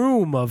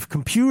room of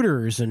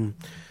computers and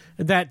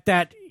that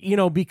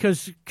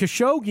because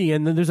Khashoggi,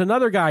 and then there's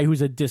another guy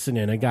who's a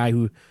dissident, a guy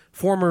who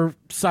former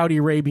Saudi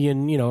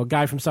Arabian, a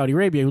guy from Saudi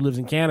Arabia who lives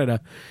in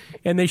Canada.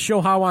 And they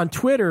show how on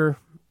Twitter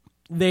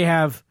they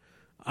have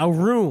a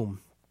room,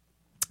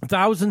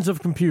 thousands of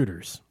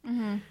computers.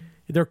 Mm-hmm.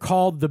 They're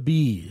called the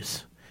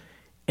bees.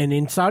 And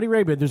in Saudi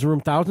Arabia, there's a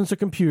room, thousands of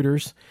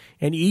computers,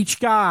 and each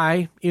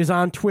guy is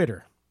on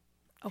Twitter.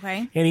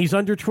 Okay. And he's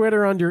under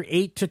Twitter under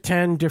 8 to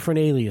 10 different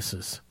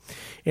aliases.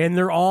 And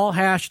they're all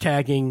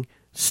hashtagging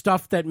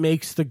stuff that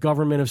makes the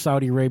government of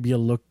Saudi Arabia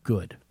look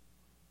good.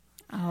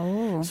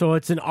 Oh. So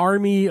it's an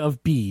army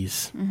of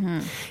bees. Mm-hmm.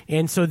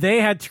 And so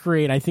they had to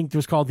create, I think it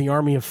was called the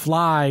Army of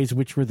Flies,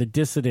 which were the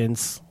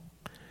dissidents,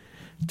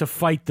 to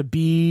fight the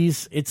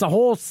bees. It's a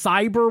whole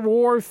cyber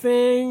war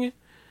thing.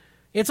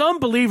 It's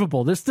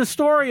unbelievable. The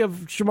story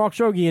of Jamal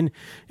Khashoggi, and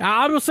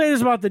I will say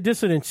this about The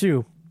Dissident,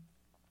 too.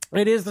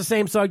 It is the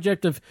same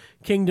subject of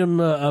Kingdom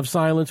of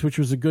Silence, which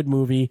was a good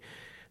movie.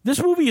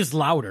 This movie is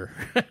louder.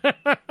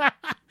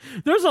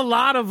 There's a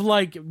lot of,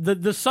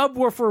 the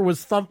subwoofer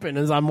was thumping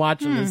as I'm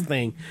watching this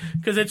thing.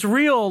 Because it's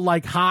real,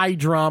 high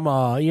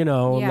drama, I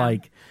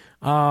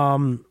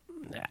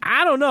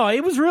don't know.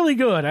 It was really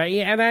good.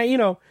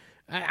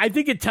 I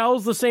think it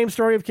tells the same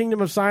story of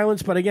Kingdom of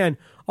Silence, but again,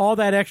 all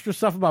that extra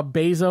stuff about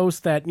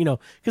Bezos that,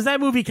 because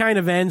that movie kind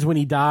of ends when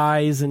he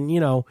dies, and,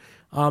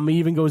 it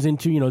even goes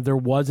into, there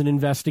was an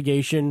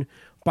investigation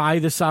by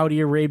the Saudi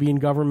Arabian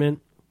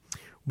government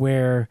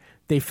where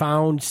they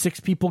found 6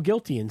 people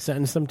guilty and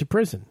sentenced them to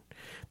prison.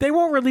 They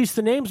won't release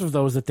the names of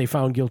those that they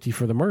found guilty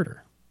for the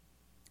murder.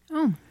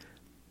 Oh.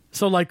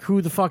 So,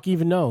 who the fuck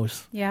even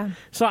knows? Yeah.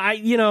 So,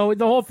 the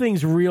whole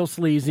thing's real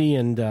sleazy,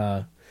 and,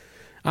 I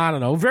don't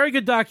know. Very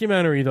good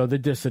documentary, though, The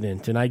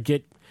Dissident. And I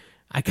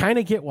kind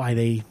of get why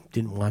they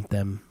didn't want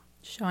them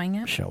showing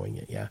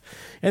it, yeah.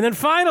 And then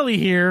finally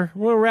here,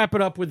 we'll wrap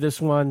it up with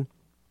this one.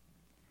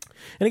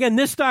 And again,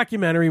 this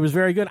documentary was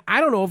very good.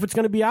 I don't know if it's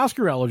going to be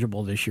Oscar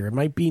eligible this year. It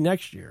might be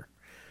next year.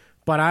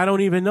 But I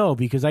don't even know,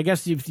 because I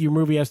guess if your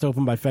movie has to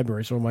open by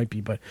February, so it might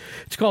be. But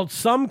it's called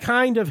Some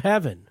Kind of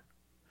Heaven.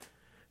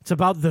 It's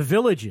about the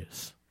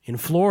Villages in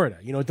Florida.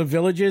 You know what the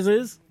Villages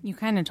is? You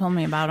kind of told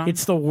me about them.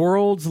 It's the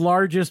world's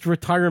largest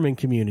retirement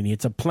community.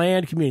 It's a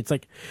planned community.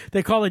 It's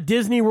they call it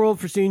Disney World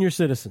for senior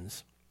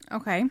citizens.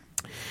 Okay.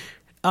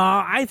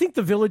 I think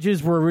the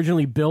Villages were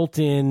originally built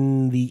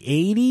in the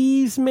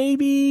 80s,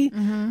 maybe.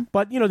 Mm-hmm.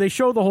 But, they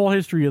show the whole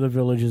history of the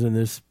Villages in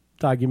this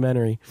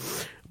documentary.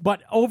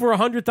 But over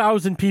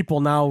 100,000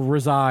 people now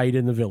reside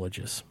in the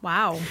Villages.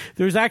 Wow.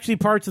 There's actually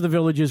parts of the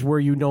Villages where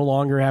you no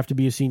longer have to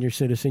be a senior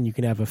citizen. You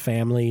can have a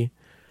family.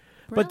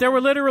 Really? But there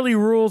were literally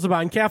rules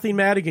about, and Kathleen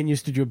Madigan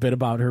used to do a bit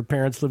about her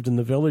parents lived in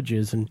the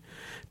Villages, and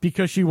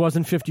because she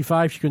wasn't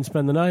 55, she couldn't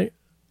spend the night.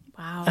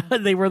 Wow.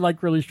 They were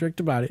really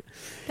strict about it.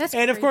 That's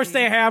and crazy. Of course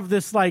they have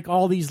this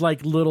all these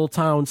little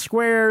town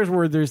squares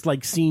where there's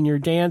senior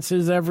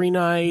dances every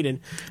night, and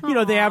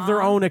they have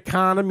their own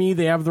economy,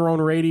 they have their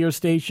own radio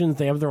stations,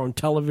 they have their own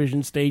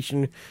television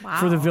station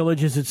for the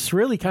Villages. It's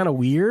really kind of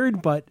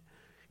weird, but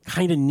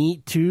kind of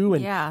neat too,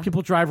 and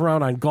people drive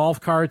around on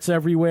golf carts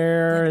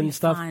everywhere and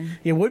stuff. Fun.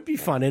 It would be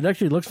fun. It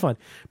actually looks fun.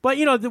 But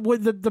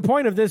the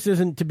point of this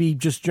isn't to be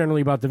just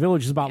generally about the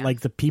Villages. It's about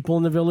the people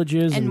in the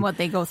Villages and what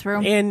they go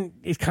through. And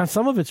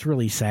some of it's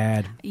really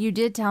sad. You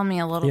did tell me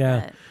a little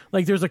bit.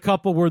 There's a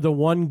couple where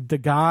the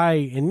guy,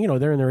 and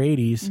they're in their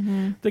 80s.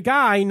 Mm-hmm. The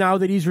guy, now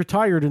that he's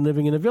retired and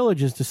living in the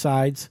Villages,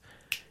 decides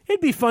it'd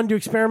be fun to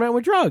experiment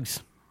with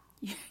drugs.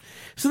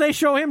 So they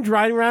show him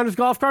driving around his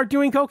golf cart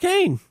doing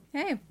cocaine.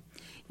 Hey.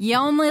 You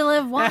only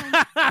live once,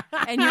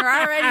 and you're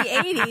already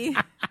 80.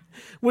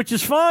 Which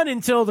is fun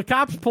until the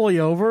cops pull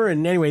you over.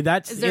 And anyway,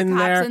 that's Is there in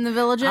cops there. in the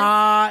Villages?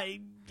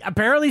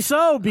 Apparently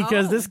so,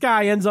 because this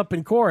guy ends up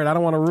in court. I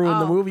don't want to ruin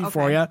the movie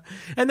for you.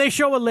 And they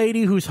show a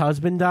lady whose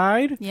husband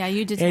died. Yeah,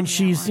 you did. And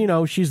she's,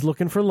 she's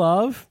looking for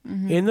love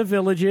in the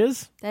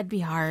Villages. That'd be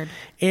hard.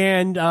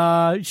 And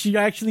she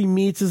actually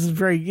meets,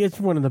 it's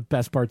one of the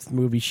best parts of the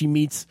movie.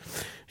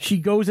 She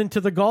goes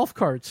into the golf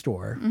cart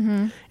store.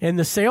 And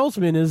the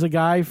salesman is a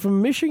guy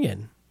from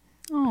Michigan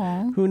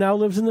who now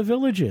lives in the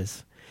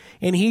Villages.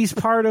 And he's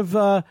part of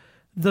the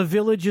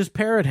Villages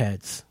Parrot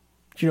Heads.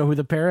 Do you know who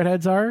the Parrot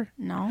Heads are?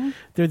 No.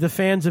 They're the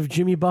fans of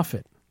Jimmy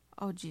Buffett.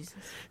 Oh, Jesus.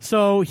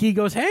 So he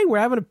goes, hey, we're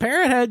having a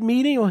Parrot Head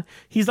meeting.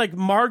 He's like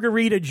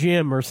Margarita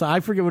Jim or something. I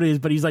forget what it is,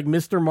 but he's like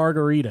Mr.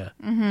 Margarita.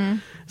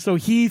 So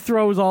he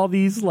throws all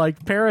these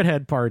like Parrot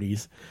Head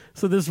parties.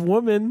 So this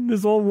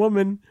old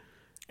woman,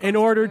 in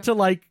order to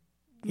like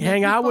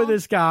hang out with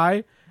this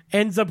guy,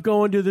 ends up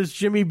going to this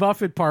Jimmy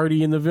Buffett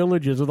party in the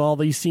Villages with all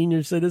these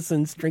senior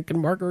citizens drinking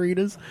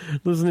margaritas,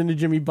 listening to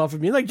Jimmy Buffett.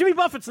 Like, Jimmy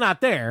Buffett's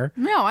not there.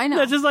 No, I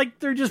know. It's just like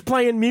they're just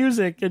playing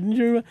music.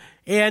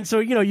 And so,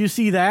 you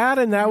see that,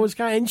 and that was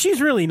and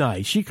she's really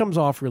nice. She comes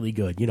off really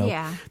good,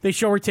 Yeah. They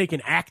show her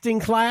taking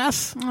acting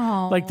class.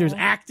 Oh. Like, there's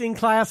acting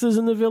classes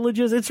in the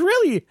Villages.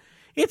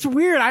 It's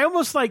weird. I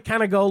almost like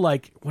kind of go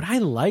like, would I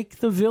like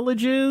the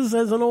Villages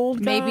as an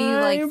old guy? Maybe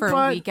like for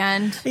a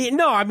weekend.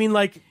 No, I mean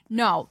like.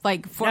 No,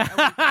 like for a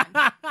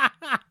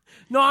weekend.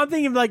 No, I'm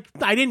thinking like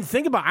I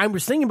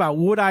was thinking about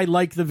would I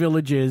like the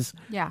Villages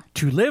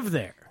to live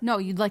there? No,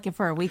 you'd like it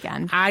for a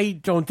weekend. I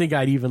don't think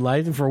I'd even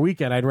like it for a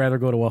weekend. I'd rather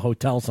go to a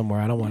hotel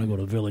somewhere. I don't want to go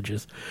to the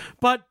Villages.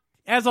 But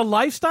as a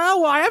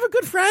lifestyle, well, I have a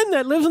good friend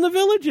that lives in the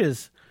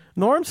Villages.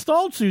 Norm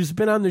Stoltz, who's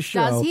been on the show.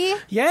 Does he?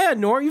 Yeah,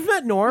 Norm. You've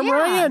met Norm,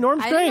 right? Yeah,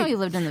 Norm's great. I didn't know he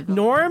lived in the Villages.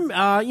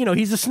 Norm,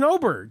 he's a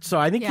snowbird, so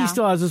I think he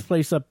still has his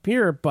place up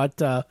here.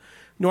 But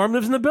Norm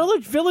lives in the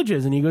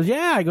Villages, and he goes,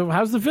 yeah. I go,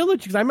 how's the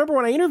Village? Because I remember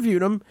when I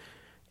interviewed him,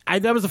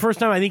 that was the first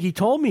time I think he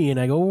told me, and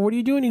I go, well, what are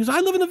you doing? He goes,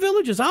 I live in the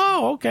Villages.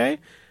 Oh, okay.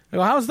 I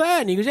go, how's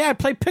that? And he goes, yeah, I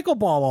play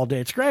pickleball all day.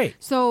 It's great.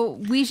 So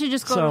we should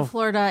just go to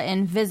Florida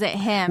and visit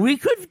him. We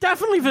could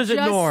definitely visit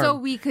Norm. Just so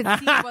we could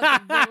see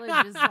what the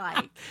Village is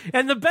like.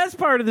 And the best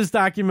part of this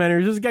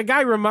documentary is this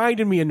guy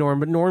reminded me of Norm,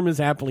 but Norm is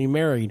happily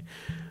married.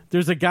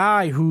 There's a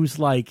guy who's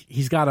like,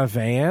 he's got a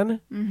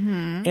van.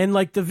 And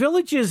like the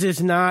Villages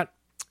it's not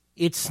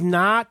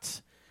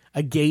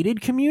a gated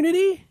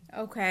community.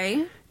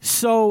 Okay.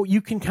 So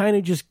you can kind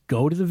of just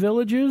go to the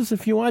Villages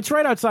if you want. It's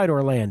right outside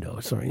Orlando.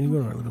 Sorry, you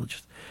go to the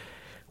Villages.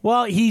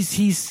 Well,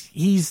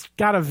 he's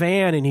got a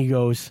van, and he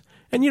goes,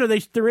 and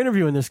they're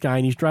interviewing this guy,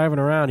 and he's driving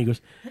around. He goes,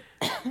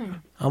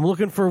 I'm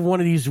looking for one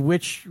of these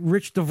rich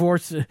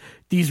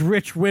these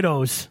rich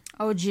widows.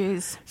 Oh,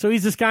 jeez. So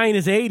he's this guy in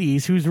his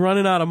 80s who's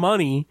running out of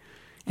money,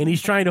 and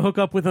he's trying to hook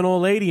up with an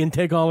old lady and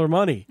take all her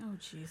money. Oh,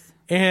 jeez.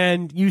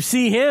 And you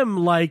see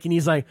him and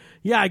he's like,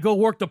 yeah, I go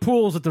work the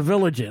pools at the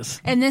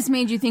Villages. And this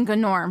made you think of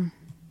Norm.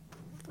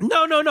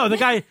 No.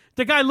 The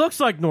guy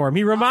looks like Norm.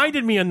 He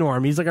reminded me of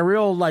Norm. He's like a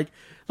real like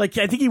I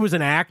think he was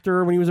an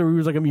actor when he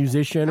was like a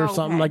musician or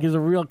something. Like he's a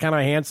real kind of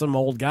handsome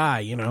old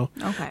guy,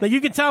 Okay. Like you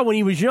can tell when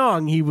he was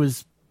young, he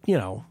was, he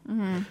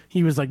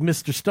was like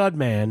Mr.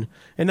 Studman,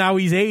 and now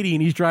he's 80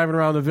 and he's driving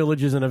around the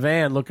Villages in a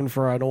van looking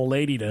for an old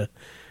lady to.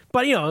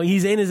 But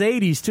he's in his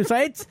 80s too.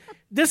 So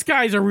this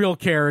guy's a real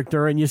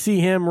character, and you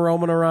see him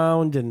roaming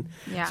around, and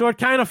so it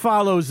kind of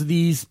follows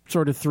these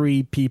sort of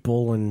three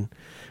people, and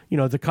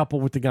the couple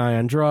with the guy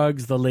on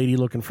drugs, the lady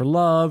looking for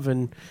love,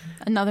 and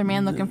another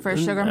man looking for a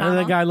sugar mama, and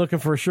the guy looking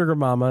for a sugar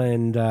mama,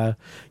 and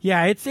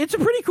it's a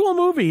pretty cool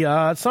movie.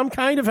 Some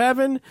Kind of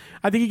Heaven.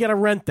 I think you got to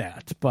rent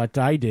that, but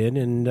I did,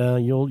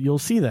 and you'll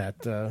see that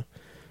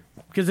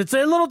because it's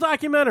a little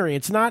documentary.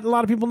 It's not a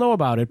lot of people know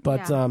about it,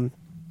 but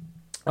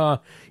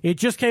it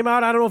just came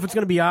out. I don't know if it's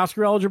going to be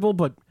Oscar eligible,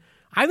 but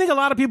I think a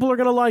lot of people are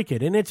going to like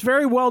it, and it's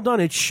very well done.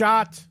 It's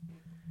shot.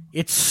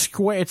 It's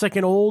square. It's like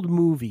an old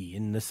movie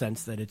in the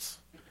sense that it's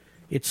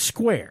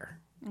square.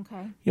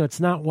 Okay. It's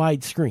not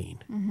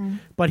widescreen.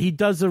 But he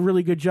does a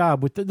really good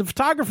job with the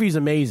photography is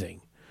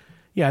amazing.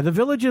 Yeah, the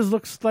Villages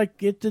looks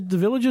like it. The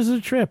Villages is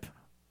a trip.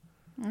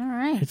 All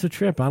right. It's a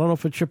trip. I don't know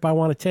if it's a trip I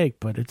want to take,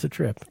 but it's a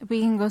trip.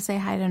 We can go say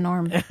hi to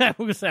Norm. We're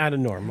going to say hi to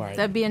Norm. All right.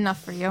 That'd be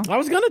enough for you. I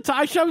was going to.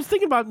 I was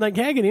thinking about like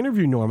having an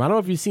interview Norm. I don't know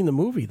if you've seen the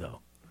movie though.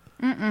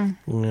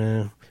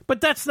 Yeah.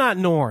 But that's not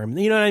Norm.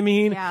 You know what I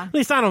mean? Yeah. At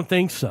least I don't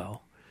think so.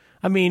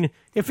 I mean,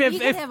 if you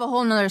could have a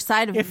whole other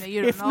side of him that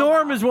you don't know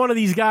Norm about. is one of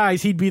these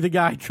guys, he'd be the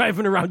guy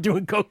driving around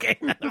doing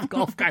cocaine.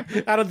 Golf guy.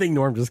 I don't think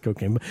Norm does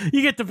cocaine, but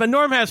you get but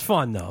Norm has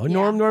fun though.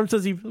 Yeah. Norm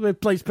says he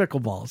plays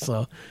pickleball,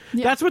 so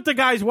that's what the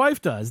guy's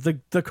wife does.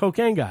 The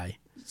cocaine guy.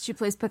 She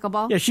plays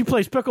pickleball. Yeah, she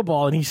plays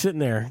pickleball, and he's sitting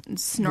there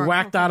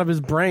whacked out of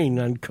his brain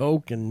on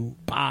coke and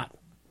pot.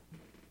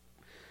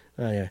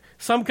 Oh yeah,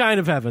 Some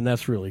Kind of Heaven.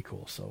 That's really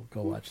cool. So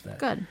go watch that.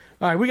 Good.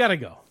 All right, we got to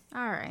go.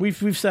 All right.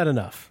 We've said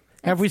enough.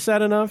 Have we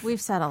said enough? We've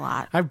said a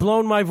lot. I've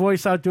blown my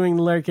voice out doing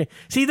the Larry King.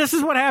 See, this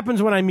is what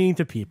happens when I mean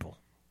to people.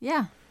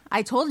 Yeah.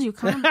 I told you,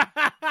 come.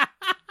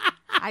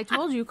 I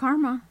told you,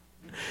 karma.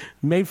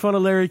 Made fun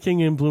of Larry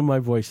King and blew my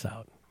voice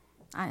out.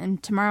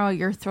 And tomorrow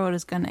your throat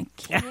is going to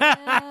kill.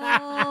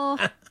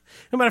 I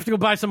might have to go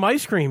buy some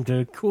ice cream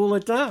to cool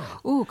it down.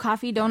 Ooh,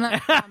 coffee, donut,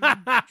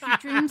 Treat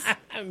Dreams.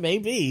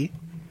 Maybe.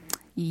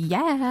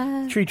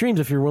 Yeah. Treat Dreams,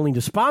 if you're willing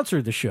to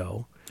sponsor the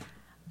show.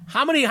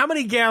 How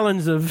many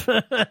gallons of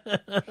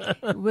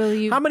Will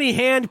you? how many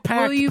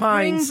hand-packed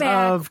pints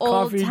of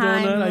coffee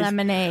old-time donut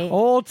lemonade?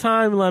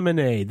 Old-time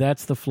lemonade.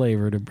 That's the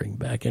flavor to bring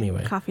back.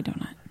 Anyway. Coffee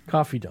donut.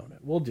 Coffee donut.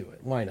 We'll do it.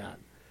 Why not?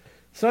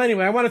 So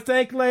anyway, I want to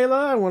thank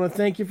Layla. I want to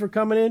thank you for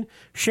coming in,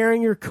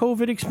 sharing your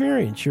COVID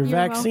experience, your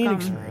vaccine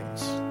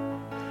experience.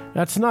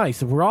 That's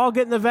nice. If we're all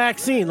getting the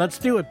vaccine, let's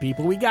do it,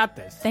 people. We got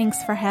this.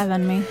 Thanks for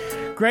having me.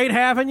 Great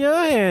having you,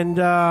 and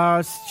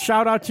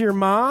shout out to your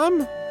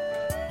mom.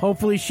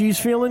 Hopefully she's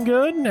feeling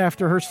good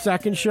after her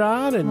second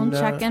shot. And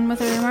We'll check in with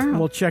her tomorrow.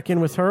 We'll check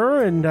in with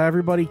her, and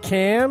everybody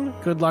can.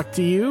 Good luck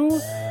to you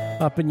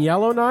up in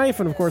Yellowknife,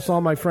 and of course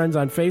all my friends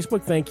on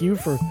Facebook. Thank you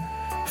for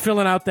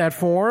filling out that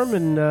form,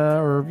 and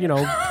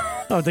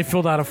they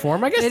filled out a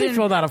form. I guess they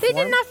filled out a form.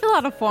 They did not fill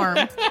out a form.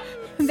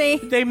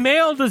 They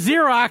mailed the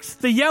Xerox,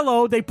 the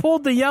yellow. They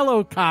pulled the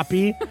yellow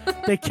copy.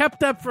 They kept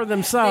that for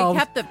themselves. They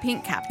kept the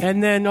pink copy.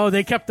 And then,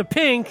 they kept the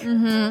pink.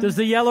 Mm-hmm. Does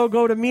the yellow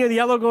go to me, or the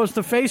yellow goes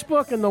to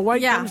Facebook, and the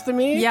white comes to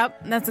me?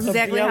 Yep, that's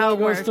exactly how it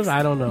works.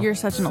 I don't know. You're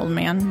such an old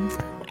man.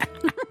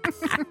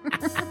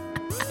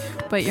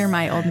 But you're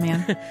my old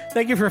man.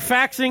 Thank you for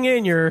faxing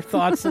in your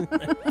thoughts.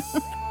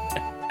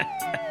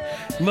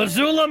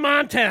 Missoula,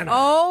 Montana.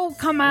 Oh,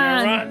 come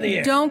on.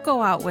 Right. Don't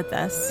go out with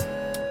us.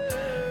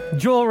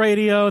 Joel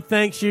Radio,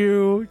 thanks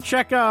you.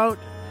 Check out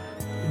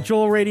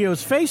Joel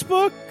Radio's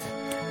Facebook.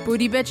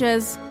 Booty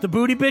Bitches. The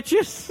Booty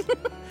Bitches.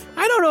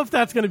 I don't know if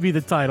that's going to be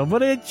the title,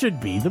 but it should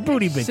be. The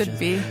Booty Bitches. Should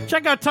be.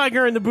 Check out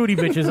Tiger and the Booty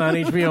Bitches on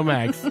HBO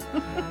Max.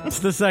 It's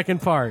the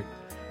second part.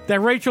 That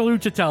Rachel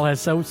Uchitel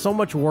has so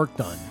much work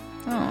done.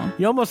 Oh.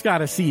 You almost got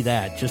to see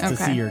that just to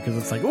see her, because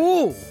it's like,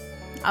 ooh.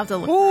 I'll have to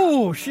look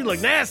her up. She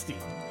looked nasty.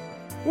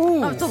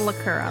 Ooh. I'll have to look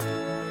her up.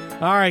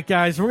 All right,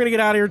 guys, we're going to get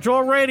out of here.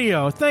 Joel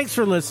Radio, thanks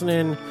for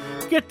listening.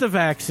 Get the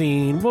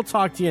vaccine. We'll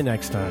talk to you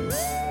next time.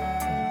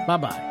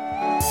 Bye-bye.